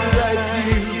quite like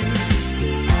you.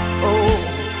 Oh,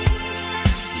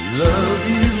 love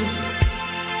you,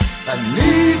 I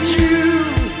need you.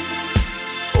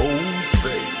 Oh,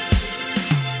 baby,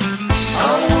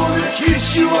 I wanna kiss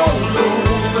you all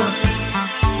over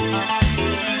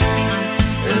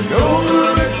and over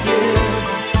again.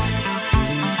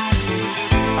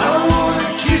 I wanna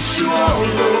kiss you all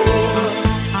over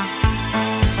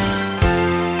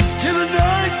till the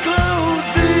night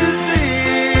closes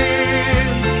in.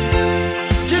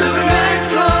 Till the night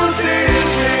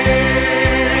closes in.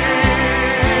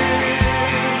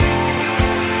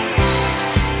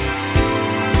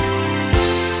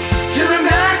 Till the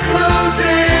night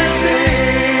closes in.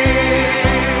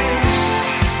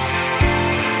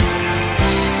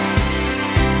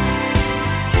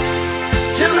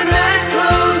 Till the night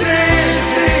closes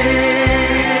in.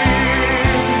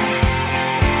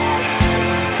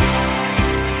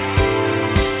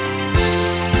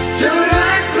 Till the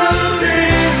night closes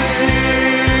in.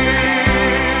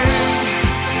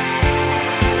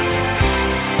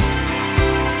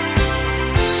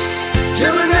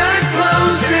 Till the night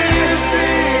closes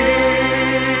in.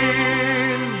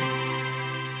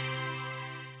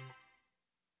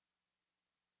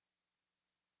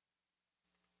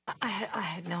 I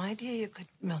had no idea you could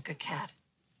milk a cat.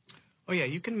 Oh, yeah,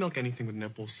 you can milk anything with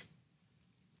nipples.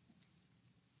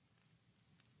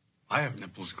 I have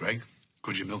nipples, Greg.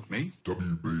 Could you milk me?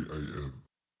 WBAN.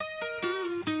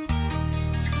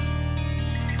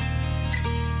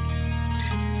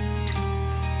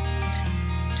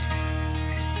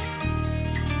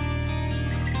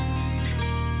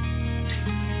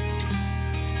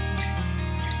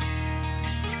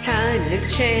 have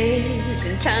changed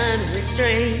and times are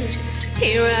strange.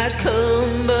 Here I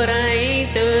come, but I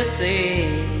ain't the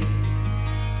same.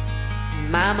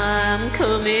 Mama, I'm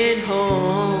coming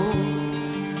home.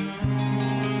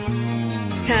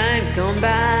 Time's gone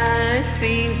by,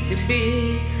 seems to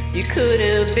be you could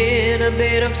have been a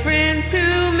better friend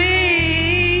to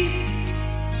me.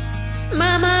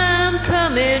 Mama, I'm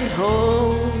coming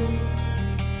home.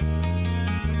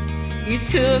 You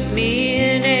took me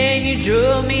in and you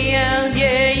drove me out.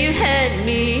 Yeah, you had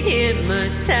me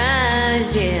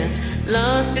hypnotized. Yeah,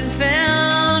 lost and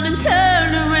found and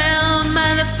turned around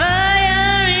by the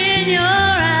fire in your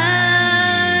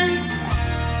eyes.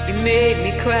 You made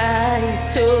me cry, you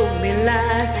told me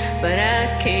lies, but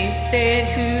I can't stand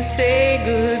to say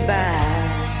goodbye.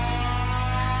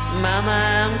 Mama,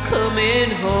 I'm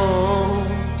coming home.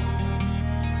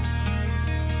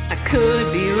 I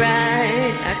could be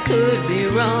right, I could be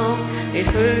wrong. It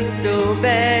hurts so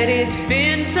bad, it's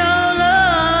been so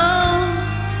long.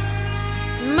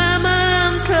 Mama,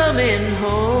 I'm coming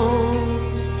home.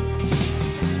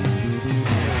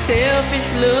 Selfish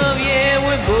love, yeah,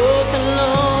 we're both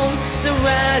alone. The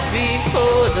rise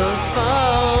before the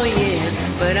fall, yeah.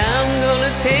 But I'm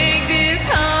gonna take this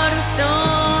heart of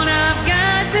stone. I've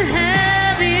got to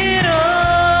have it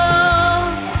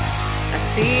all. I've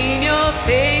seen your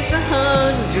face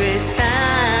 100 times.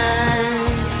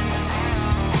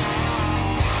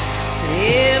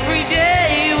 Every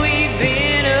day we've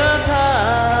been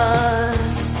apart.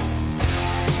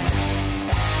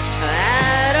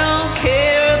 I don't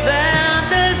care about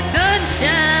the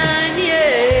sunshine,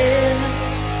 yeah.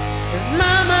 'Cause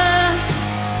mama,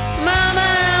 mama,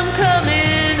 I'm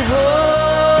coming home.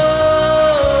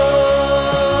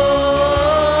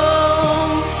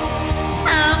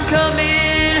 I'm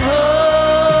coming home.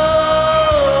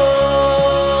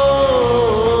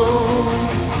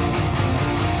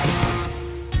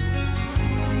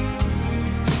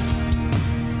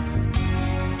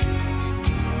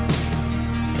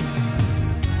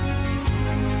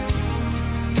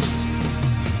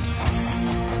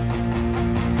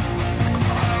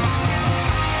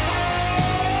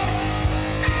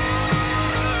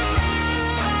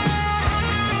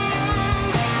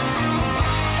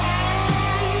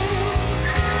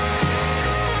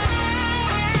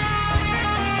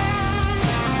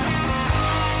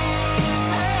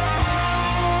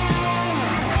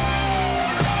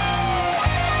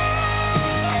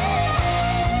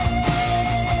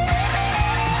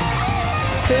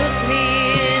 Took me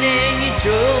in and you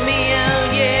drove me out.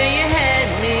 Yeah, you had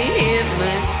me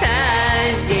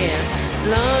hypnotized. Yeah,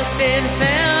 lost and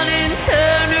found and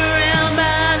turned around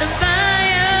by the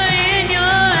fire in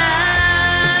your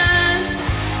eyes.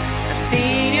 I've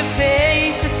seen your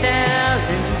face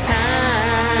 1,000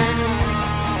 times.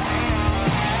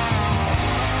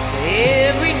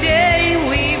 Every day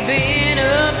we've been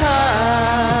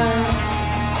apart.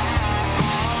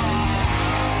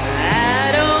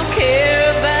 I don't care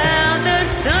about the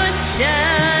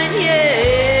sunshine, yeah.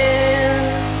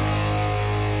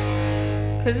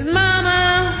 'Cause mama,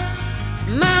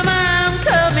 mama, I'm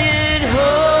coming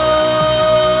home.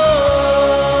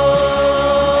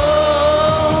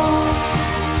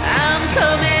 I'm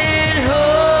coming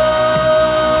home.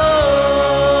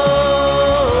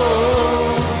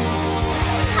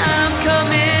 I'm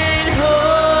coming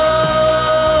home.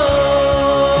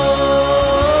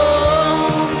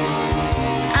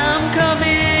 I'm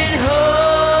coming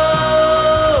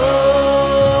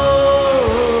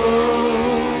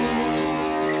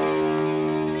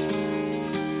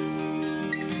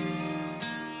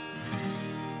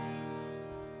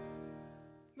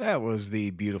That was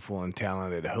the beautiful and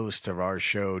talented host of our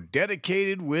show,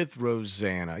 Dedicated with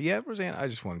Roseanna. Yeah, Roseanna, I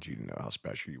just wanted you to know how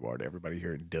special you are to everybody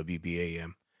here at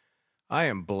WBAM. I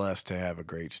am blessed to have a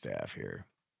great staff here.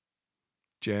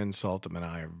 Jen Saltum and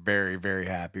I are very, very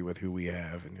happy with who we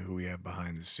have and who we have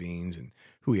behind the scenes and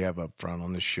who we have up front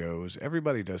on the shows.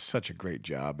 Everybody does such a great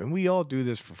job, and we all do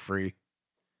this for free.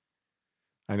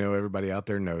 I know everybody out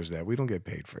there knows that. We don't get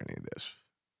paid for any of this.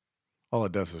 All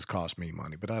it does is cost me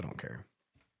money, but I don't care.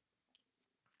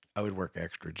 I would work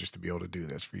extra just to be able to do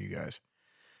this for you guys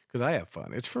because I have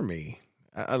fun. It's for me.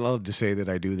 I love to say that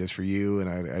I do this for you and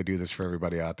I do this for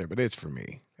everybody out there, but it's for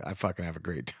me. I fucking have a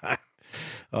great time.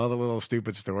 All the little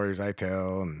stupid stories I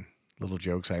tell and little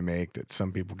jokes I make that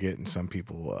some people get and some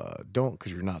people don't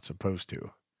because you're not supposed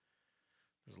to.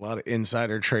 There's a lot of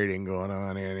insider trading going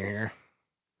on in here.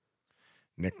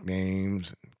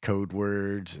 Nicknames, and code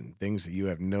words, and things that you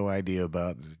have no idea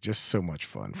about. It's just so much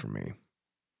fun for me.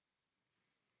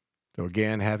 So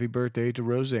again, happy birthday to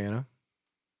Roseanna.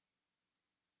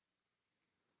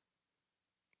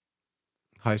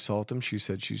 Hi, Saltum. She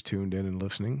said she's tuned in and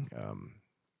listening.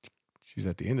 She's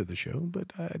at the end of the show,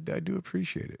 but I do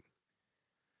appreciate it.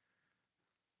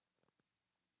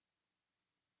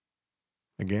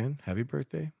 Again, happy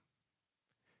birthday.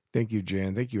 Thank you,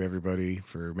 Jen. Thank you, everybody,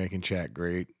 for making chat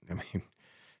great. I mean,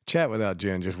 chat without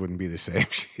Jen just wouldn't be the same.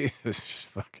 She is just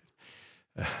fucking...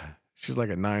 she's like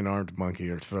a 9-armed monkey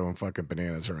or throwing fucking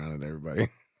bananas around at everybody.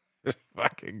 It's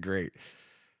fucking great.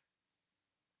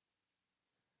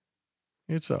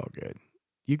 It's all good.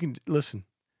 You can listen.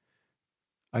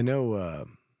 I know,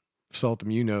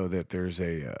 Saltum, you know that there's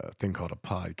a thing called a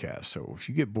podcast. So if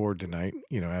you get bored tonight,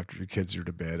 after your kids are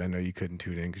to bed, I know you couldn't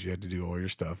tune in because you had to do all your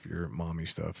stuff, your mommy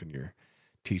stuff and your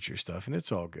teacher stuff, and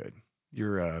it's all good.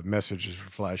 Your messages are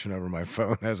flashing over my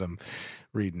phone as I'm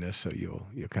reading this, so you'll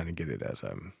kind of get it as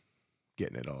I'm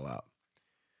getting it all out.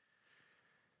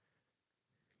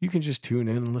 You can just tune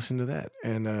in and listen to that.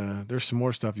 And there's some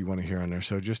more stuff you want to hear on there.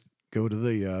 So just go to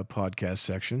the podcast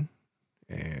section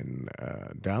and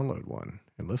download one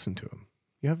and listen to them.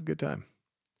 You have a good time.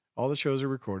 All the shows are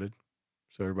recorded,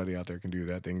 so everybody out there can do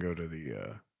that. They can go to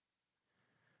the,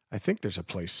 I think there's a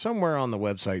place somewhere on the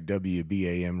website,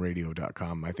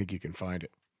 WBAMradio.com. I think you can find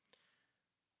it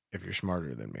if you're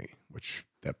smarter than me, which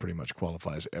that pretty much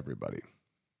qualifies everybody.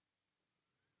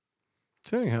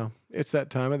 So anyhow, it's that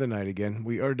time of the night again.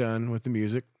 We are done with the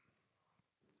music,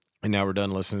 and now we're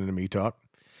done listening to me talk.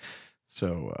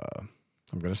 So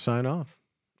I'm going to sign off.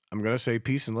 I'm going to say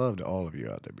peace and love to all of you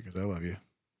out there because I love you.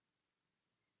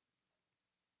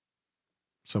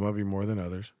 Some of you more than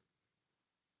others.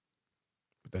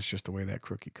 But that's just the way that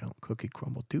cookie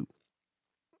crumbled too.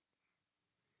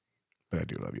 But I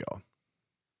do love y'all.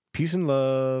 Peace and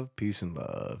love. Peace and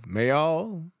love. May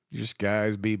all your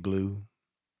skies be blue.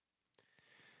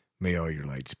 May all your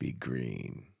lights be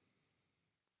green.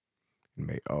 And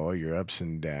may all your ups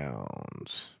and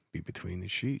downs be between the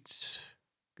sheets.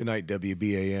 Good night,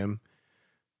 WBAM.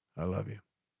 I love you.